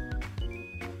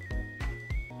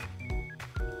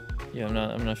 Yeah,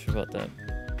 I'm not sure about that.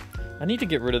 I need to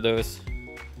get rid of those.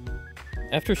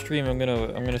 After stream, I'm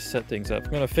gonna set things up.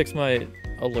 I'm gonna fix my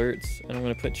alerts, and I'm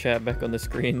gonna put chat back on the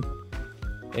screen,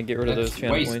 and get rid of those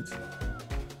channel points.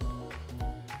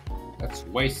 That's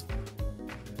waste.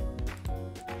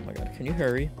 Oh my god, can you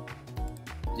hurry?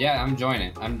 Yeah, I'm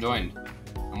joining. I'm joined.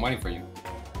 I'm waiting for you.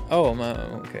 Oh,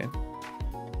 okay.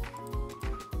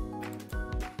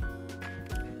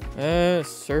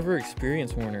 Server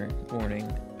experience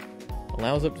warning.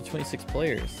 Allows up to 26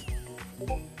 players.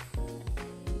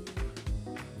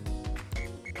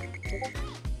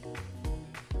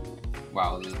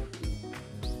 Wow.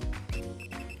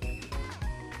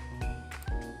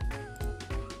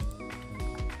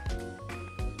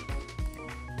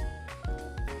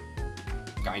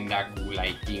 Kinda cool,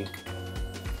 I think.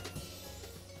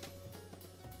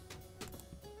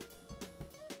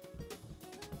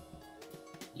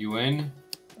 You in?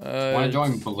 Wanna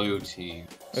join blue team?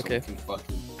 So okay. We can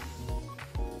fucking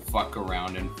fuck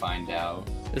around and find out.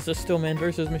 Is this still man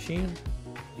versus machine?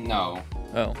 No.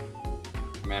 Oh.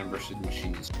 Man versus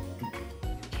machine is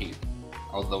cheap.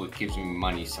 Although it gives me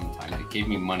money sometimes. It gave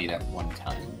me money that one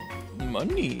time.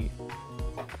 Money?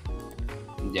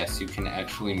 Yes, you can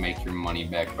actually make your money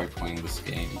back by playing this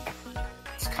game.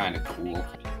 It's kind of cool.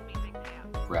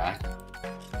 Rack.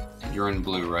 You're in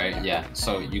blue, right? Yeah.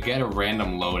 So you get a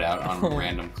random loadout on a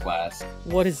random class.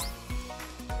 What is...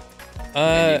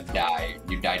 And you die.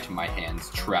 You die to my hands,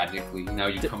 tragically. Now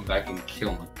you come back and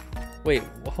kill me. Wait,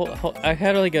 hold, I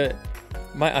had like a...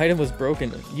 My item was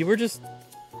broken. You were just...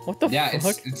 What the fuck? Yeah,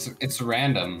 it's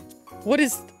random. What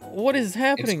is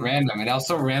happening? It's random. It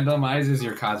also randomizes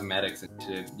your cosmetics and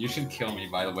shit. You should kill me,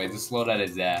 by the way. Just load out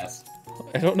his ass.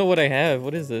 I don't know what I have.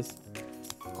 What is this?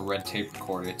 A red tape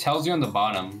recorder. It tells you on the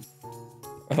bottom.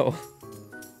 Oh.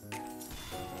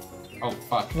 Oh,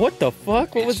 fuck. What the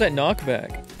fuck? What was that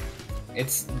knockback?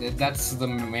 That's the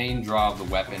main draw of the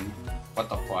weapon. What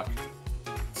the fuck?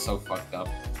 It's so fucked up.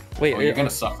 Wait, you're gonna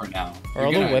suffer now.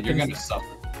 You're gonna suffer.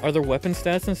 Are the weapon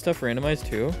stats and stuff randomized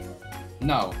too?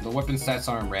 No, the weapon stats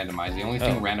aren't randomized. The only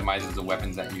thing randomized is the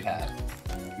weapons that you have.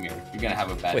 Come here. You're gonna have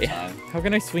a bad time. How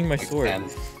can I swing my sword?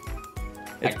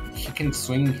 He can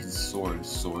swing his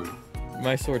sword.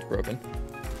 My sword's broken.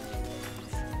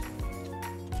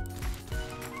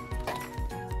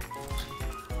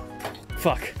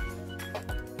 Fuck.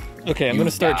 Okay, I'm gonna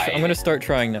start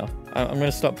trying now. I'm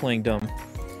gonna stop playing dumb.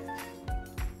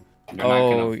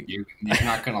 You're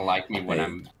not gonna like me when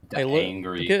I'm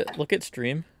angry. Look at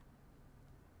stream.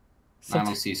 I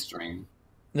don't see stream.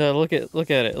 No, look at it.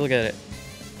 Look at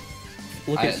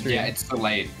stream. Yeah, it's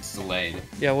delayed. It's delayed.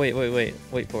 Yeah, wait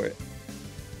for it.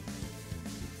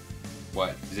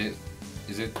 What is it?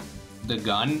 Is it the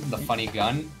gun? The funny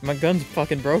gun? My gun's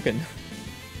fucking broken.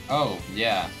 Oh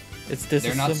yeah. It's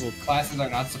disassembled. Classes are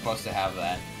not supposed to have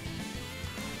that.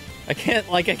 I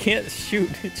can't shoot.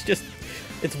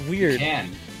 It's weird.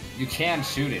 You can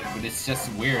shoot it, but it's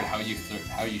just weird how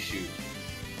you shoot.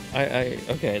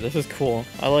 Okay, this is cool.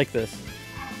 I like this.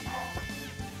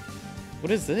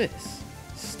 What is this?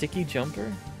 Sticky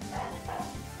jumper?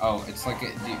 Oh, it's like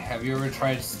have you ever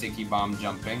tried sticky bomb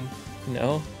jumping?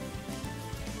 No.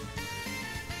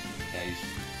 Yeah,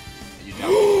 you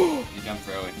jump. You jump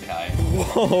through and die.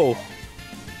 Whoa!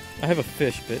 I have a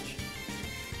fish, bitch.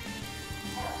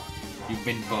 You've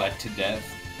been bled to death.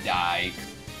 Die.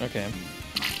 Okay.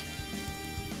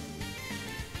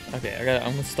 Okay,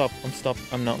 I'm gonna stop.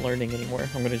 I'm not learning anymore.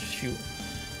 I'm gonna just shoot.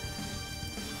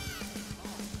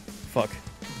 Fuck.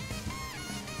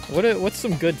 What's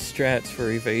some good strats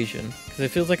for evasion? Because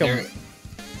it feels like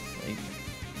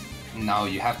No,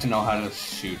 you have to know how to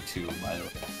shoot too, by the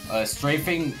way.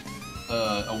 Strafing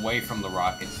away from the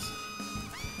rockets.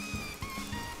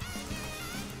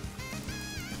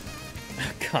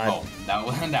 God. Oh,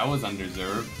 that was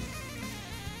undeserved.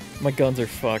 My guns are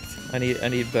fucked. I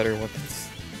need better weapons.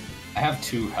 I have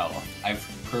 2 health. I've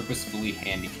purposefully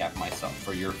handicapped myself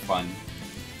for your fun.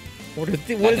 What is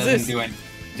this?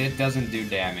 It doesn't do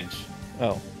damage.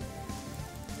 Oh.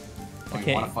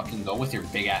 You wanna fucking go with your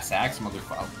big ass axe,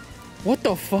 motherfucker? What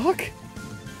the fuck?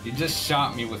 You just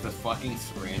shot me with a fucking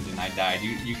syringe and I died.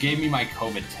 You gave me my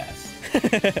COVID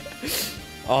test.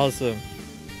 Awesome.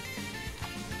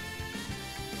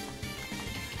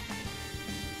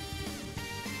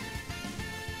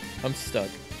 I'm stuck.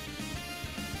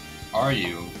 Are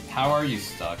you? How are you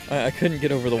stuck? I couldn't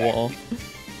get over the wall.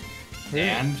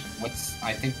 And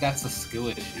I think that's a skill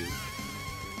issue.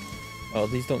 Oh,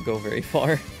 these don't go very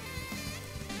far.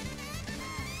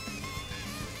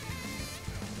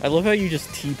 I love how you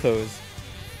just T-pose.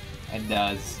 It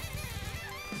does.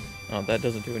 Oh, that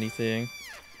doesn't do anything.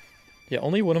 Yeah,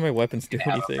 only one of my weapons do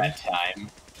anything. Have a bad time.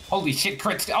 Holy shit,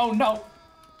 crits! Oh no!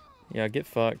 Yeah, get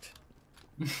fucked.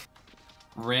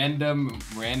 Random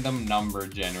number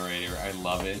generator. I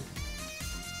love it.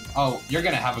 Oh, you're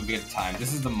gonna have a good time.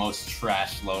 This is the most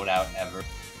trash loadout ever.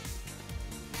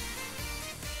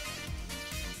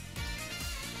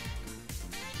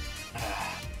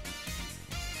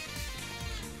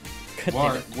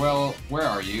 Where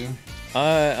are you?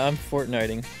 I'm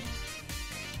Fortniting.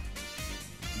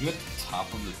 You at the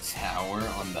top of the tower?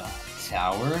 On the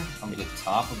tower? On the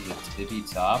top of the tippy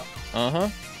top? Uh-huh.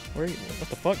 Where are you? What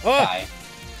the fuck? Oh! Die.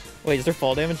 Wait, is there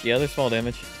fall damage? Yeah, there's fall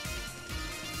damage.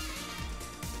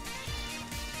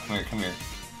 Come here, come here.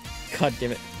 God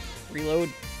damn it. Reload.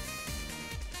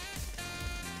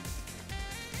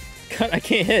 God, I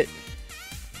can't hit.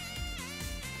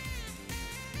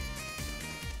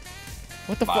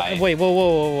 What the fuck? Wait,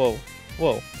 whoa.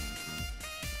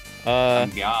 I'm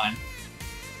gone.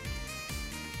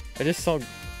 I just saw...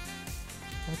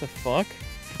 What the fuck?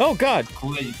 Oh god!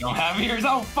 Cool that you don't have ears.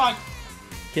 Oh fuck!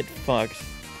 Get fucked.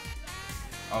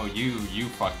 Oh, you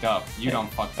fucked up. You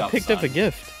don't fucked up, I picked up a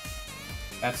gift.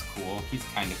 That's cool. He's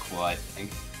kind of cool, I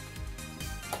think.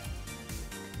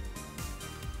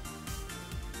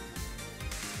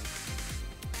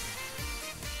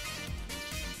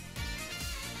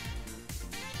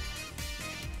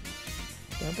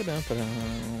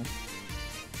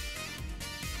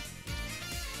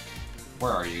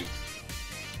 Where are you?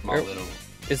 My little.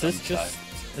 Is this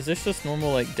just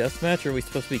normal like deathmatch, or are we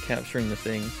supposed to be capturing the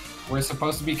thing? We're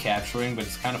supposed to be capturing, but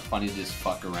it's kind of funny to just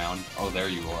fuck around. Oh, there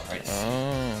you are. I see.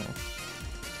 Oh.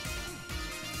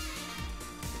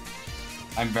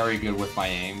 I'm very good with my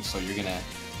aim, so you're gonna.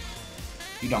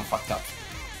 You done fucked up.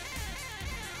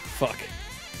 Fuck.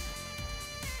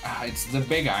 It's the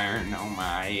big iron. Oh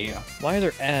my. Why are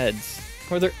there ads?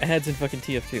 Why are there ads in fucking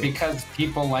TF2? Because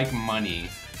people like money.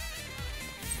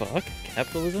 Fuck?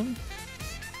 Capitalism?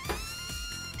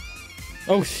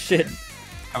 Oh shit.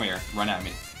 Come here. Run at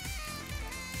me.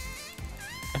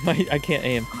 I can't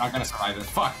aim. I'm not gonna survive this.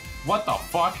 Fuck. What the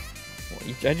fuck? Well,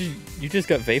 you just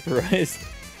got vaporized.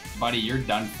 Buddy, you're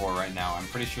done for right now. I'm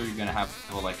pretty sure you're gonna have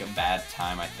like a bad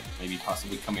time, I think. Maybe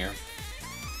possibly. Come here.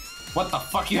 What the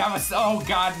fuck? You have a... Oh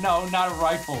god, no, not a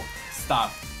rifle.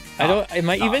 Stop. I don't... Am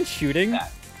I even shooting?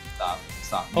 Stop.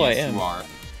 Oh, yes, I am. You are.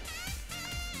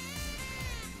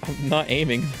 I'm not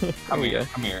aiming. Come here,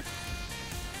 come here.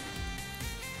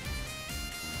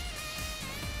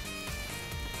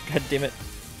 God damn it.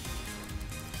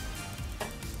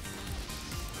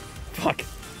 Fuck.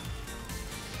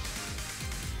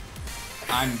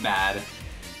 I'm bad.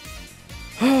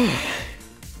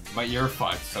 But you're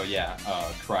fucked, so yeah,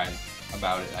 cry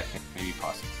about it, I think, maybe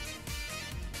possible.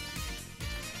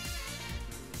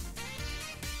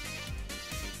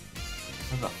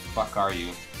 Where the fuck are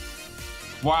you?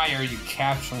 Why are you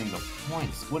capturing the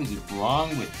points? What is it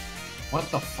wrong with...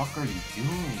 What the fuck are you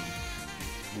doing?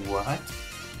 What?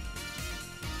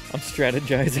 I'm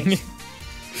strategizing.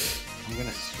 I'm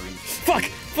gonna stream. Fuck!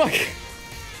 Fuck!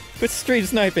 Quit stream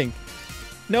sniping!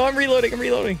 No, I'm reloading!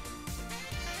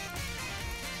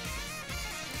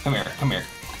 Come here.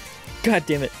 God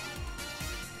damn it.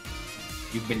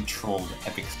 You've been trolled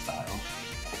epic style.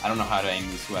 I don't know how to aim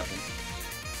this weapon.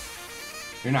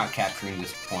 You're not capturing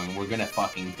this point. We're gonna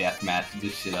fucking deathmatch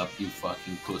this shit up, you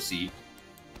fucking pussy.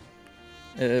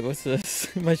 What's this?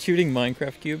 Am I shooting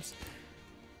Minecraft cubes?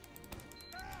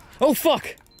 Oh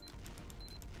fuck!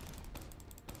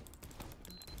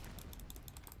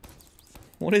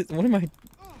 What am I...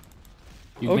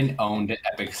 You've been owned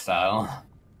epic style.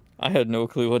 I had no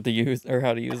clue what to use or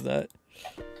how to use that.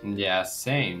 Yeah,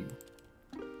 same.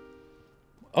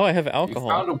 Oh, I have alcohol. You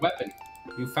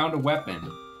found a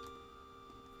weapon.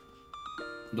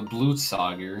 The blue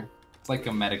Sauger. It's like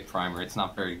a medic primer. It's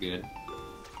not very good.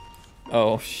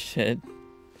 Oh shit.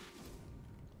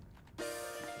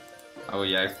 Oh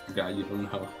yeah, I forgot you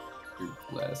don't know your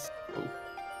blessed. Oh.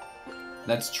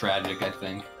 That's tragic, I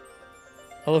think.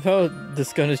 I love how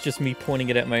this gun is just me pointing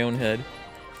it at my own head.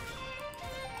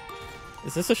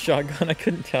 Is this a shotgun? I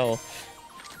couldn't tell.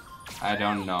 I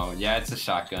don't know. Yeah, it's a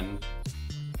shotgun.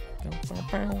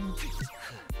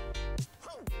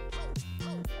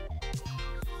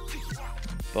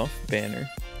 Buff banner.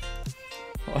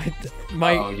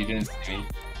 Oh, you didn't see me.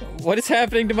 What is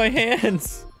happening to my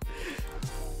hands?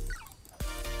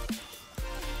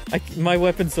 My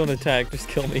weapons don't attack. Just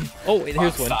kill me. Oh, wait,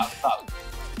 here's one.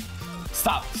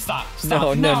 Stop.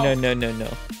 No.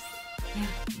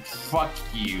 Fuck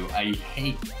you. I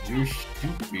hate you. You're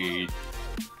stupid.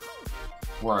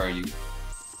 Where are you?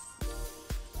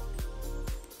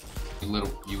 You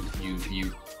little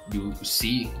you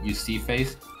see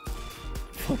face?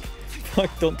 Fuck,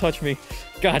 don't touch me.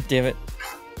 God damn it.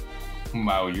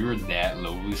 Wow, you're that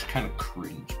low. It's kind of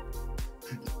cringe.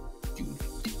 Dude.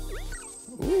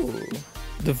 Ooh.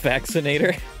 The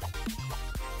vaccinator.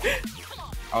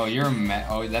 Oh, you're a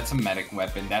oh, that's a medic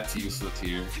weapon. That's useless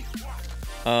here.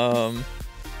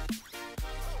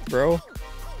 Bro.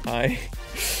 Hi.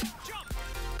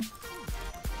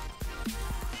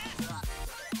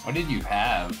 What did you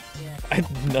have?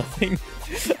 Nothing.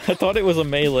 I thought it was a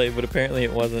melee, but apparently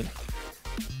it wasn't.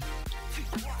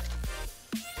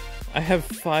 I have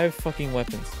 5 fucking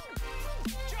weapons.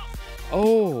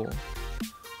 Oh.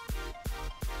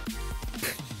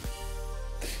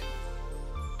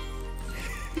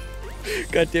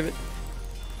 God damn it.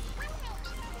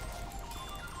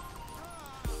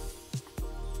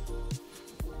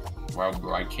 Wow,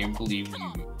 bro, I can't believe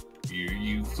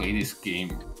you play this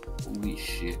game. Holy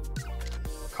shit.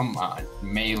 Come on,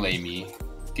 melee me.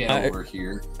 Get over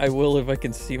here. I will if I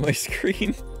can see my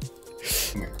screen.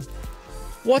 Come here.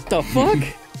 What the fuck?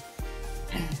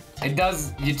 It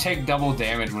does, you take double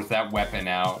damage with that weapon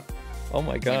out. Oh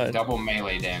my god. Like double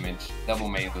melee damage. Double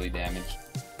melee damage.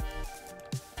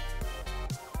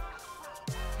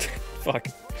 Fuck.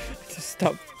 Just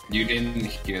stop. You didn't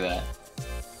hear that.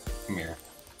 Come here.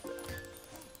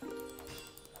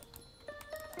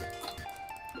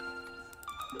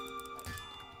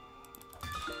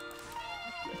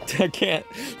 I can't.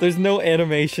 There's no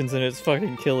animations and it's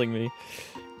fucking killing me.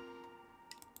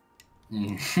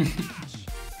 I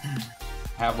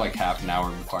have like half an hour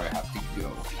before I have to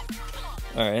go.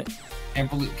 Alright.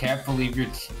 Can't believe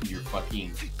your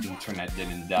fucking internet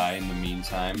didn't die in the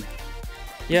meantime.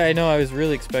 Yeah, I know, I was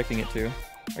really expecting it to.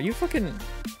 Are you fucking...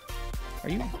 Are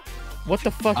you... What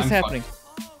the fuck is happening?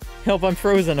 Help, I'm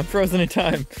frozen in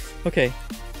time. Okay.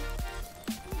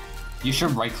 You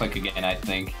should right click again, I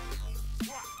think.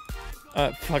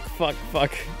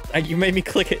 Fuck. You made me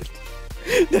click it.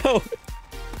 No!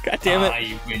 God damn it.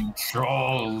 You've been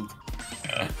trolled.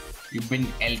 You've been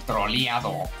el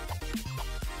troleado.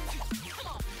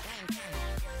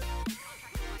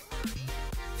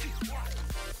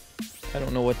 I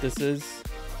don't know what this is.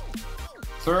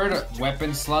 Third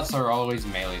weapon slots are always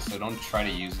melee, so don't try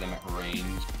to use them at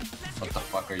range. What the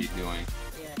fuck are you doing?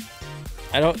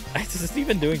 Is this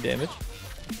even doing damage?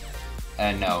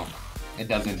 No. It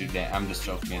doesn't do damage. I'm just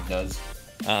joking, it does.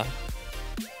 Ah.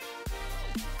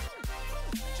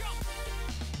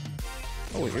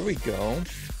 Oh, here we go.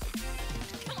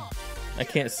 I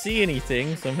can't see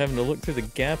anything, so I'm having to look through the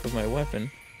gap of my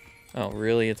weapon. Oh,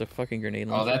 really? It's a fucking grenade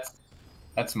launcher? Oh,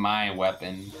 that's my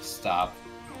weapon. Stop.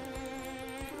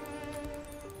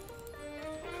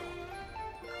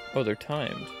 Oh, they're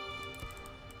timed.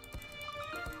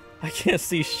 I can't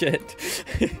see shit.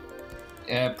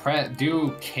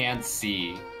 Do can't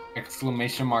see.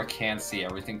 Exclamation mark can't see.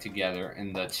 Everything together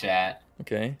in the chat.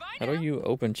 Okay. How do you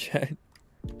open chat?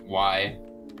 Why?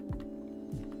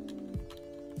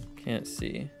 Can't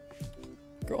see.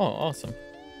 Oh, awesome.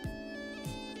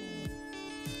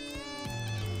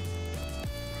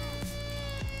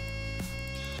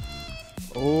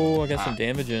 Oh, I got some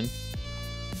damage in.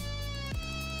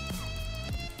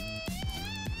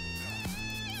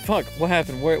 Fuck, what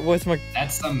happened? What's my...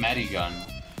 That's the medigun.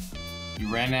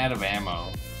 You ran out of ammo.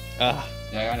 Ah.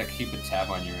 I gotta keep a tab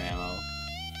on your ammo.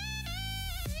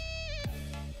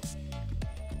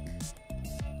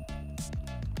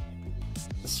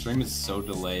 The stream is so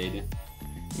delayed.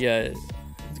 Yeah,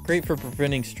 it's great for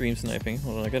preventing stream sniping.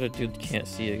 Hold on, I gotta do can't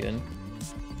see again.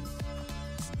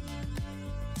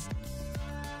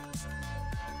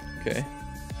 Okay.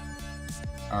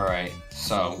 Alright,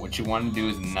 so what you want to do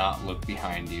is not look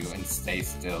behind you and stay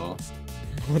still.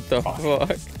 What the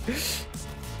fuck?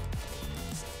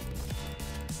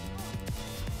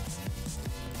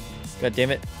 God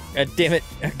damn it. God damn it.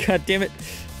 God damn it.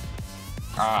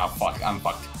 Ah, fuck. I'm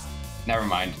fucked. Never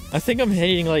mind. I think I'm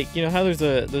hitting, like, you know how there's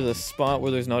a spot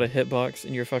where there's not a hitbox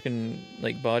in your fucking,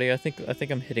 like, body? I think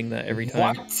I'm hitting that every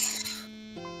time.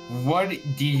 What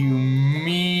do you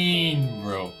mean,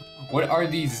 bro? What are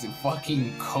these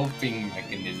fucking coping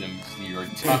mechanisms you're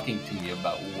talking to me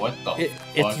about? What the fuck?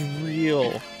 It's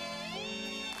real.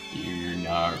 You're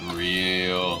not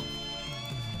real.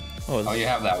 Oh, you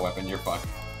have that weapon. You're fucked.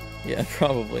 Yeah,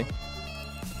 probably.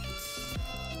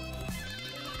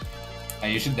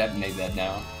 Hey, you should detonate that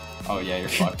now. Oh yeah, you're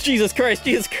fucked. Jesus Christ!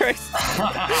 Jesus Christ!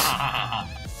 My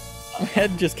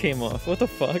head just came off. What the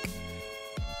fuck?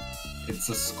 It's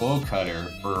a skull cutter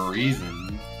for a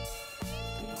reason.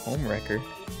 Home wrecker.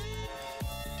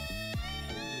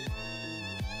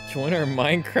 Join our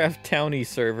Minecraft Townie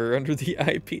server under the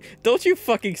IP. Don't you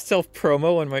fucking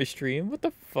self-promo on my stream? What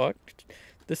the fuck?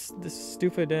 This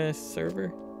stupid ass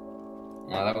server. Oh,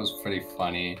 that was pretty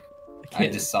funny. I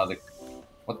just saw the.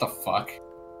 What the fuck?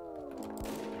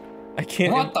 I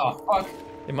can't. What the fuck?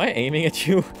 Am I aiming at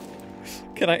you?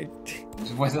 Can I?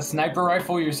 Was a sniper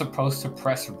rifle you're supposed to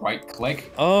press right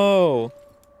click? Oh.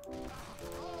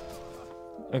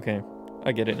 Okay,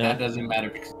 I get it now. That doesn't matter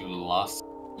because you lost,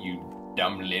 you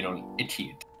dumb little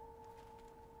idiot.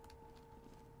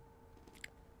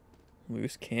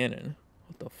 Loose cannon.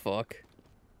 What the fuck?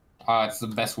 It's the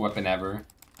best weapon ever.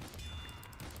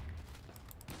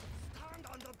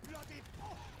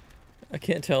 I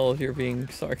can't tell if you're being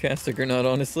sarcastic or not,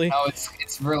 honestly. No,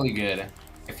 it's really good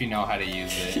if you know how to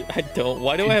use it. I don't.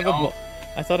 Why do I have a?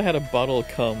 I thought I had a bottle of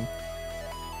cum.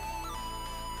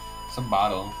 It's a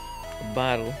bottle. A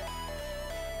bottle.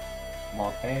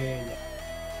 Botella.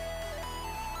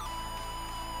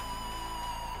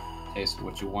 Okay, so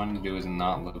what you want to do is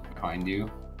not look behind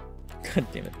you. God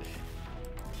damn it.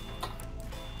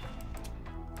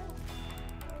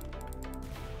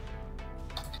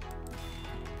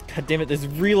 God damn it, this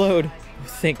reload!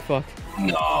 Thank fuck.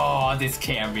 No, this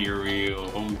can't be real.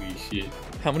 Holy shit.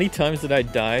 How many times did I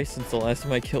die since the last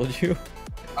time I killed you?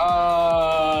 A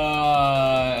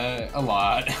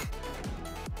lot.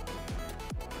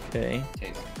 Okay.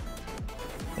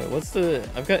 Wait, what's the...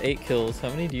 I've got 8 kills. How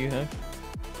many do you have?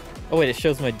 Oh wait, it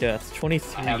shows my deaths.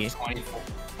 23. I have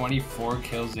 24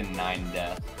 kills and 9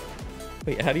 deaths.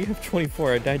 Wait, how do you have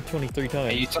 24? I died 23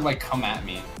 times. Hey, you should like come at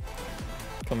me.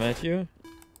 Come at you?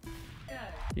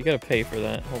 You gotta pay for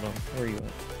that. Hold on, where are you at?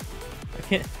 I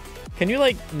can't... Can you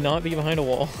like not be behind a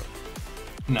wall?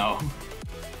 No.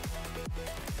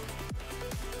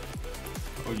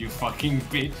 Oh, you fucking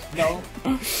bitch. No.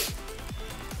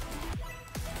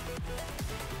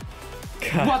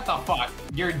 God. What the fuck?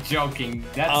 You're joking.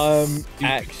 That's stupid.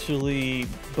 Actually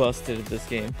busted at this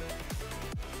game.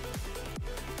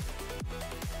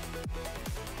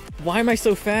 Why am I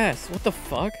so fast? What the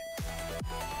fuck?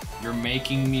 You're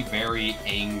making me very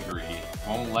angry.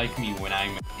 Won't like me when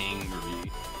I'm angry.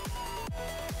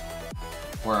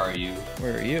 Where are you?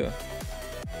 Where are you?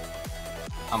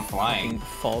 I'm flying.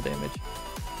 Fall damage.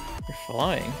 You're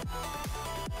flying.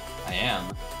 I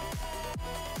am.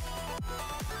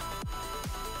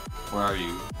 Where are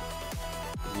you?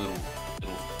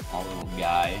 Small little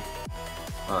guy.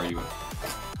 Where are you?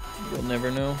 You'll never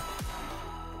know.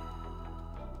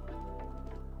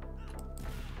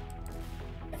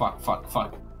 Fuck.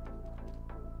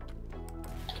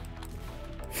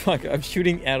 Fuck, I'm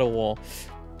shooting at a wall.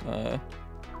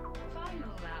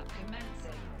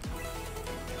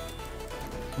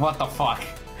 What the fuck?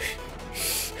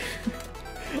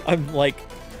 I'm like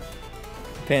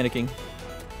panicking.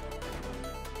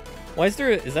 Why is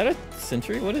there is that a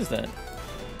sentry? What is that?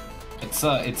 It's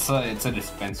a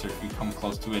dispenser. If you come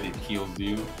close to it, it heals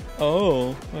you.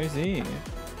 Oh, I see.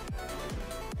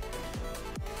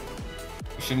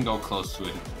 You shouldn't go close to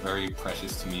it. It's very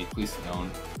precious to me. Please don't.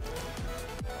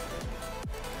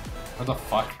 What the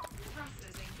fuck?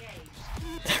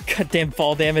 Goddamn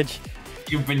fall damage.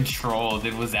 You've been trolled.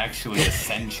 It was actually a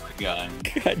sentry gun.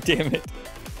 God damn it.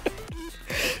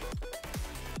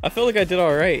 I feel like I did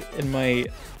alright in my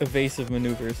evasive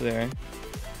maneuvers there.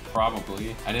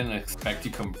 Probably. I didn't expect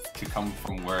you to come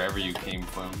from wherever you came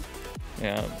from.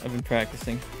 Yeah, I've been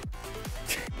practicing.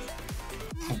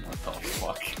 What the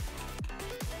fuck?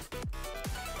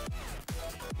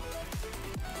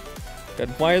 God,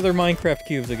 why are there Minecraft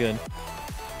cubes again?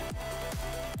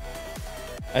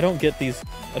 I don't get these.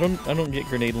 I don't get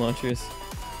grenade launchers.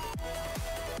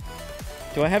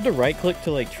 Do I have to right click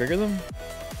to like trigger them?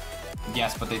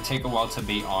 Yes, but they take a while to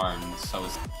be armed, so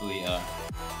it's really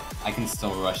I can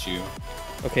still rush you.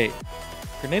 Okay,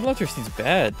 grenade launcher seems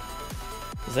bad.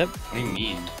 Is that? What do you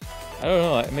mean? I don't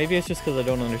know. Maybe it's just because I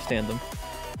don't understand them.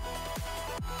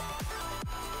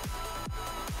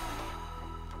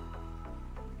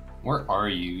 Where are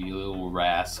you, you little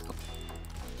rascal?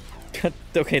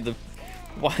 Okay,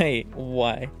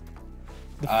 why?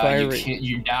 The fire rate.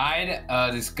 You died.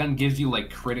 This gun gives you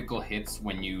like critical hits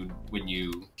when you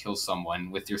kill someone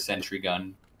with your sentry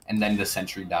gun, and then the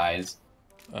sentry dies.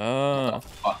 Oh. What the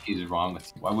fuck is wrong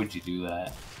with you? Why would you do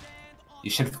that?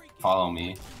 You should follow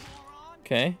me.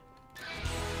 Okay.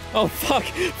 Oh fuck!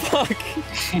 Fuck!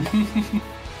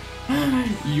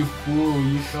 You fool!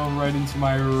 You fell right into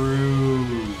my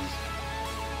ruse.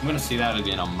 I'm gonna see that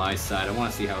again on my side. I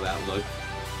want to see how that looked.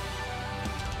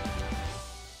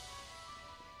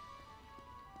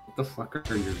 What the fuck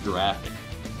are your graphics?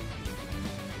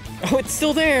 Oh, it's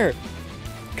still there!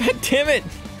 God damn it!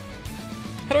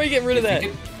 How do I get rid of that?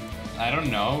 I don't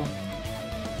know.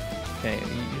 Okay,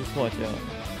 you just watch out.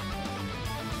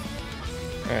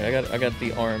 Alright, I got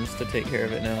the arms to take care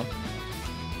of it now.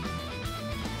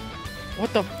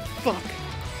 What the fuck?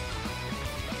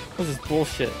 What is this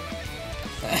bullshit?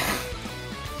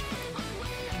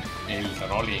 El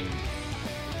rolling.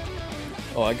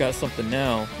 Oh, I got something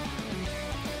now.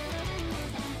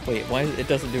 Wait, why it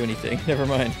doesn't do anything? Never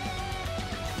mind.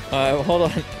 Hold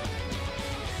on.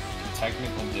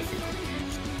 Technical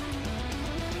difficulties.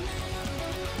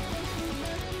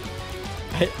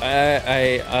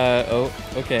 Oh,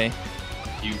 okay.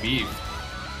 You beef.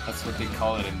 That's what they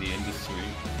call it in the industry.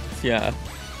 Yeah.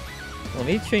 Let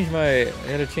me change I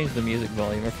gotta change the music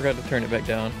volume. I forgot to turn it back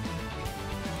down.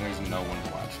 There's no one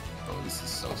watching. Bro, this is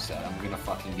so sad. I'm gonna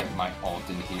fucking get my alt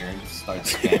in here and start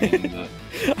spamming the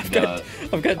I've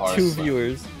got 2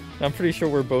 viewers. I'm pretty sure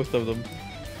we're both of them.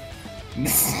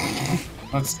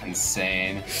 That's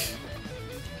insane.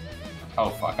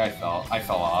 Oh fuck, I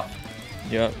fell off.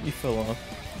 Yeah, you fell off.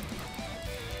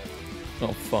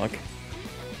 Oh fuck.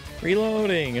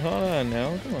 Reloading! Hold on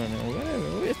now, come on now.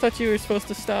 Whatever. I thought you were supposed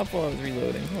to stop while I was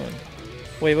reloading. Hold on.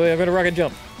 Wait, I got a rocket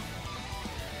jump.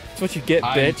 That's what you get,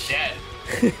 bitch. I'm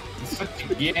dead. That's what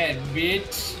you get,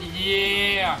 bitch.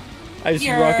 Yeah! I just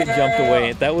rocket jumped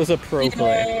away. That was a pro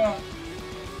play.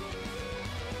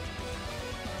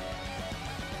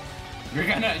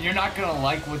 You're not gonna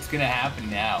like what's gonna happen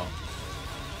now.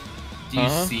 Do you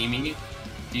see me?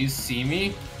 Do you see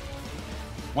me?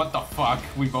 What the fuck?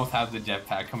 We both have the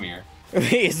jetpack. Come here.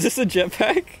 Wait, is this a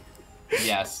jetpack?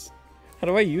 Yes. How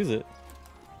do I use it?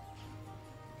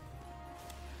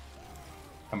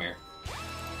 Come here.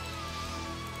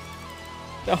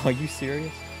 Oh, are you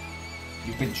serious?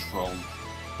 You've been trolled.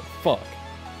 The fuck?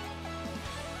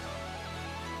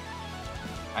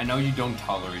 I know you don't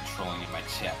tolerate trolling in my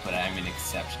chat, but I'm an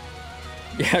exception.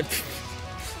 Yeah.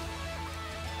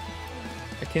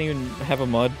 I can't even have a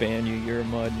mod ban you. You're a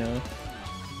mod now.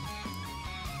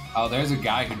 Oh, there's a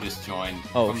guy who just joined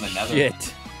from the Netherlands.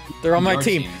 Shit. They're on my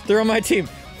team. They're on my team.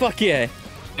 Fuck yeah.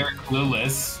 They're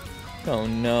clueless. Oh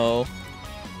no.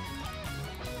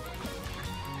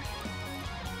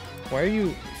 Why are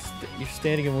you... you're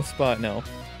standing in one spot now. What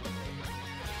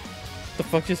the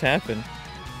fuck just happened?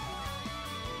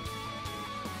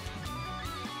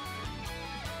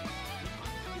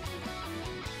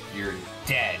 You're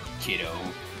dead, kiddo.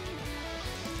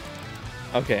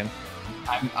 Okay.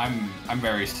 I'm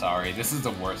very sorry. This is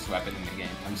the worst weapon in the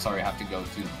game. I'm sorry I have to go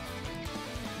to.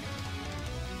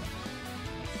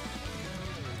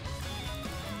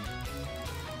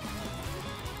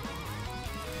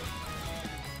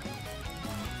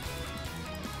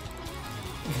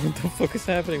 What the fuck is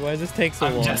happening? Why does this take so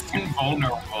long? I'm just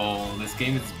invulnerable. This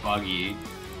game is buggy.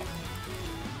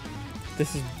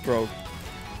 This is broke.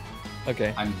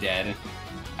 Okay. I'm dead.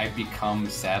 I've become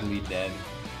sadly dead.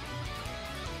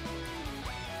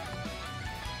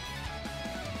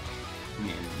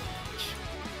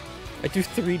 I do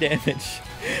 3 damage.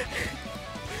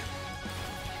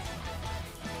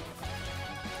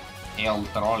 El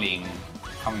trolling.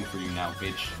 Coming for you now,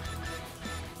 bitch.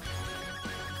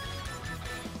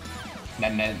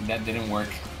 That didn't work.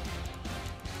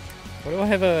 What do I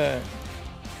have a...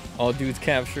 all dudes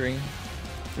capturing?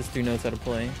 This dude knows how to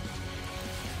play.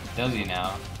 Does he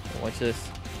now? Watch this.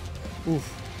 Oof.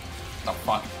 The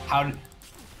fuck? How did...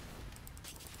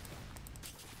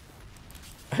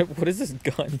 What is this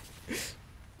gun?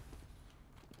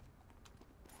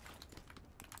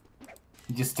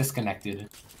 He just disconnected.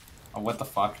 Oh, what the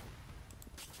fuck?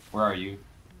 Where are you?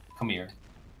 Come here.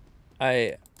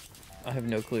 I have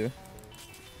no clue.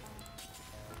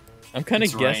 I'm kind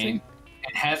of guessing. Rain.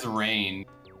 It has rain.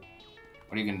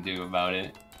 What are you gonna do about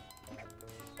it?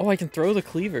 Oh, I can throw the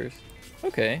cleavers.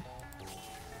 Okay.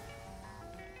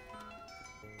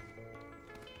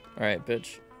 Alright,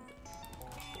 bitch.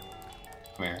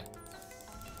 Come here.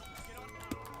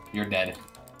 You're dead.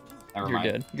 Never You're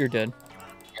mind. dead. You're dead.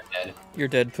 You're dead. You're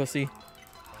dead, pussy.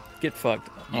 Get fucked.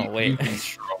 Oh, wait. You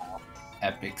control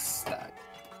epic stat.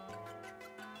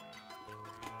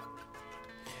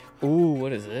 Ooh,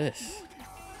 what is this?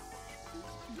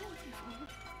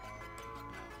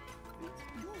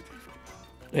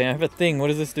 Hey, I have a thing. What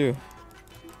does this do?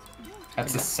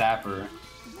 That's a sapper.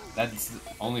 That's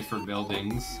only for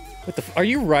buildings. What the are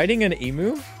you riding an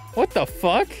emu? What the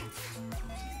fuck?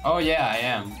 Oh yeah, I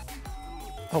am.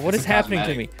 Oh, what is happening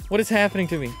to me? What is happening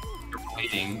to me? You're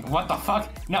bleeding. What the fuck?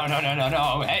 No, no, no, no,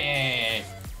 no. Hey, hey, hey.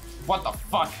 What the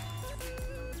fuck?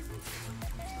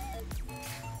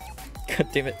 God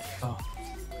damn it.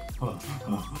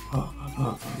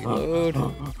 Reload.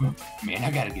 Man,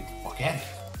 I gotta get the fuck out of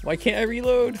here. Why can't I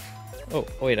reload? Oh,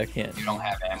 wait, I can't. You don't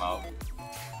have ammo.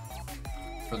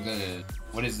 For the...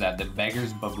 What is that? The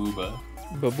beggar's babooba.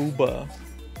 Babooba.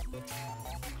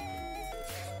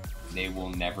 They will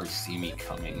never see me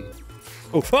coming.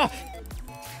 Oh, fuck!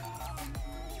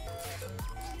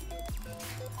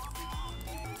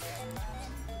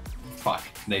 Fuck,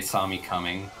 they saw me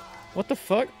coming. What the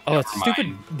fuck? Oh, it's Never stupid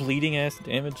mind. bleeding ass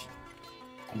damage.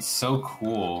 It's so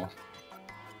cool.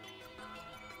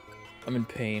 I'm in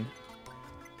pain.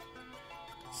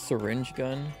 Syringe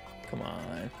gun? Come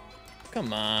on.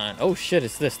 Come on. Oh shit,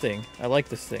 it's this thing. I like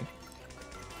this thing.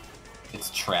 It's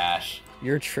trash.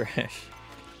 You're trash.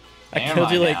 I Am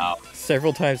killed you I like now?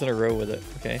 several times in a row with it,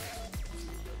 okay?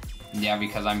 Yeah,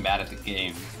 because I'm bad at the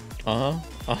game. Uh-huh.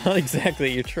 Uh-huh,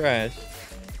 exactly, you're trash.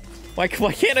 Why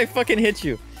can't I fucking hit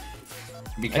you?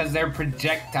 Because they're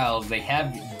projectiles, they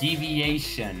have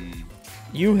deviation.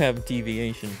 You have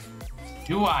deviation.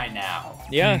 Do I now?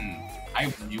 Yeah.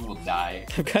 You will die.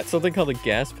 I've got something called a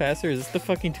gas passer. Is this the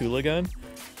fucking Tula gun?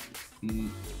 Oh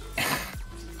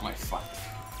my fuck.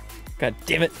 God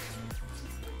damn it.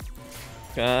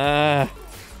 Why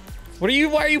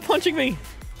are you punching me?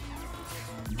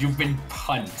 You've been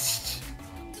punched.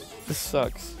 This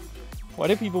sucks. Why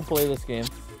do people play this game?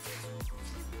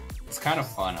 It's kind of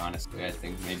fun, honestly, I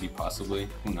think. Maybe, possibly.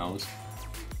 Who knows?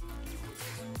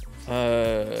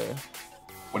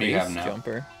 What do you have now?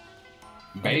 Jumper.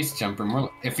 Base jumper.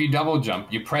 If you double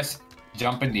jump, you press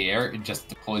jump in the air, it just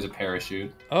deploys a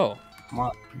parachute. Oh. Come on.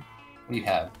 What do you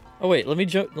have? Oh wait, let me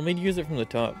use it from the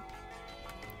top.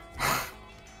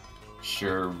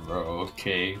 Sure, bro.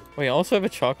 Okay. Wait, I also have a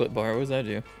chocolate bar. What does that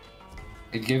do?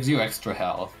 It gives you extra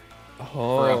health.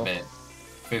 Oh. For a bit.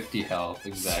 50 health,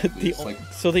 exactly.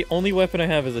 So the only weapon I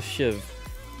have is a shiv.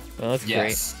 Oh, that's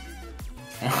yes.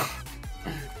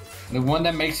 The one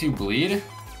that makes you bleed?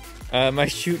 great. My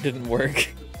shoot didn't work.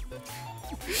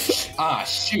 Ah,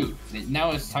 shoot.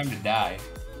 Now it's time to die.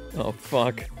 Oh,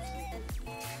 fuck.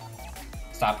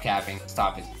 Stop capping.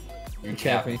 Stop it. You're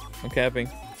capping. I'm capping.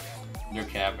 You're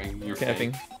capping. You're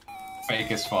Capping. fake.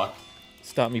 Fake as fuck.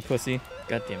 Stop me, pussy.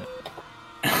 God damn it.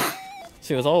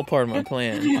 See, it was all part of my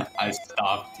plan. I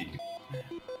stopped you.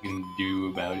 What can do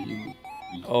about you?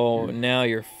 Oh, now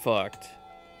you're fucked.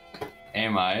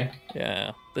 Am I?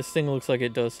 Yeah. This thing looks like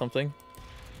it does something.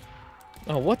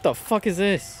 Oh, what the fuck is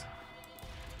this?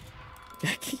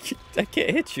 I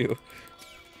can't hit you.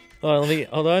 Hold on,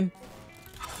 hold on.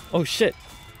 Oh shit.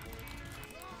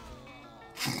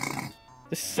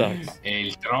 This sucks.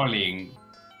 El trolling.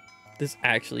 This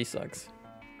actually sucks.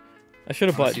 I should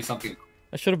have bought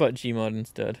Gmod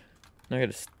instead. Now I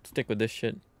gotta stick with this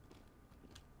shit.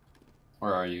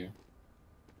 Where are you?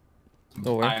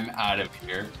 Oh, where? I'm out of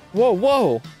here. Whoa,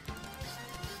 whoa!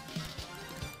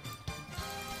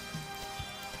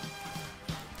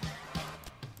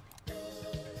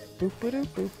 Boop, boop,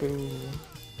 boop, boop.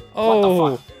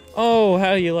 Oh, oh,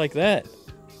 how do you like that?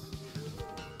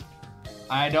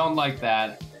 I don't like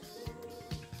that.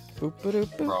 Boop, boop,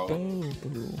 boop, Bro. boop,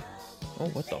 boop. Oh,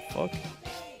 what the fuck?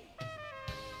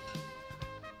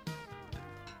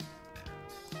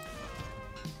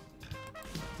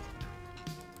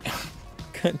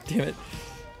 God damn it.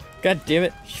 God damn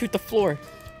it. Shoot the floor.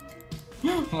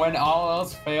 When all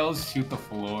else fails, shoot the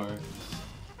floor.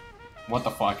 What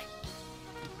the fuck?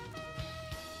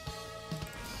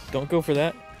 Don't go for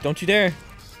that. Don't you dare.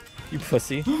 You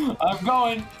pussy. I'm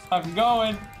going. I'm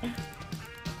going.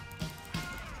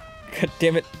 God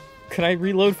damn it. Can I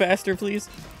reload faster, please?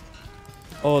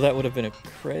 Oh, that would have been a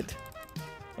crit.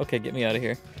 Okay, get me out of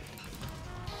here.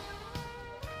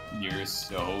 You're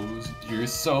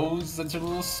so such a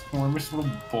little squirmish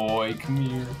little boy. Come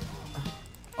here.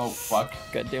 Oh fuck.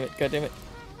 God damn it, god damn it.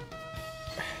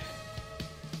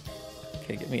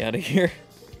 Okay, get me out of here.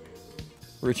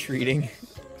 Retreating.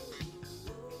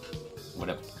 What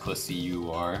a pussy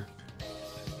you are.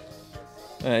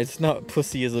 It's not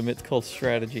pussyism, it's called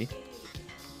strategy.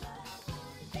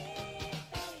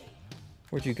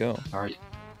 Where'd you go? Are you?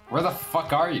 Where the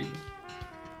fuck are you?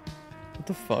 What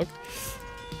the fuck?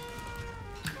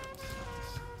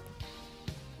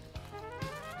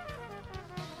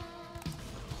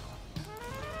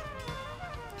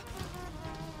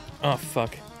 Oh,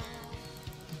 fuck.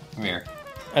 Come here.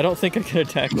 I don't think I can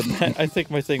attack with that. I think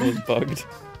my thing was bugged.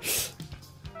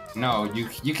 No,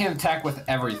 you can attack with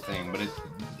everything, but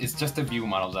it's just the view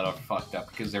models that are fucked up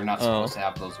because they're not supposed to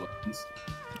have those weapons.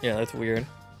 Yeah, that's weird.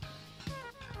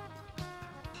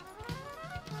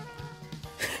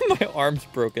 My arm's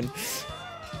broken.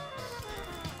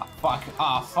 Ah, fuck.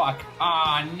 Ah, fuck.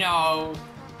 Ah, no.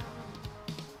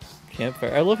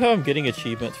 Campfire. I love how I'm getting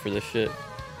achievements for this shit.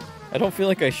 I don't feel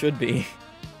like I should be.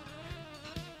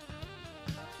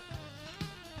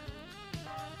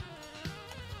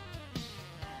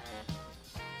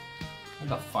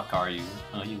 fuck are you?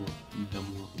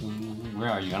 Where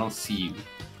are you? I don't see you.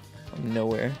 I'm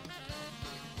nowhere.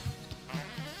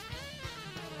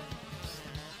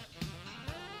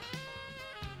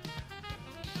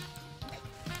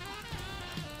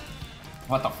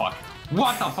 What the fuck?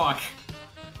 What the fuck?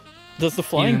 Does the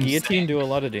flying Insane. guillotine do a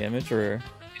lot of damage, or?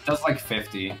 It does like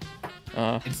 50.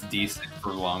 It's decent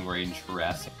for long range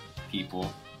harassing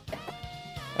people.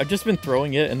 I've just been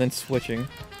throwing it and then switching.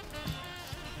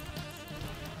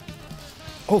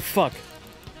 Oh fuck!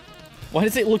 Why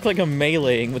does it look like I'm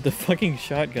meleeing with the fucking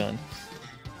shotgun?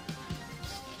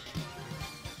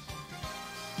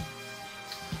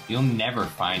 You'll never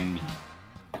find me.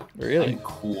 Really? I'm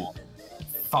cool.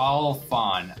 Fall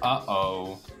Fawn.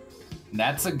 Uh-oh.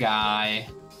 That's a guy.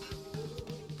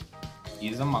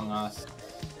 He's among us.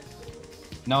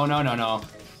 No, no, no, no.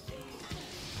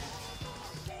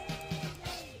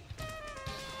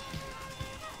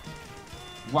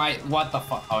 Why? What the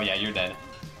fuck? Oh yeah, you're dead.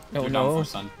 Oh you're no. done for,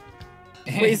 son.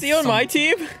 Wait, is he on my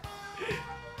team?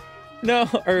 No,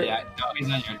 or... Yeah, no,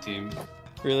 he's on your team.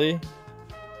 Really?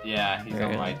 Yeah, he's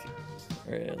on my team.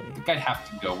 Really? I think I have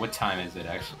to go. What time is it,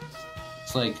 actually?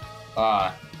 It's like,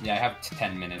 yeah, I have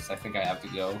 10 minutes. I think I have to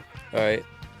go. Alright.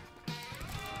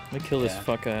 Let me kill this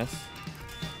fuck ass.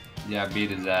 Yeah,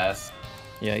 beat his ass.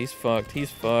 Yeah, he's fucked. He's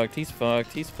fucked. He's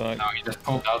fucked. He's fucked. No, he just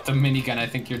pulled out the minigun. I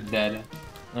think you're dead.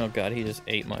 Oh god, he just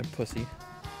ate my pussy.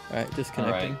 Alright,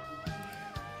 disconnecting.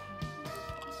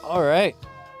 Alright.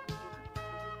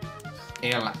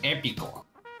 El Épico.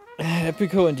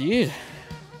 Epico indeed.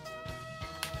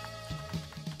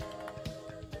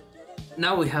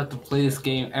 Now we have to play this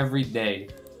game every day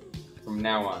from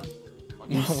now on.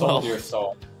 You sold your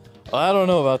soul. I don't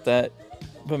know about that,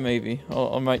 but maybe.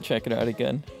 I might check it out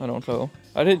again. I don't know.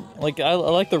 I like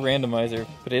the randomizer,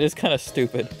 but it is kind of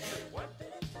stupid.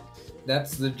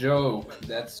 That's the joke.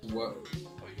 That's what...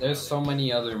 There's so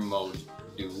many other modes,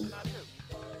 dude.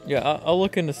 Yeah, I'll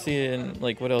look into seeing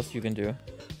like what else you can do.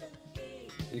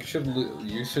 You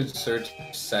should search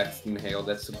Saxton Hale.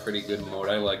 That's a pretty good mode.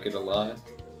 I like it a lot.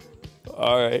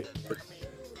 Alright.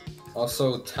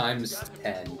 Also, times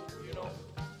 10.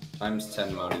 Times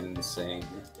 10 mode is insane.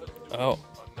 Oh.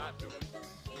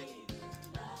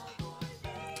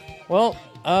 Well,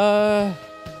 I'm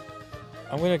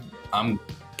gonna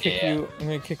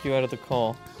kick you out of the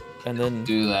call, and then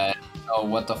do that. Oh,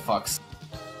 what the fuck's...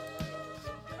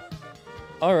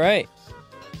 Alright.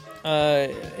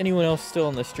 Anyone else still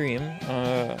on the stream?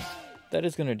 That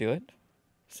is gonna do it.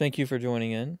 Thank you for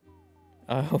joining in.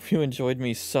 I hope you enjoyed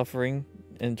me suffering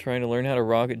and trying to learn how to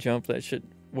rocket jump. That shit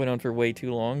went on for way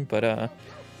too long, but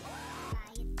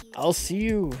I'll see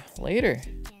you later.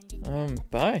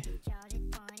 Bye.